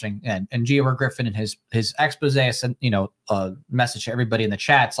certainly interesting. And G. Edward Griffin and his expose sent, a message to everybody in the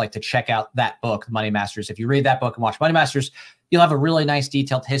chats, like to check out that book, Money Masters. If you read that book and watch Money Masters, you'll have a really nice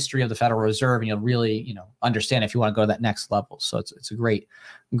detailed history of the Federal Reserve, and you'll really, understand if you want to go to that next level. So it's a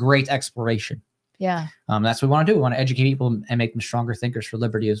great exploration. Yeah. That's what we want to do. We want to educate people and make them stronger thinkers for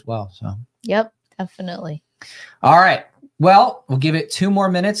liberty as well. So. Yep, definitely. All right. Well, we'll give it 2 more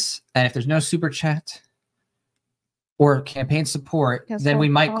minutes, and if there's no super chat or campaign support, then we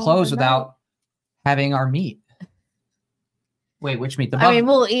might close without having our meat. Wait, which meat? I mean,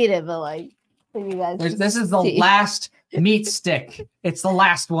 we'll eat it, but like, for you guys. This is the last meat stick. It's the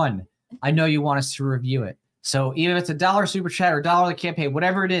last one. I know you want us to review it. So even if it's $1 super chat or $1 the campaign,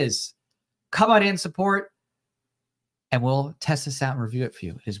 whatever it is, come on in, support, and we'll test this out and review it for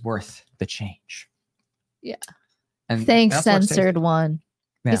you. It is worth the change. Yeah. And thanks, censored one.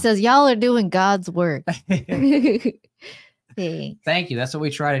 Yeah. He says, y'all are doing God's work. Thank you. That's what we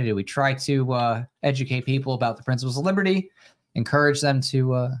try to do. We try to educate people about the principles of liberty, encourage them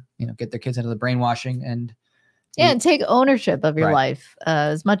to get their kids into the brainwashing, and and take ownership of your life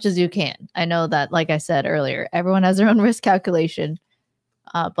as much as you can. I know that, like I said earlier, everyone has their own risk calculation,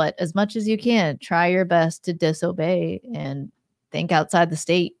 but as much as you can, try your best to disobey and think outside the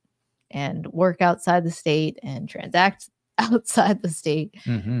state and work outside the state and transact outside the state.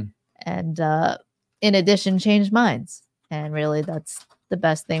 And in addition, change minds. And really, that's the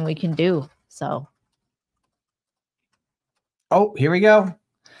best thing we can do. So. Oh, here we go.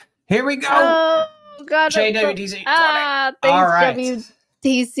 Here we go. Oh, God. JWTC. Thanks, all right.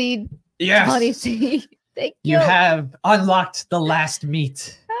 WTC. Yes. 20C. Thank you. You have unlocked the last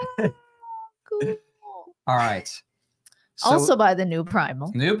meat. Cool. All right. So, also by the new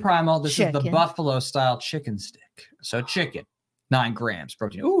Primal. New Primal. This is the buffalo style chicken stick. So chicken, 9 grams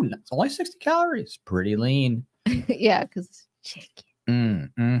protein. Ooh, it's only 60 calories. Pretty lean. Yeah, because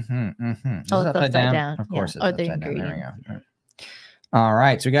chicken. Oh, it's upside down. Of course, it's upside down. There we go. All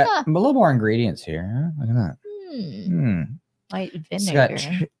right, so we got a little more ingredients here. Look at that. White vinegar. It's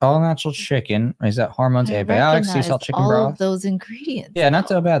got all natural chicken. Is that hormones, antibiotics, sea salt, chicken broth? All of those ingredients. Yeah, not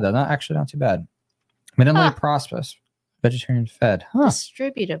so bad though. Not too bad. Minimally processed, vegetarian fed.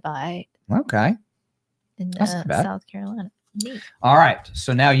 Distributed by. Okay. In South Carolina. Neat. All right,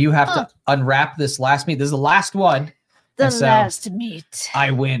 so now you have to unwrap this last meat. This is the last one. The last meat.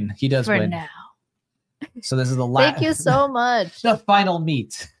 I win. He does win. Now. So this is the last. Thank you so much. The final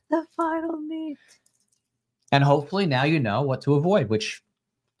meat. The final meat. And hopefully now you know what to avoid, which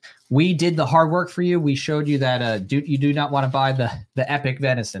we did the hard work for you. We showed you that you do not want to buy the epic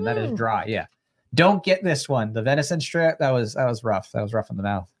venison. That is dry. Yeah. Don't get this one. The venison strip, that was rough. That was rough in the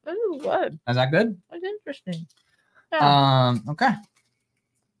mouth. Ooh, what? Is that good? That's interesting. Yeah. Okay.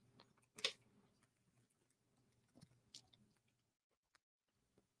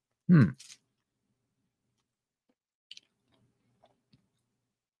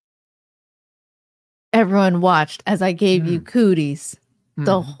 Everyone watched as I gave you cooties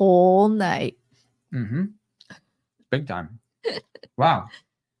the whole night. Big time. Wow.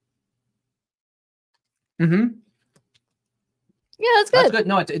 Yeah, that's good. That's good.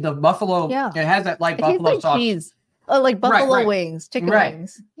 No, the buffalo. Yeah. It has that buffalo sauce. Cheese. Oh, like buffalo wings, chicken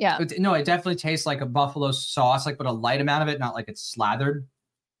wings. Yeah. It definitely tastes like a buffalo sauce, but a light amount of it, not like it's slathered.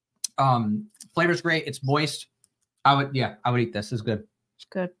 Flavor's great. It's moist. I would eat this. It's good. It's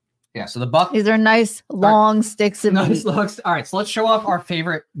good. Yeah. So the buff. These are nice long sticks of meat. All right. So let's show off our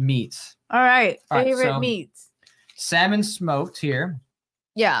favorite meats. All right. Favorite meats. Salmon smoked here.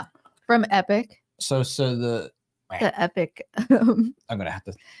 Yeah. From Epic. So the Epic. I'm gonna have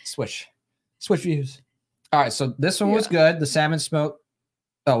to switch views. All right. So this one was good. The salmon smoked.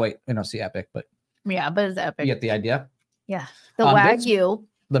 Oh wait, we don't see Epic, but it's Epic. You get the idea. Yeah. The Wagyu.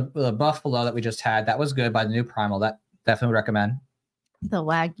 The buffalo that we just had, that was good by the new Primal. That definitely recommend. The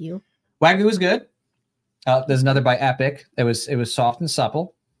Wagyu. Wagyu was good. There's another by Epic. It was soft and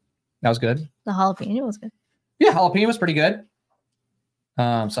supple. That was good. The jalapeno was good. Yeah, jalapeno was pretty good. So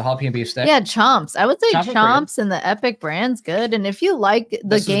jalapeno beef steak. Yeah, Chomps. I would say Chomps and the Epic brand's good. And if you like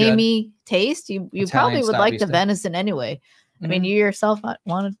the gamey taste, you probably would like the venison anyway. I mean, you yourself might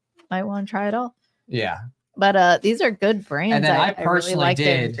want to try it all. Yeah. But these are good brands. And then I personally really like did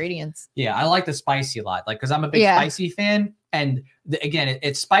their ingredients. Yeah, I like the spicy a lot, because I'm a big spicy fan. And again,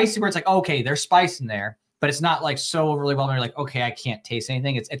 it's spicy where it's like, okay, there's spice in there, but it's not like so overly well. You're like, okay, I can't taste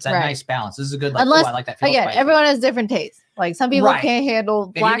anything. It's a nice balance. This is a good. Like, I like that. Again, everyone has different tastes. Like some people can't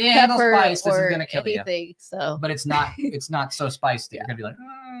handle black pepper spice, or this is gonna kill anything. You. So, but it's not so spicy. You're gonna be like,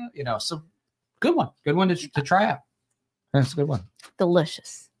 So good one to try out. That's a good one.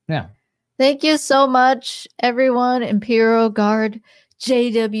 Delicious. Yeah. Thank you so much, everyone. Imperial Guard,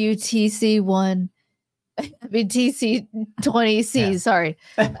 JWTC1. TC20C, sorry.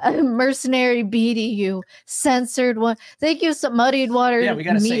 Mercenary BDU, Censored One. Thank you, Muddied Water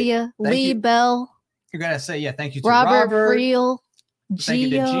Media, Lee Bell. You gotta say, thank you to Robert Friel, Thank you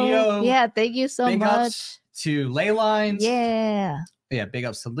to Gio. Yeah, thank you so much. Ups to Ley Lines. Yeah. Yeah, big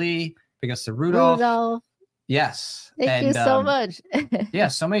ups to Lee. Big ups to Rudolph. Yes. Thank you so much. Yeah,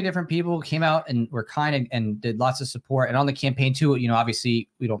 so many different people came out and were kind and did lots of support. And on the campaign too, obviously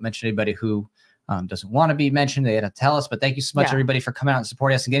we don't mention anybody who doesn't want to be mentioned. They had to tell us, but thank you so much, everybody, for coming out and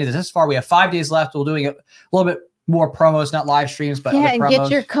supporting us and getting this far. We have 5 days left. We're doing a little bit more promos, not live streams, but and get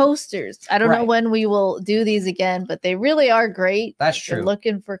your coasters. I don't know when we will do these again, but they really are great. That's if true. You're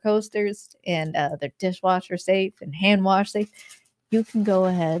looking for coasters and they're dishwasher safe and hand wash safe. You can go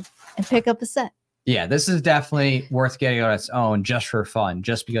ahead and pick up a set. Yeah, this is definitely worth getting on its own just for fun,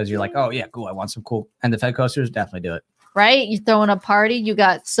 just because you're like, oh yeah, cool, I want some cool. And the Fed coasters, definitely do it. right? You throwing a party, you're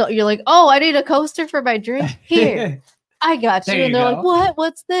like, oh, I need a coaster for my drink. Here, I got you. And they're like, what?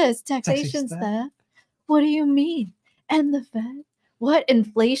 What's this? Taxation theft? What do you mean? And the Fed? What?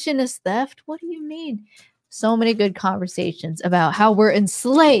 Inflation is theft? What do you mean? So many good conversations about how we're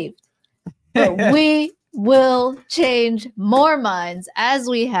enslaved, but we will change more minds as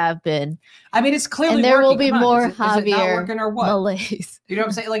we have been. I mean, it's clearly and there working. will be more is it not Javier working or what? Malaise. You know what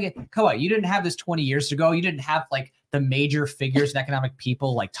I'm saying? Like, come on, you didn't have this 20 years ago. You didn't have like the major figures and economic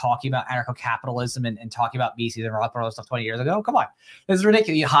people like talking about anarcho-capitalism and talking about Mises and Rothbard stuff 20 years ago. Come on, this is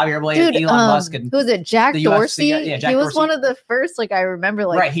ridiculous. Javier Malaise, Elon Musk, and who was it? Jack Dorsey. Yeah, Jack he was Dorsey. one of the first. Like I remember,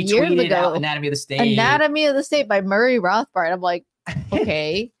 like right. He years tweeted ago, out Anatomy of the State. Anatomy of the State by Murray Rothbard. I'm like,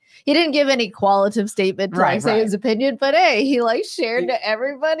 okay. He didn't give any qualitative statement to say his opinion, but hey, he like shared to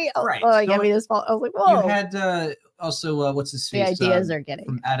everybody. Oh, I gave me this fault. I was like, whoa. You had also what's his face? The ideas are getting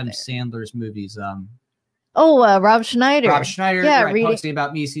from Adam Sandler's movies. Rob Schneider. Rob Schneider, posting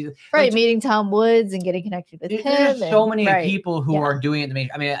about Mises. Right, meeting Tom Woods and getting connected with him. There's so many people who are doing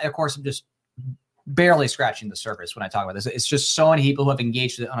it. I mean, of course, I'm just barely scratching the surface when I talk about this. It's just so many people who have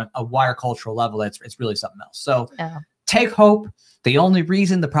engaged with it on a wider cultural level. It's really something else. So take hope. The only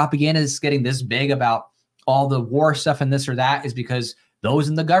reason the propaganda is getting this big about all the war stuff and this or that is because those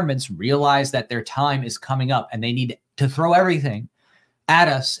in the governments realize that their time is coming up and they need to throw everything at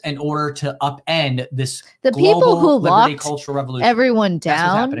us in order to upend this people who liberty cultural revolution. Everyone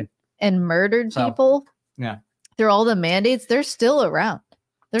down and murdered people through all the mandates. They're still around.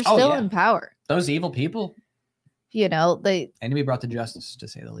 They're still in power. Those evil people, you know, they and to be brought to justice, to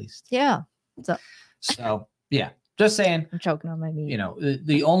say the least. Yeah. So yeah. Just saying, I'm choking on my meat. You know,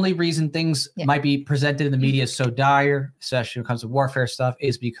 the only reason things might be presented in the media so dire, especially when it comes to warfare stuff,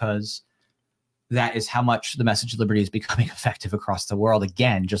 is because that is how much the message of liberty is becoming effective across the world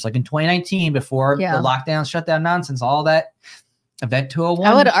again. Just like in 2019, before the lockdown, shutdown nonsense, all that Event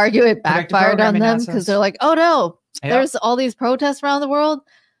 201. I would argue it backfired on them because they're like, oh no, there's all these protests around the world.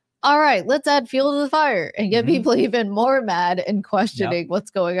 All right, let's add fuel to the fire and get people even more mad and questioning what's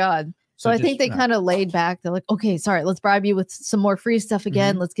going on. So I think they kind of laid back. They're like, okay, sorry, let's bribe you with some more free stuff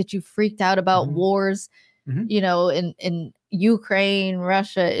again. Let's get you freaked out about wars, you know, in Ukraine,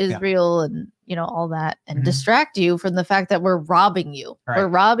 Russia, Israel, and, you know, all that, and distract you from the fact that we're robbing you. Right. We're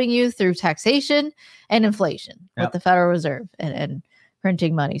robbing you through taxation and inflation with the Federal Reserve and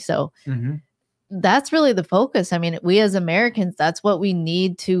printing money. So that's really the focus. I mean, we as Americans, that's what we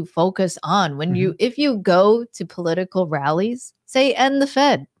need to focus on. When if you go to political rallies, say, end the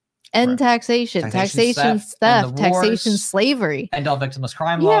Fed. End taxation theft, taxation slavery. End all victimless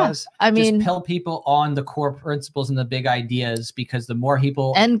crime laws. I mean, just pill people on the core principles and the big ideas, because the more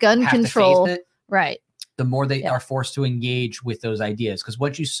people and gun control, the more they are forced to engage with those ideas. Because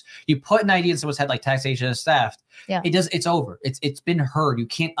once you put an idea in someone's head like taxation and theft, it's over. It's been heard. You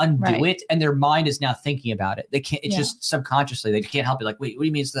can't undo it, and their mind is now thinking about it. They can't. It's just subconsciously they can't help it. Like, wait, what do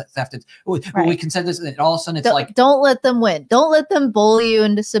you mean it's theft? Well, we can say this, and all of a sudden it's like, don't let them win. Don't let them bully you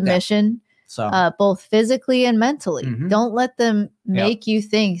into submission. So both physically and mentally. Don't let them make you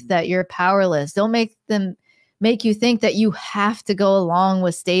think that you're powerless. Don't make them make you think that you have to go along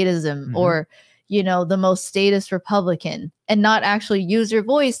with statism or, you know, the most statist Republican, and not actually use your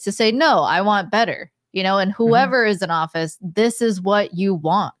voice to say, no, I want better, you know, and whoever is in office, this is what you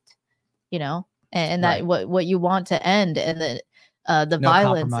want, you know, and that what you want to end, and the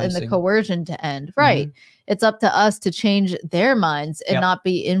violence and the coercion to end. It's up to us to change their minds and not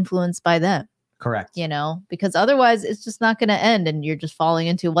be influenced by them. Correct. You know, because otherwise it's just not going to end, and you're just falling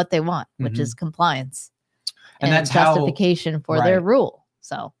into what they want, which is compliance and that's justification for their rule.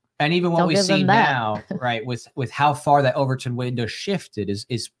 So. And even what we see now, with how far that Overton window shifted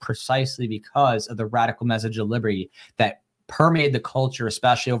is precisely because of the radical message of liberty that permeated the culture,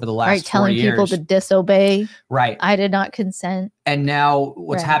 especially over the last 4 years. Telling people to disobey. Right. I did not consent. And now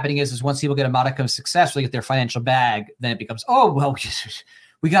what's happening is once people get a modicum of success, they get their financial bag, then it becomes, oh, well,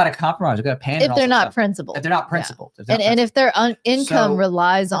 we got to compromise. We got to pander. If they're not principled. If they're not principled. And if their income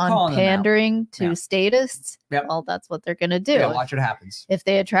relies on pandering to statists, well, that's what they're going to do. Watch what happens. If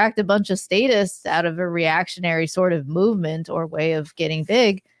they attract a bunch of statists out of a reactionary sort of movement or way of getting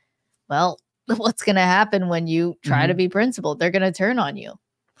big, well, what's going to happen when you try to be principled? They're going to turn on you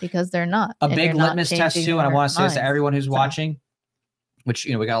because they're not. A big litmus test too, and I want to say this to everyone who's watching, which,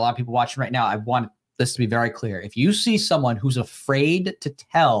 you know, we got a lot of people watching right now. I want this to be very clear. If you see someone who's afraid to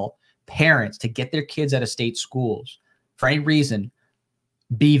tell parents to get their kids out of state schools for any reason,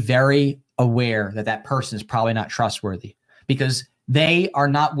 be very aware that that person is probably not trustworthy, because they are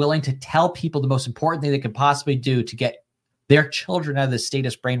not willing to tell people the most important thing they could possibly do to get their children out of the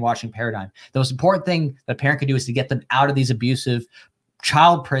status brainwashing paradigm. The most important thing that a parent can do is to get them out of these abusive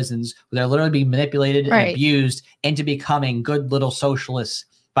child prisons where they're literally being manipulated and abused into becoming good little socialists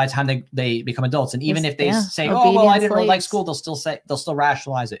by the time they become adults. And even if they say, oh, well, I didn't really like school, they'll still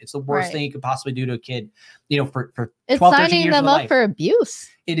rationalize it. It's the worst thing you could possibly do to a kid, you know, for 12, 13 years of life. For abuse.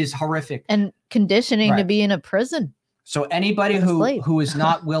 It is horrific. And conditioning to be in a prison. So anybody who is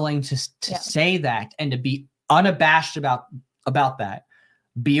not willing to say that and to be unabashed about that,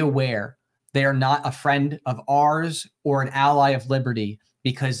 be aware they are not a friend of ours or an ally of liberty,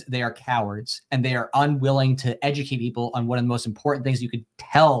 because they are cowards and they are unwilling to educate people on one of the most important things you could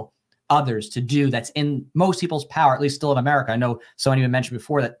tell others to do that's in most people's power, at least still in America. I know someone even mentioned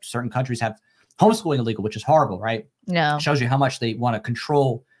before that certain countries have homeschooling illegal, which is horrible, right? No. It shows you how much they want to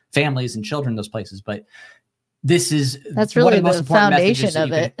control families and children in those places. But that's really the foundation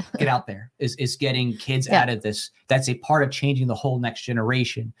of it. Get out there is getting kids out of this. That's a part of changing the whole next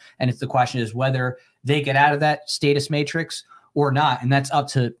generation. And if the question is whether they get out of that status matrix or not, and that's up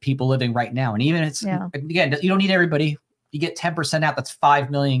to people living right now. And even again, you don't need everybody. You get 10% out. That's 5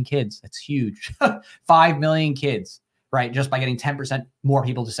 million kids. That's huge. 5 million kids, right? Just by getting 10% more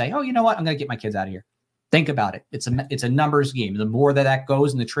people to say, oh, you know what? I'm going to get my kids out of here. Think about it. It's a numbers game. The more that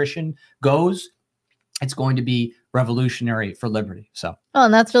goes and the attrition goes, it's going to be revolutionary for liberty. So, well,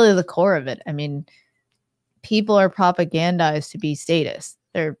 and that's really the core of it. I mean, people are propagandized to be statists.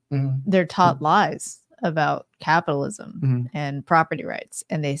 They're taught lies about capitalism and property rights.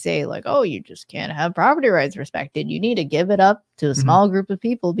 And they say like, oh, you just can't have property rights respected. You need to give it up to a small group of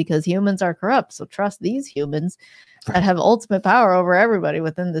people because humans are corrupt. So trust these humans that have ultimate power over everybody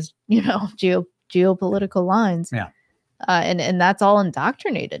within this, you know, geopolitical lines. Yeah. And that's all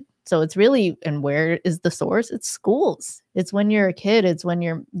indoctrinated. So it's really, and where is the source? It's schools. It's when you're a kid. It's when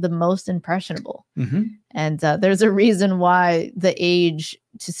you're the most impressionable. And there's a reason why the age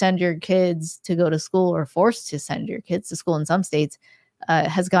to send your kids to go to school, or forced to send your kids to school in some states,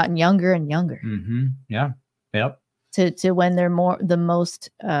 has gotten younger and younger. Yeah. Yep. To when they're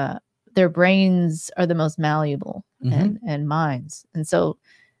their brains are the most malleable and minds. And so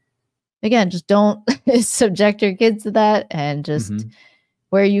again, just don't subject your kids to that, and just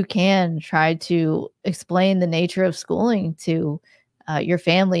where you can, try to explain the nature of schooling to your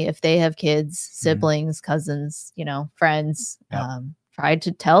family if they have kids, siblings, cousins, you know, friends. Try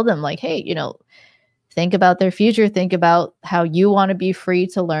to tell them like, hey, you know, think about their future. Think about how you want to be free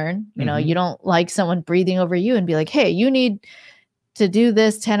to learn. You know, you don't like someone breathing over you and be like, hey, you need to do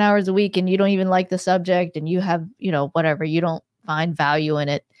this 10 hours a week and you don't even like the subject and you have, you know, whatever, you don't find value in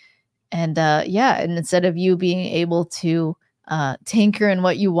it. And and instead of you being able to tinker in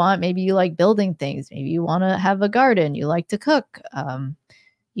what you want, maybe you like building things, maybe you want to have a garden, you like to cook,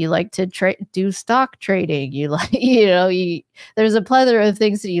 you like to do stock trading, you like, you know, there's a plethora of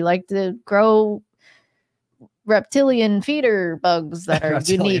things that you like to grow. Reptilian feeder bugs that are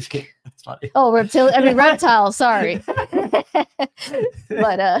unique. Reptile, sorry.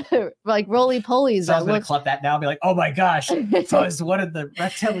 But like roly-polies. So I was going to clip that now and be like, oh my gosh, so it's one of the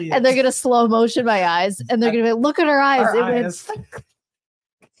reptilians. And they're going to slow motion my eyes, and they're going to be, look at her eyes. Have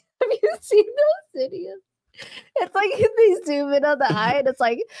you seen those videos? It's like they zoom in on the eye, and it's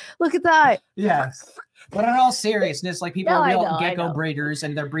like, look at the eye. Yes. But in all seriousness, like people are real gecko breeders,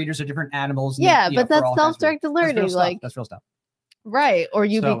 and their breeders are different animals. Yeah, but that's self-directed learning. That's real stuff. Right. Or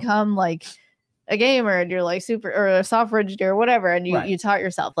you become like a gamer and you're like or a software engineer or whatever, and you taught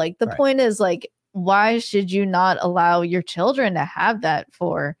yourself. Like the point is, like, why should you not allow your children to have that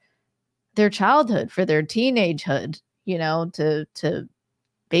for their childhood, for their teenagehood, you know, to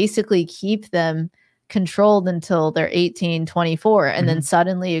basically keep them controlled until they're 18, 24, and then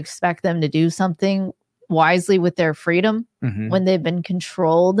suddenly expect them to do something wisely with their freedom when they've been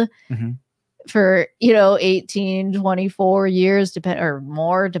controlled for, you know, 18, 24 years, or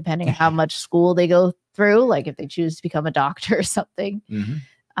more, depending on how much school they go through. Like if they choose to become a doctor or something,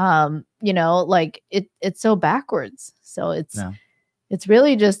 you know, like it's so backwards. So it's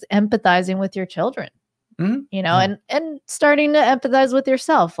really just empathizing with your children. You know, and starting to empathize with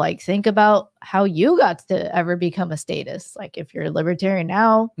yourself. Like, think about how you got to ever become a statist. Like, if you're a libertarian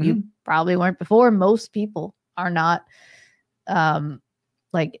now, you probably weren't before. Most people are not,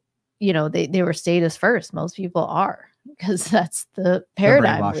 like, you know, they were statist first. Most people are, because that's the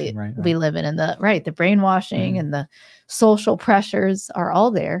paradigm we live in. And the brainwashing and the social pressures are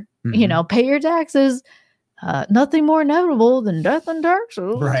all there. You know, pay your taxes. Nothing more inevitable than death and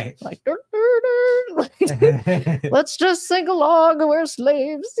taxes. Right. Like, let's just sing along and we're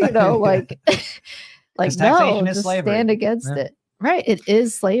slaves, you know, like, like, no, just stand against it. Right. It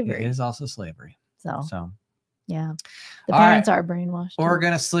is slavery. It is also slavery. So Yeah. The All parents right. are brainwashed. We're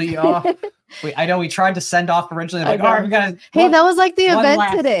going to sleep off. I know we tried to send off originally. Like, all right, we got to. Hey, that was like the event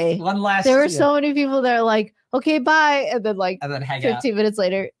last, today. One last. There were so many people that are like, okay, bye. And then like hang 15 minutes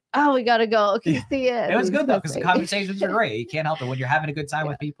later, oh, we got to go. Okay, see ya. It was good though, because the conversations are great. You can't help it when you're having a good time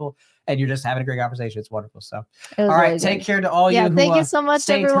with people and you're just having a great conversation. It's wonderful. So, all right, really take good. care to all you. Who, thank you so much,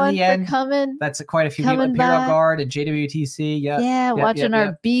 everyone, for end. coming. That's quite a few people. Imperial Guard and JWTC. Watching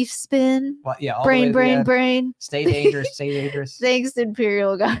our beef spin. Well, brain. Stay dangerous. Stay dangerous. Thanks,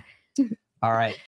 Imperial Guard. All right.